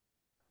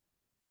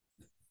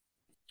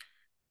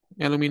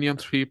 অ্যালুমিনিয়াম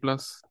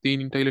 3+,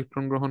 3টা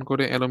ইলেকট্রন গ্রহণ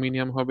করে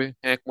অ্যালুমিনিয়াম হবে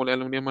 1 মোল।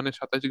 অ্যালুমিনিয়াম মানে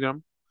 27 গ্রাম।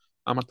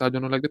 আমার তার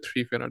জন্য লাগবে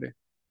 3 ফ্যারাডে।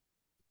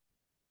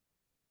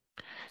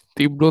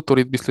 তীব্র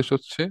তড়িৎ বিশ্লেষ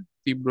হচ্ছে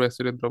তীব্র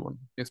অ্যাসিডের দ্রবণ,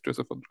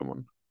 H2SO4 দ্রবণ।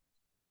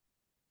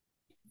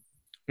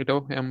 এটাও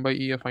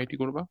M/E/F/IT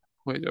করবা,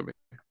 হয়ে যাবে।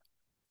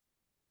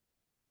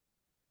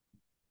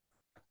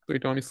 তো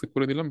এটা আমি স্কিপ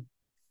করে দিলাম।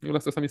 এগুলো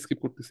আস্তে আস্তে আমি স্কিপ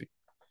করতেছি।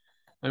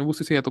 আমি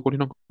বুঝতেছি এত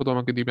কঠিন অঙ্ক তো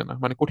আমাকে দিবে না,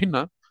 মানে কঠিন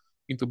না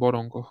কিন্তু বড়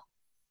অঙ্ক।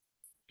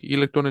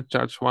 ইলেকট্রনের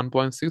চার্জ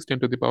 1.6 ×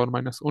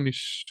 10⁻⁻19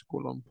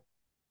 কুলম্ব।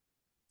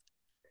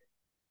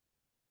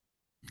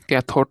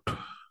 ক্যাথোড।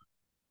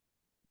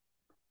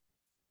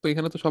 তো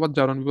এখানে তো সবার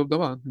জারণ বিভব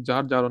দেওয়া,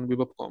 যার জারণ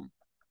বিভব কম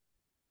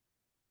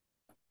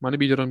মানে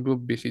বিজারণ বিভব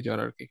বেশি যার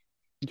আর কি।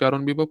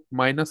 জারণ বিভব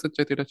মাইনাসের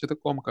চাইতে এটার চাইতে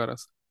কম কার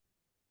আছে?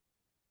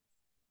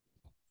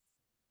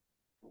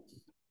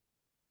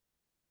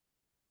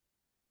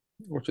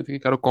 ওর চাইতে কি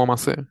কারো কম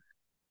আছে?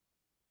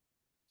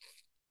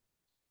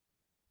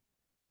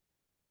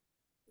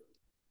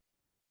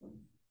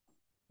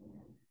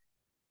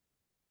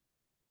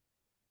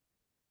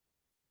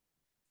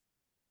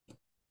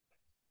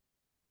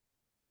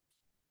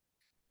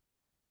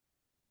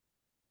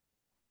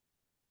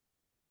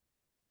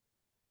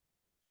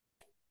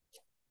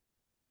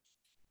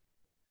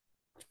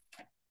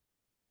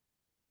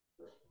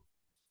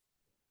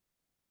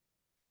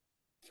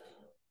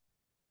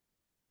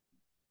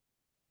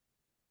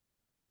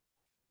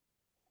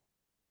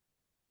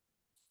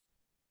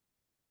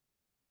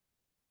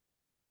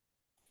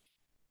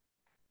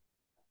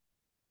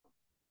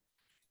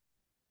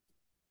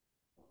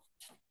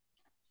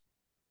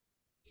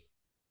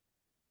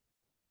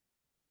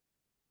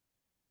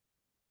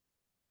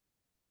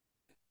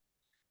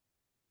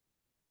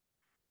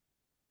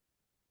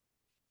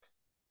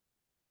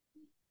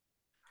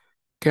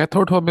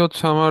 ক্যাথোড হবে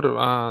হচ্ছে আমার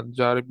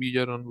যার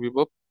বিজারণ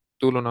বিভব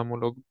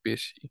তুলনামূলক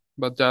বেশি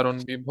বা জারণ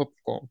বিভব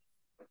কম।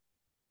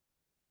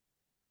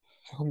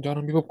 এখন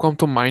জারণ বিভব কম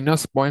তো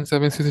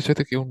 -0.7 সিসির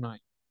সাথে কেউ নাই।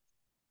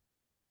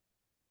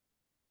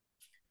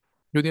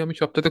 যদি আমি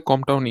সবচেয়ে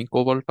কমটাও নিই,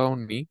 কোবাল্টটাও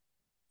নিই,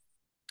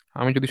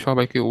 আমি যদি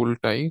সবাইকে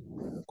উল্টাই,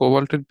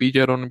 কোবাল্টের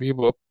বিজারণ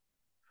বিভব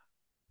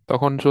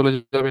তখন চলে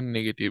যাবে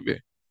নেগেটিভে।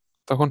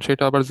 তখন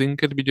সেটা আবার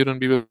জিঙ্কের বিজারণ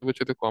বিভবের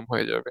সাথে কম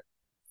হয়ে যাবে।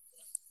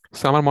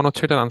 So আমার মনে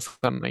হচ্ছে এটার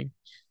আনসার নাই।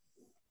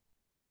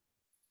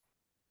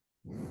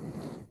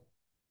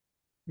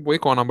 বই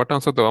ক নাম্বারটা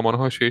আনসার দেওয়া মনে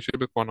হয় সেই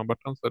হিসেবে ক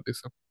নাম্বারটা আনসার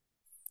দিছে।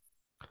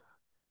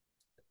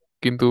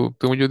 কিন্তু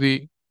তুমি যদি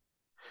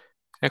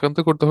একান্ত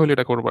করতে হলে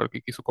এটা করবো আর কি,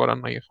 কিছু করার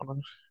নাই এখন আর।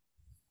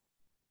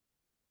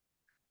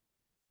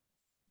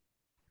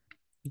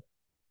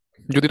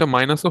 যদি এটা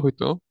মাইনাসও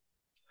হইতো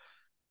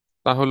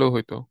তাহলেও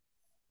হইতো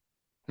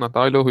না,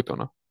 তাহলেও হইতো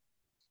না।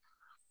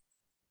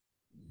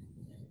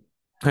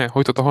 হ্যাঁ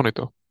হইতো, তখন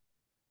হইতো।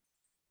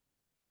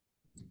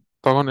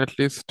 তখন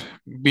লিস্ট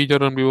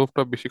বিজারণ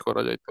বিভবটা বেশি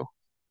করা যাইতো।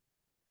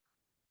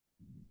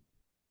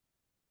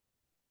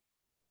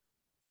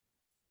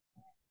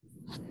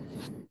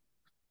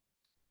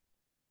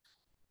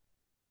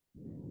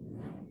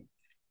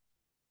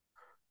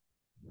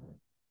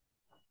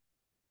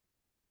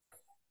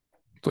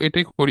 তো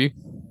এটাই করি,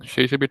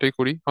 সেই হিসেবে এটাই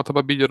করি,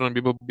 অথবা বিজারণ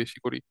বিভব বেশি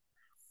করি।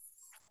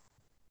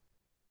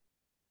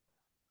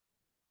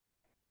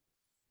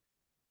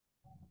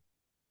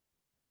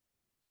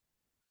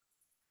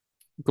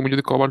 তুমি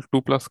যদি কোবাল্ট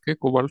 2+ কে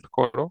কোবাল্ট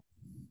করো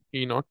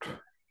E0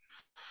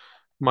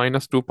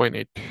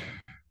 -2.8,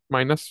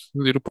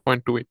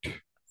 -0.28।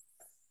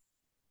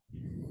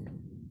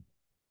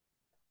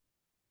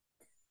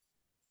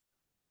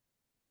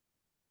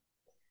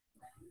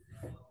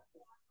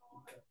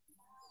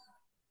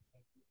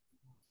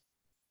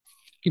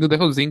 কিন্তু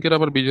দেখো জিঙ্কের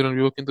আবার বিজারণ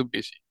বিভব কিন্তু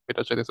বেশি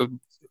এটা চাইতে।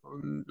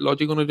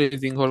 লজিক অনুযায়ী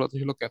জিঙ্ক হলো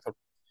ছিল ক্যাথোড।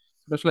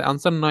 আসলে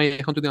আনসার নাই,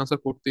 এখন যদি আনসার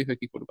করতেই হয়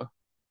কি করবা?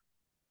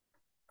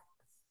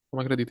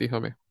 তোমাকে এটা দিতেই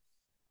হবে।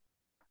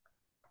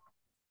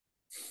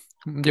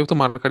 যেহেতু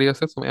মার্কারি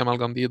আছে তুমি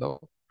অ্যামালগাম দিয়ে দাও।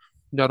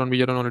 জারণ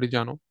বিজারণ অলরেডি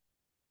জানো।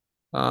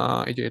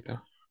 এই যে এটা।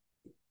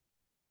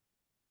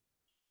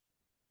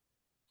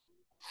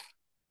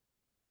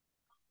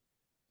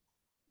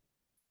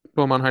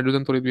 প্রমাণ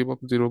হাইড্রোজেন তড়িৎ বিভব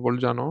 0 ভোল্ট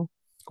জানো।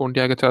 কোনটি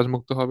আগে চার্জ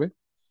মুক্ত হবে?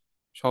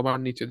 সবার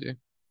নিচে যে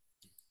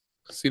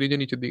সিরিজের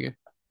নিচের দিকে,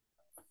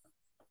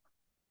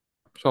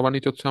 সবার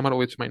নিচে হচ্ছে আমার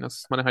OH-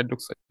 মানে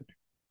হাইড্রোক্সাইড।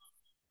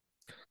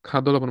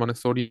 খাদ্য লবণ মানে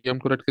সোডিয়াম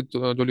ক্লোরাইডকে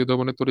জলীয়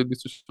দ্রবণে তড়িৎ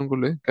বিশ্লেষণ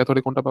করলে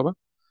ক্যাথোডে কোনটা পাবা?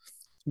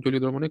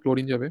 জলীয় দ্রবণে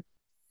ক্লোরিন যাবে।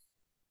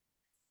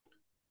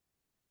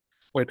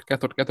 ওয়েট,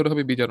 ক্যাথোড, ক্যাথোডে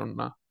হবে বিজারণ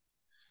না।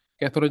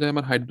 ক্যাথোডে যায়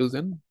আমার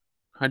হাইড্রোজেন।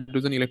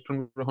 হাইড্রোজেন ইলেকট্রন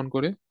গ্রহণ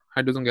করে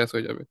হাইড্রোজেন গ্যাস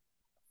হয়ে যাবে।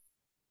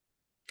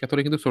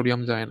 ক্যাথোডে কিন্তু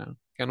সোডিয়াম যায় না।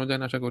 কেন যায়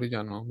না আশা করি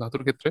জানো,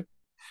 ধাতুর ক্ষেত্রে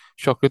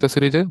সক্রিয়তা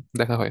সিরিজে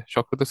দেখা হয়,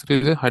 সক্রিয়তা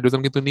সিরিজে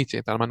হাইড্রোজেন কিন্তু নিচে,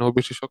 তার মানে ও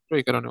বেশি সক্রিয়,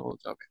 এই কারণে ও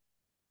যাবে।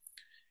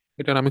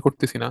 এটা আর আমি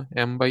করতেছি না,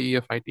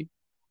 M/EFIT,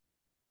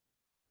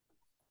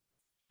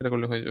 এটা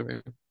করলে হয়ে যাবে।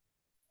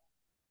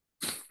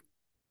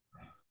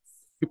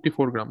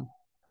 54 গ্রাম।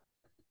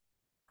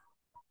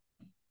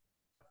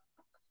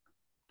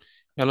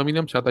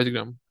 অ্যালুমিনিয়াম 27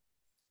 গ্রাম।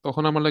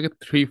 তখন আমার লাগে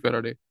 3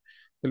 ফ্যারাডে।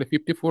 তাহলে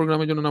 54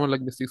 গ্রামের জন্য আমার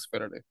লাগবে 6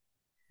 ফ্যারাডে।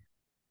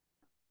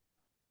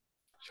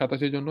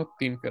 27-এর জন্য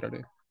 3 ফ্যারাডে।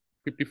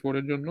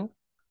 54-এর জন্য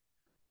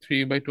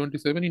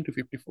 3/27 ×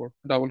 54,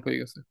 ডাবল হয়ে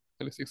গেছে।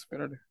 তাহলে 6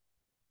 ফ্যারাডে।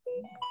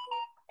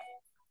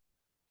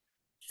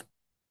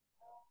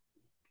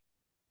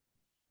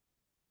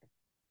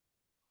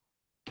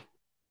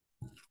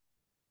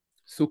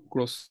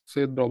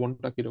 সুক্রোসের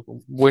দ্রবণটা কিরকম,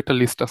 বইটা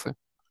লিস্ট আছে।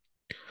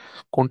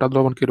 কোনটা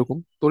দ্রবণ কিরকম?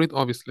 তড়িৎ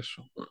অবিশ্লেষ্য।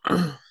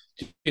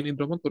 চিনি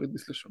দ্রবণ তড়িৎ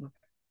বিশ্লেষ্য না।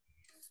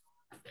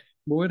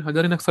 বইয়ের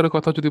হাজারিন স্যারের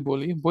কথা যদি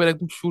বলি, বইয়ের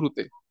একদম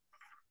শুরুতে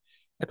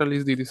একটা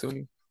লিস্ট দিয়ে দিছে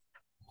উনি।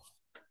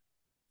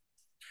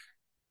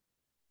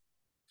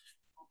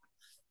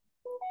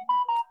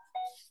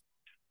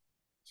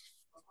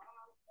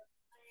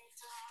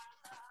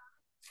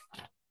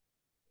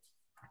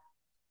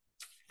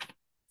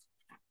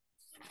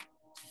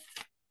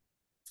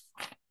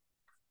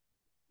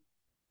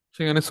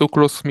 সেখানে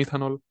সুক্রোজ,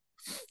 মিথানল,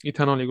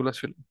 ইথানল এগুলা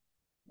ছিল।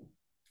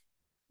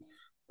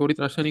 তড়িৎ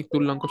রাসায়নিক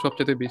তুল্যাঙ্ক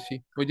সবচেয়ে বেশি,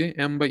 ওই যে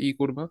M/E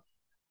করবা,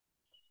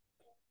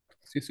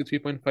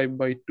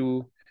 63.5/2,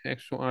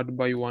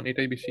 108/1,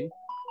 এটাই বেশি।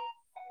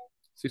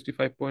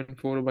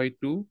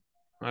 65.4/2,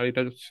 আর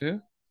এটা হচ্ছে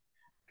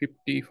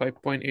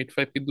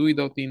 55.85, কি 2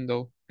 দাও 3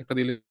 দাও, একটা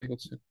দিলে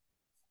হচ্ছে।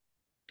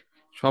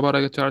 সবার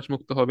আগে চার্জ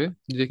মুক্ত হবে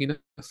যে কিনা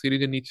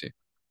সিরিজের নিচে,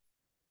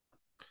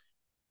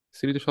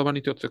 সিরিজে সবার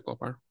নিচে হচ্ছে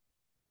কপার।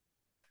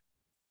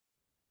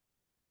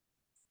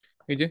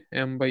 এই যে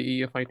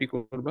M/EFIT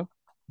করবা,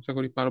 আশা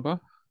করি পারবা।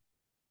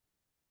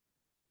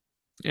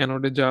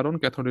 অ্যানোডের জারণ,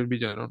 ক্যাথোডের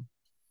বিজারণ।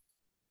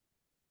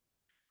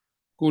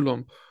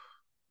 কুলম্ব।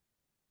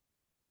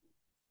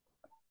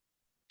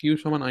 Q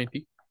 = 90।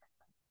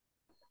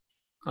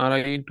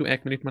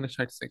 R/1 মিনিট মানে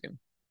 60 সেকেন্ড।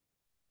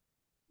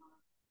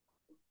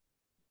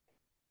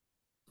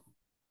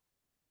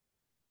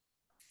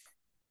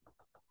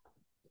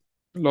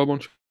 লবণ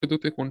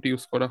সেতুতে কোনটি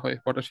ইউজ করা হয়?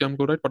 পটাশিয়াম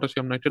ক্লোরাইড,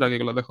 পটাশিয়াম নাইট্রেট, আগে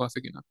এগুলো দেখো আছে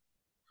কিনা।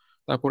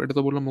 তারপর এটা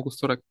তো বললাম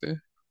মুখস্থ রাখতে।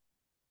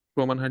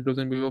 প্রমাণ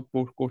হাইড্রোজেন বিভব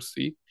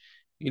করছি।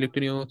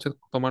 ইলেকট্রনীয় হচ্ছে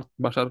তোমার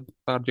বাসার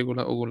তার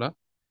যেগুলা ওগুলা।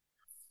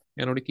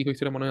 অ্যানোডে কি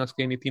হয়েছিল মনে হয়, আজকে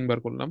এনে 3 বার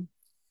করলাম।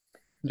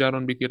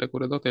 জারণ বিক্রিয়াটা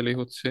করে দাও, তাহলেই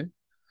হচ্ছে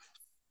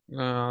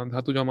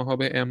ধাতু জমা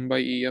হবে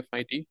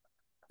M/EFIT।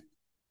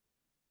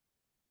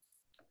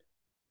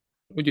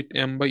 ওই যে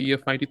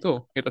M/EFIT, তো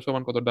এটা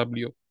সমান কত,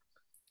 ডাব্লিউ।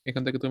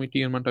 এখান থেকে তুমি টি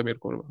এর মানটা বের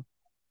করবে।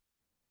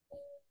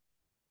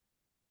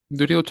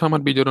 দুটি হচ্ছে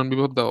আমার বিজারণ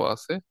বিভব দেওয়া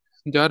আছে।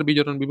 যার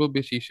বিজারণ বিভব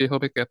বেশি সে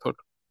হবে ক্যাথোড,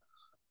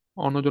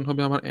 অন্যজন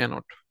হবে আমার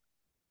অ্যানোড।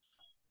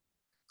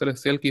 তাহলে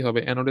সেল কি হবে,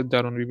 অ্যানোডের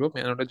জারণ বিভব,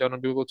 অ্যানোডের জারণ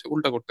বিভব হচ্ছে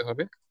উল্টা করতে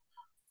হবে।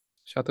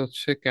 সাথে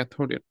হচ্ছে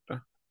ক্যাথোডেরটা,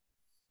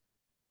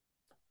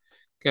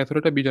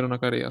 ক্যাথোডেরটা বিজারণ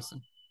আকারে আছে।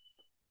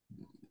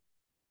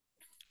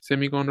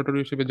 সেমিকন্ডাক্টর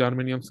হিসেবে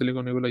জার্মেনিয়াম,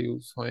 সিলিকন এগুলো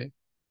ইউজ হয়।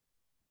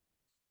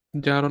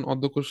 জারণ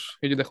অধ্যকোষ,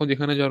 এই যে দেখো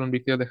যেখানে জারণ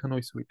বিক্রিয়া দেখানো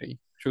হয়েছে ওইটাই,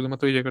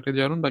 শুধুমাত্র এই জায়গাটায়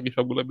জারণ, বাকি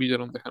সবগুলো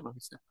বিজারণ দেখানো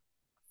হয়েছে।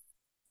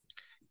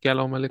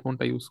 ক্যালোমালে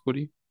কোনটা ইউজ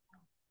করি?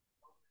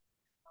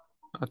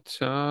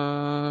 আচ্ছা,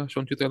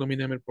 সঞ্চিত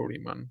অ্যালুমিনিয়ামের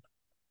পরিমাণ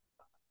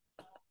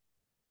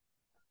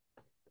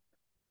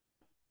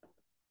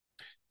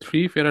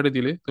 3 ফেরাডে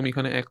দিলে তুমি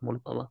এখানে 1 মোল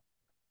পাবা।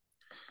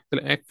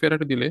 তাহলে 1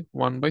 ফেরাডে দিলে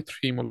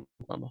 1/3 মোল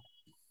পাবা।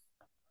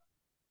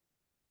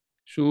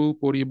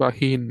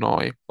 সুপরিবাহী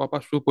নয়,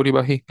 কপার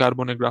সুপরিবাহী,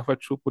 কার্বনের গ্রাফাইট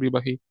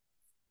সুপরিবাহী,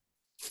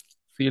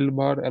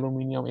 সিলভার,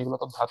 অ্যালুমিনিয়াম এগুলো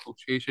তো ধাতু,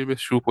 সেই হিসেবে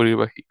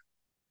সুপরিবাহী।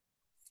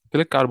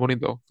 তাহলে কার্বনই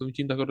দাও, তুমি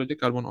চিন্তা করো যে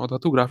কার্বন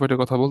অধাতু, গ্রাফাইটের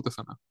কথা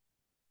বলতেছে না।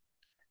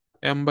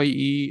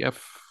 M/EF,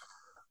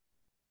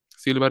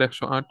 সিলভার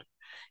 108,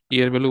 ই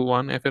এর ভ্যালু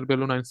 1, এফ এর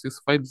ভ্যালু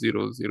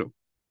 96500।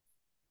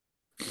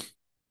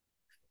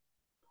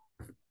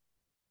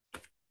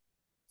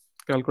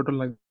 ক্যালকুলেটর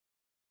লাগবে,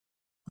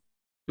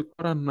 কিছু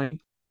করার নাই।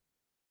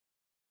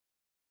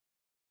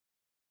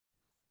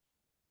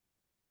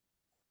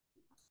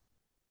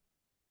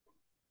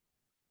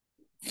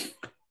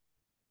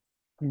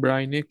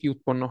 ব্রাইনে কি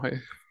উৎপন্ন হয়?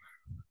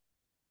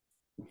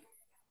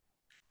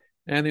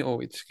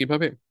 NaOH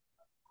কিভাবে?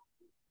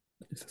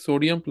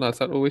 সোডিয়াম প্লাস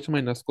আর OH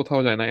মাইনাস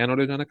কোথাও যায় না,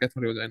 অ্যানোডে যায় না,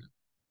 ক্যাথোডেও যায় না,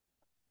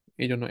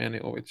 এই জন্য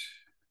NaOH।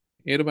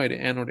 এর বাইরে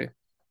অ্যানোডে,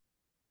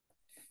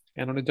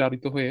 অ্যানোডে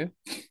জারিত হয়ে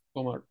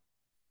তোমার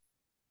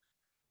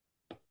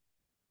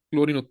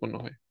ক্লোরিন উৎপন্ন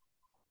হয়।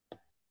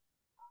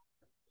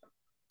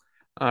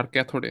 আর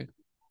ক্যাথোডে,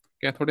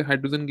 ক্যাথোডে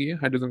হাইড্রোজেন গিয়ে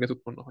হাইড্রোজেন গ্যাস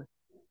উৎপন্ন হয়।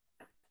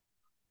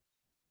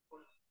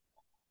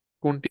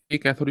 কোনটি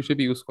ক্যাথোড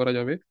হিসেবে ইউজ করা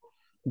যাবে?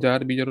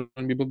 যার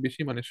বিজারণ বিভব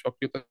বেশি মানে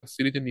সক্রিয়তা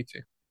সিরিজের নিচে।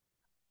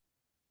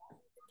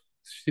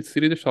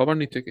 সিরিজের সবার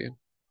নিচে কে?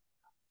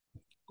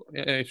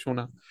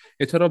 শোনা।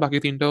 এছাড়াও বাকি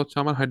তিনটা হচ্ছে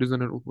আমার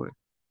হাইড্রোজেনের উপরে।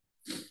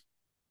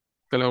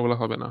 তাহলে ওগুলো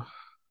হবে না,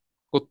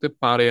 করতে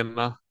পারে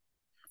না।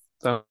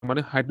 তার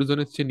মানে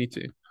হাইড্রোজেনের চেয়ে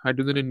নিচে।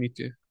 হাইড্রোজেনের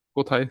নিচে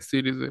কোথায়?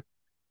 সিরিজে।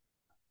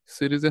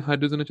 সিরিজে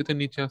হাইড্রোজেনের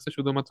চেয়ে নিচে আছে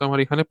শুধুমাত্র আমার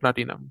এখানে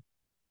প্লাটিনাম।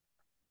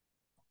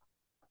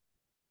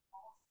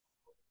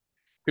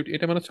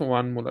 এটা মানে হচ্ছে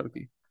 1 মোল আর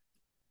কি।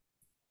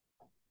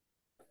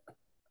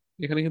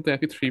 এখানে কিন্তু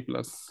একই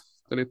 3+।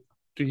 তাহলে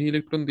 3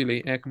 ইলেকট্রন দিলেই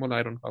 1 মোল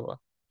আয়রন পাবা।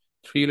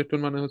 3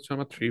 ইলেকট্রন মানে হচ্ছে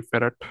আমার 3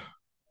 ফ্যারাড।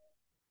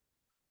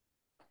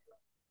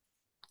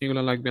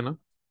 এগুলো লাগবে না।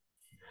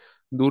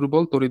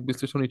 দুর্বল তড়িৎ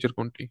বিশ্লেষণ নিচের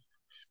কোনটি?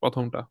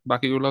 প্রথমটা।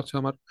 বাকিগুলো হচ্ছে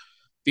আমার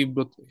তীব্র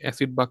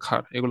অ্যাসিড বা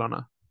ক্ষার, এগুলো না।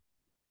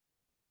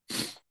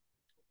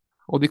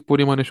 অধিক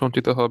পরিমাণে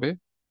সঞ্চিত হবে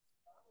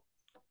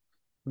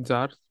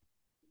যার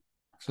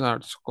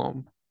চার্জ কম।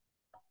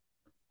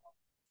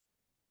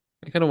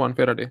 এখানে 1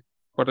 ফ্যারাডে।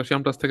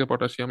 পটাশিয়াম প্লাস থেকে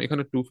পটাশিয়াম,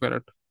 এখানে 2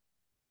 farad.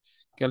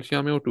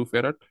 ক্যালসিয়ামেও 2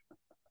 farad.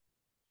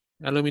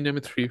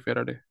 অ্যালুমিনিয়ামে 3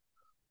 Faraday.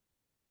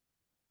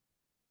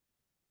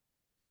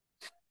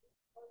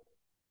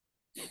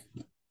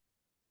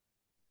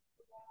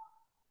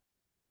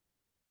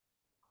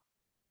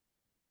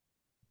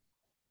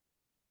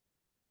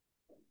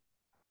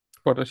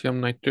 Potassium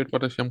nitrate,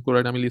 potassium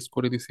chloride আমি লিস্ট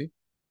করে দিছি।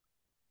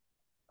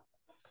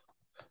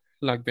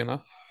 লাগবে না।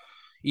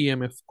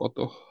 ইএমএফ কত?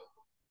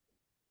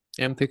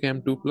 M থেকে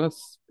M2+,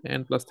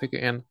 N+ থেকে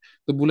N।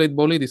 তো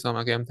বলেই দিছে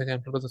আমাকে M থেকে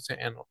M2+ হচ্ছে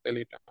N, তাহলে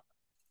এটা।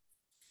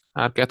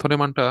 আর ক্যাথোডের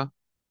মানটা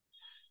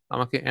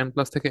আমাকে N+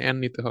 থেকে N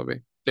নিতে হবে।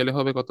 তাহলে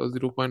হবে কত?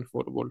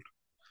 0.4 ভোল্ট।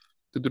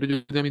 তো দুটো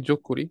যদি আমি যোগ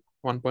করি,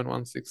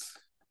 1.16।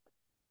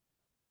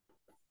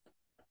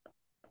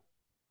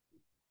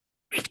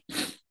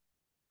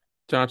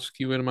 চার্জ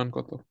কিউ এর মান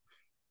কত?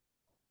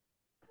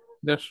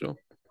 150।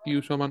 কিউ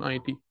সমান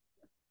আইটি।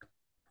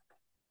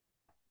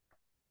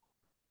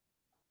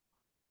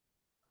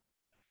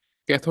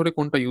 ক্যাথোডে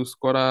কোনটা ইউজ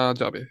করা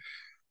যাবে?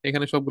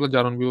 এখানে সবগুলো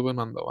জারণ বিভবের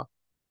মান দেওয়া।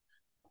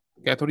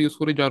 ক্যাথোড ইউজ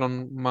করি জারণ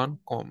মান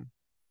কম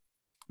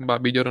বা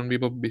বিজারণ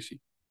বিভব বেশি।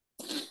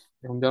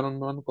 এখন জারণ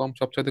মান কম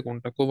সবচাইতে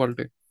কোনটা?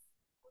 কোবাল্টে।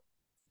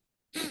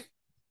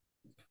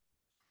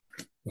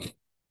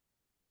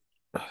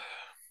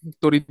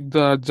 তড়িৎ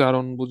দ্বার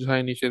জারণ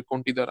বোঝায় নিচের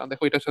কোনটি দ্বারা?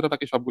 দেখো এটা ছাড়া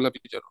বাকি সবগুলা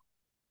বিজারণ।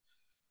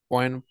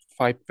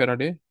 0.5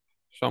 ফ্যারাডে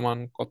সমান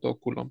কত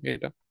কুলম?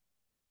 এটা।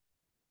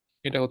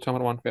 এটা হচ্ছে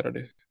আমার 1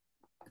 ফ্যারাডে।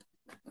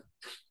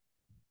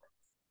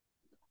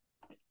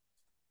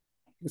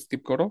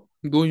 স্কিপ করো।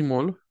 2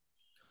 মোল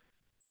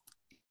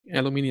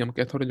অ্যালুমিনিয়াম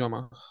ক্যাথোডে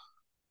জমা।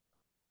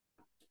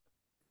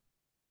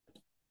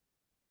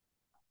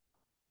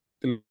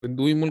 তাহলে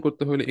 2 মোল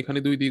করতে হলে এখানে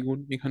 2 দিয়ে গুণ,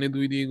 এখানে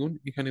 2 দিয়ে গুণ,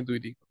 এখানে 2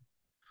 দিয়ে গুণ।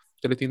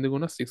 তাহলে 3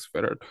 × 6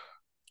 ফ্যারাড।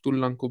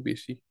 তুল্যাঙ্ক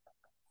বেশি।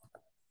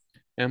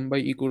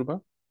 M/E করবা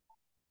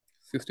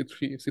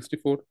 63,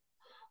 64।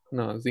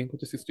 না, জিঙ্ক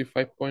হচ্ছে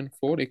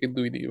 65.4, একে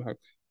 2 দিয়ে ভাগ।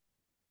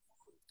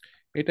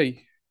 এটাই।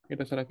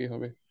 এটা ছাড়া কি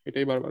হবে?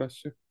 এটাই বারবার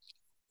আসছে।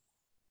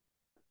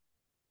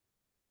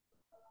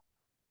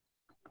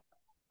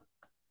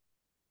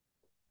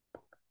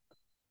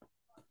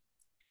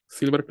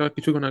 সিলভারটা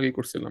কিছুক্ষণ আগেই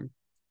করছিলাম।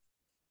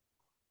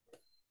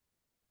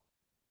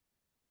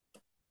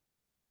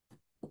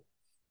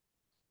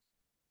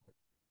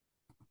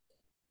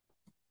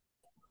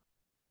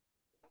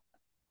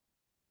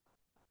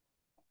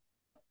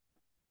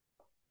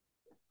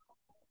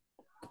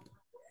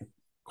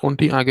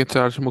 কোনটি আগে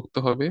চার্জ মুক্ত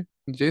হবে?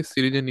 যে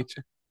সিরিজের নিচে।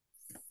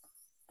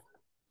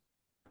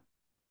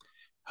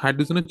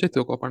 হাইড্রোজেনের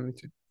চাইতেও কপার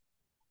নিচে।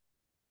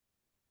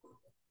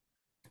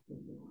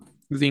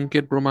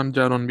 জিঙ্কের প্রমাণ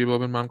জারণ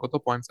বিভবের মান কত?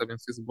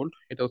 0.76 ভোল্ট।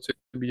 এটা হচ্ছে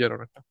বিজারণ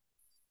একটা।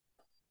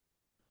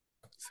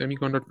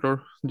 সেমিকন্ডাক্টর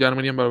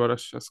জার্মানিয়াম বারবার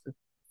আসছে আজকে।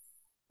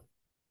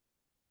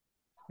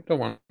 এটা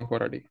 1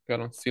 ফ্যারাডে,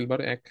 কারণ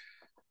সিলভার এক।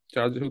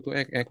 চার্জ যেহেতু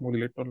এক, 1 মোল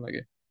ইলেকট্রন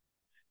লাগে।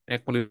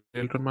 1 মোল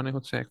ইলেকট্রন মানে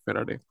হচ্ছে 1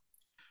 ফ্যারাডে।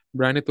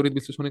 ব্রায়নের তড়িৎ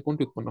বিশ্লেষণে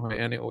কোনটি উৎপন্ন হয়?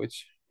 NaOH।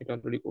 এটা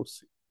অলরেডি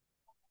করছি।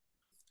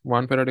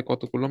 1 ফ্যারাডে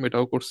কত কুলম্ব?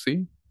 এটাও করছি।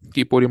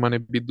 কি পরিমাণে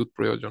বিদ্যুৎ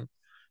প্রয়োজন?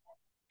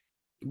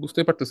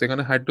 বুঝতে পারতেছি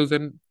এখানে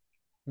হাইড্রোজেন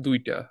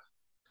দুইটা।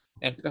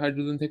 একটা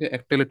হাইড্রোজেন থেকে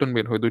একটা ইলেকট্রন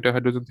বের হয়, দুইটা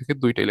হাইড্রোজেন থেকে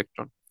দুইটা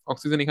ইলেকট্রন।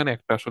 অক্সিজেন এখানে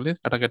একটা, আসলে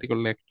কাটাকাটি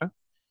করলে একটা।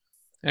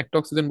 একটা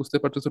অক্সিজেন বুঝতে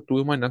পারতেছো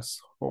 2 মাইনাস,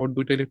 ওর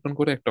দুইটা ইলেকট্রন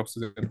করে একটা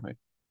অক্সিজেন হয়।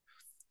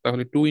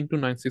 তাহলে 2 ×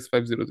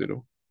 96500,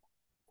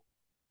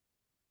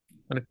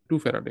 মানে 2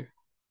 ফ্যারাডে।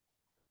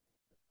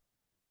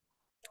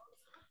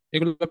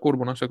 এগুলো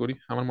করবো না আশা করি,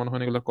 আমার মনে হয়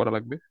না এগুলো করা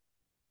লাগবে।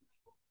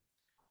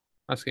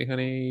 আজকে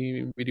এখানে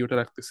ভিডিওটা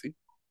রাখতেছি।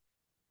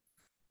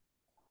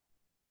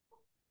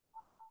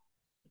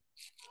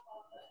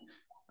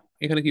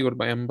 এখানে কি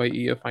করবা?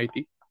 M/EF/IT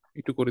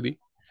একটু করে দিই।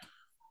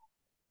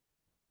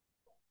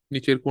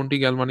 নিচের কোনটি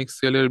গ্যালভানিক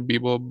সেলের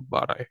বিভব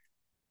বাড়ায়?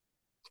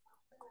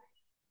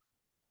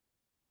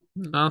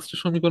 নার্স্টের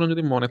সমীকরণ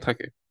যদি মনে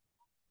থাকে,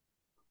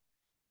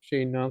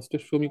 সেই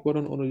নার্স্টের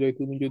সমীকরণ অনুযায়ী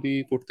তুমি যদি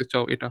করতে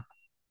চাও এটা।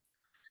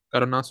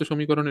 কারণ নার্স্টের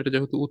সমীকরণ এটা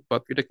যেহেতু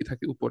উৎপাদ, এটা কি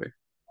থাকে উপরে।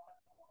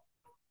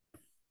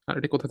 আর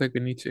এটা কোথা থাকবে?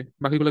 নিচে।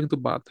 বাকিগুলো কিন্তু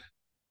বাদ,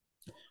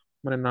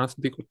 মানে নাচ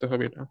দিয়ে করতে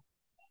হবে এটা।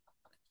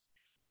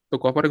 তো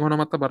কপারে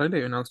ঘনমাত্রা বাড়াইলে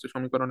ওই নাচটা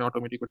সমীকরণে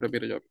অটোমেটিক ওটা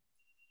বেড়ে যাবে।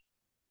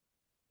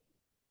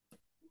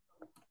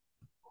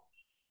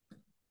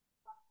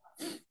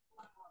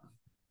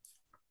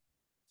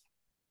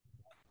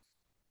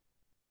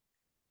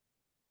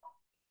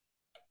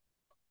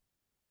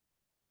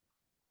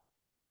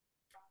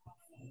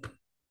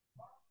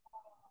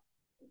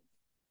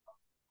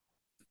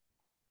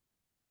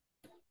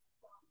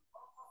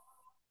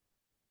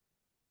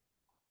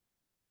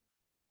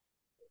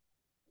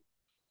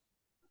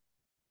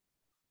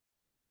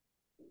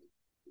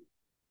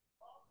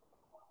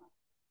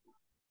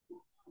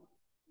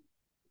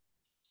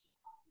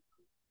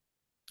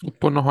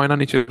 উৎপন্ন হয় না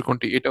নিচের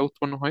কোনটি? এটা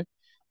উৎপন্ন হয়।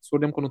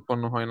 সোডিয়াম কোন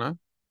উৎপন্ন হয় না।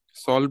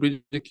 সল্ট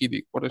ব্রিজে কি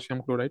দিক? Potassium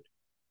chloride.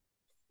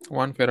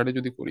 1 ফ্যারাডে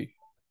যদি করি,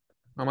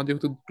 আমার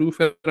যেহেতু 2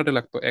 ফ্যারাডে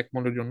লাগতো 1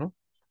 মোলের জন্য,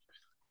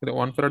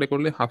 1 ফ্যারাডে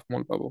করলে 1/2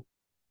 মোল পাবো।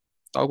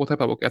 তাও কোথায়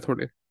পাবো?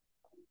 ক্যাথোডে।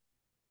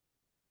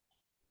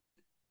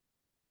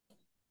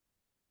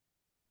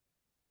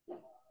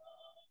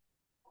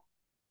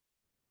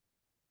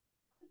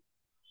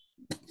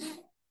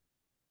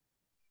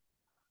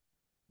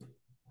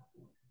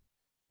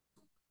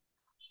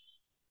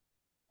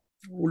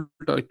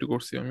 উল্টা একটু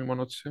করছি আমি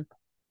মনে হচ্ছে।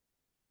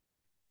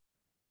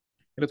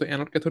 এটা তো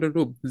অ্যানোড ক্যাথোডের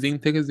রূপ, জিঙ্ক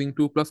থেকে জিঙ্ক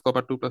 2 প্লাস,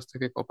 কপার 2 প্লাস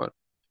থেকে কপার।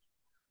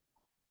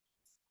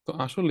 তো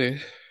আসলে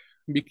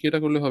বিক্রিয়াটা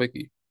করলে হবে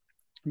কি?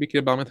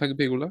 বিক্রিয়া বামে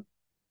থাকবে এগুলা,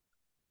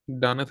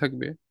 ডানে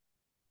থাকবে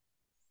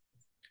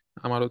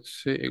আমার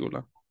হচ্ছে এগুলা।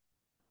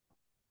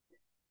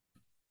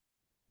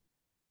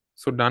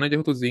 সো ডানে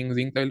যেহেতু জিঙ্ক,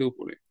 জিঙ্ক তাইলে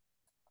উপরে,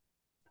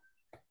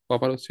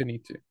 কপার হচ্ছে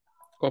নিচে।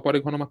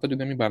 কপারের ঘনমাত্রা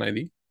যদি আমি বাড়াই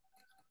দিই,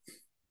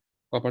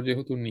 কপার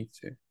যেহেতু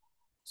নিচে,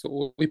 সো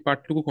ওই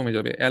পার্টটুকু কমে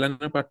যাবে,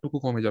 অ্যালানের পার্টটুকু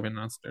কমে যাবে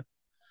নার্সের।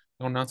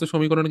 এখন নার্সের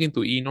সমীকরণে কিন্তু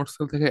ই নট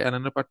সেল থেকে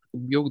অ্যালানের পার্টটুকু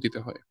বিয়োগ দিতে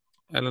হয়।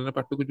 অ্যালানের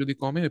পার্টটুকু যদি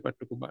কমে, ওই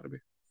পার্টটুকু বাড়বে।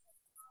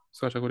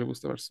 সো আশা করি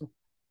বুঝতে পারছো।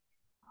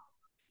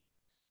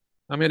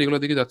 আমি আর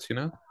এগুলোর দিকে যাচ্ছি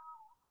না,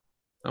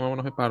 আমার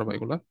মনে হয় পারবা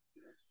এগুলা।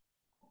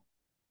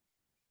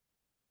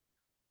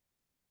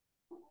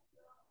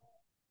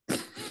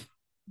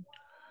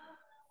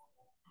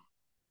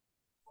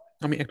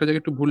 আমি একটা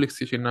জায়গায় একটু ভুল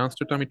লিখছি, সেই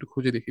নার্সটা আমি একটু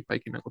খুঁজে দেখি পাই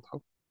কিনা কোথাও।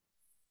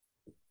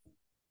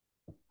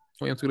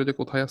 ওই এমসিকিউটা যে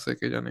কোথায় আছে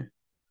কে জানে।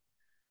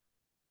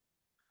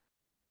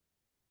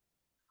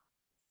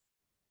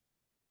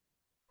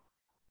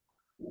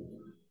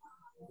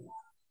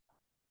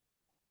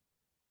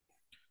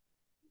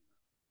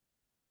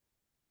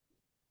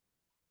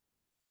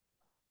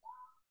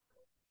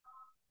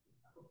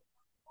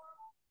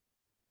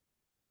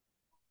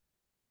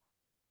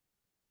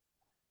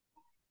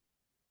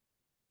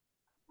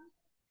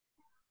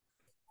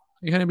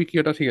 এখানে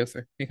বিক্রিয়াটা ঠিক আছে,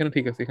 এখানে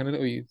ঠিক আছে, এখানে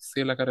ওই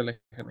সেল আকারে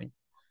লেখা নাই।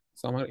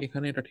 তো আমার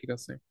এখানে এটা ঠিক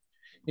আছে।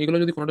 এগুলো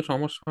যদি কোনোটা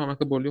সমস্যা হয়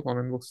আমাকে বলিও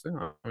কমেন্ট বক্সে,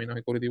 আমি না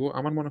হয় করে দিব।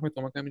 আমার মনে হয়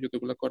তোমাকে আমি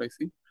যতগুলো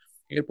করাইছি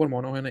এরপর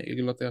মনে হয় না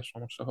এগুলোতে আর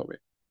সমস্যা হবে।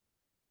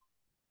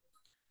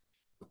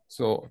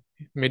 সো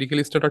মেডিকেল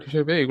স্ট্যান্ডার্ড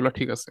হিসেবে এগুলো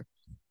ঠিক আছে।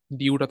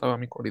 ডিউটা তাও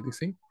আমি করে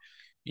দিছি।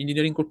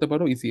 ইঞ্জিনিয়ারিং করতে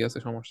পারো, ইজি আছে,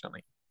 সমস্যা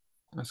নাই।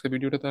 আজকে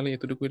ভিডিওটা তাহলে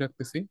এতটুকুই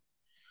রাখতেছি।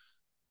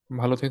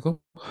 ভালো থেকো।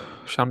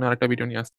 সামনে আরেকটা ভিডিও নিয়ে আসছি।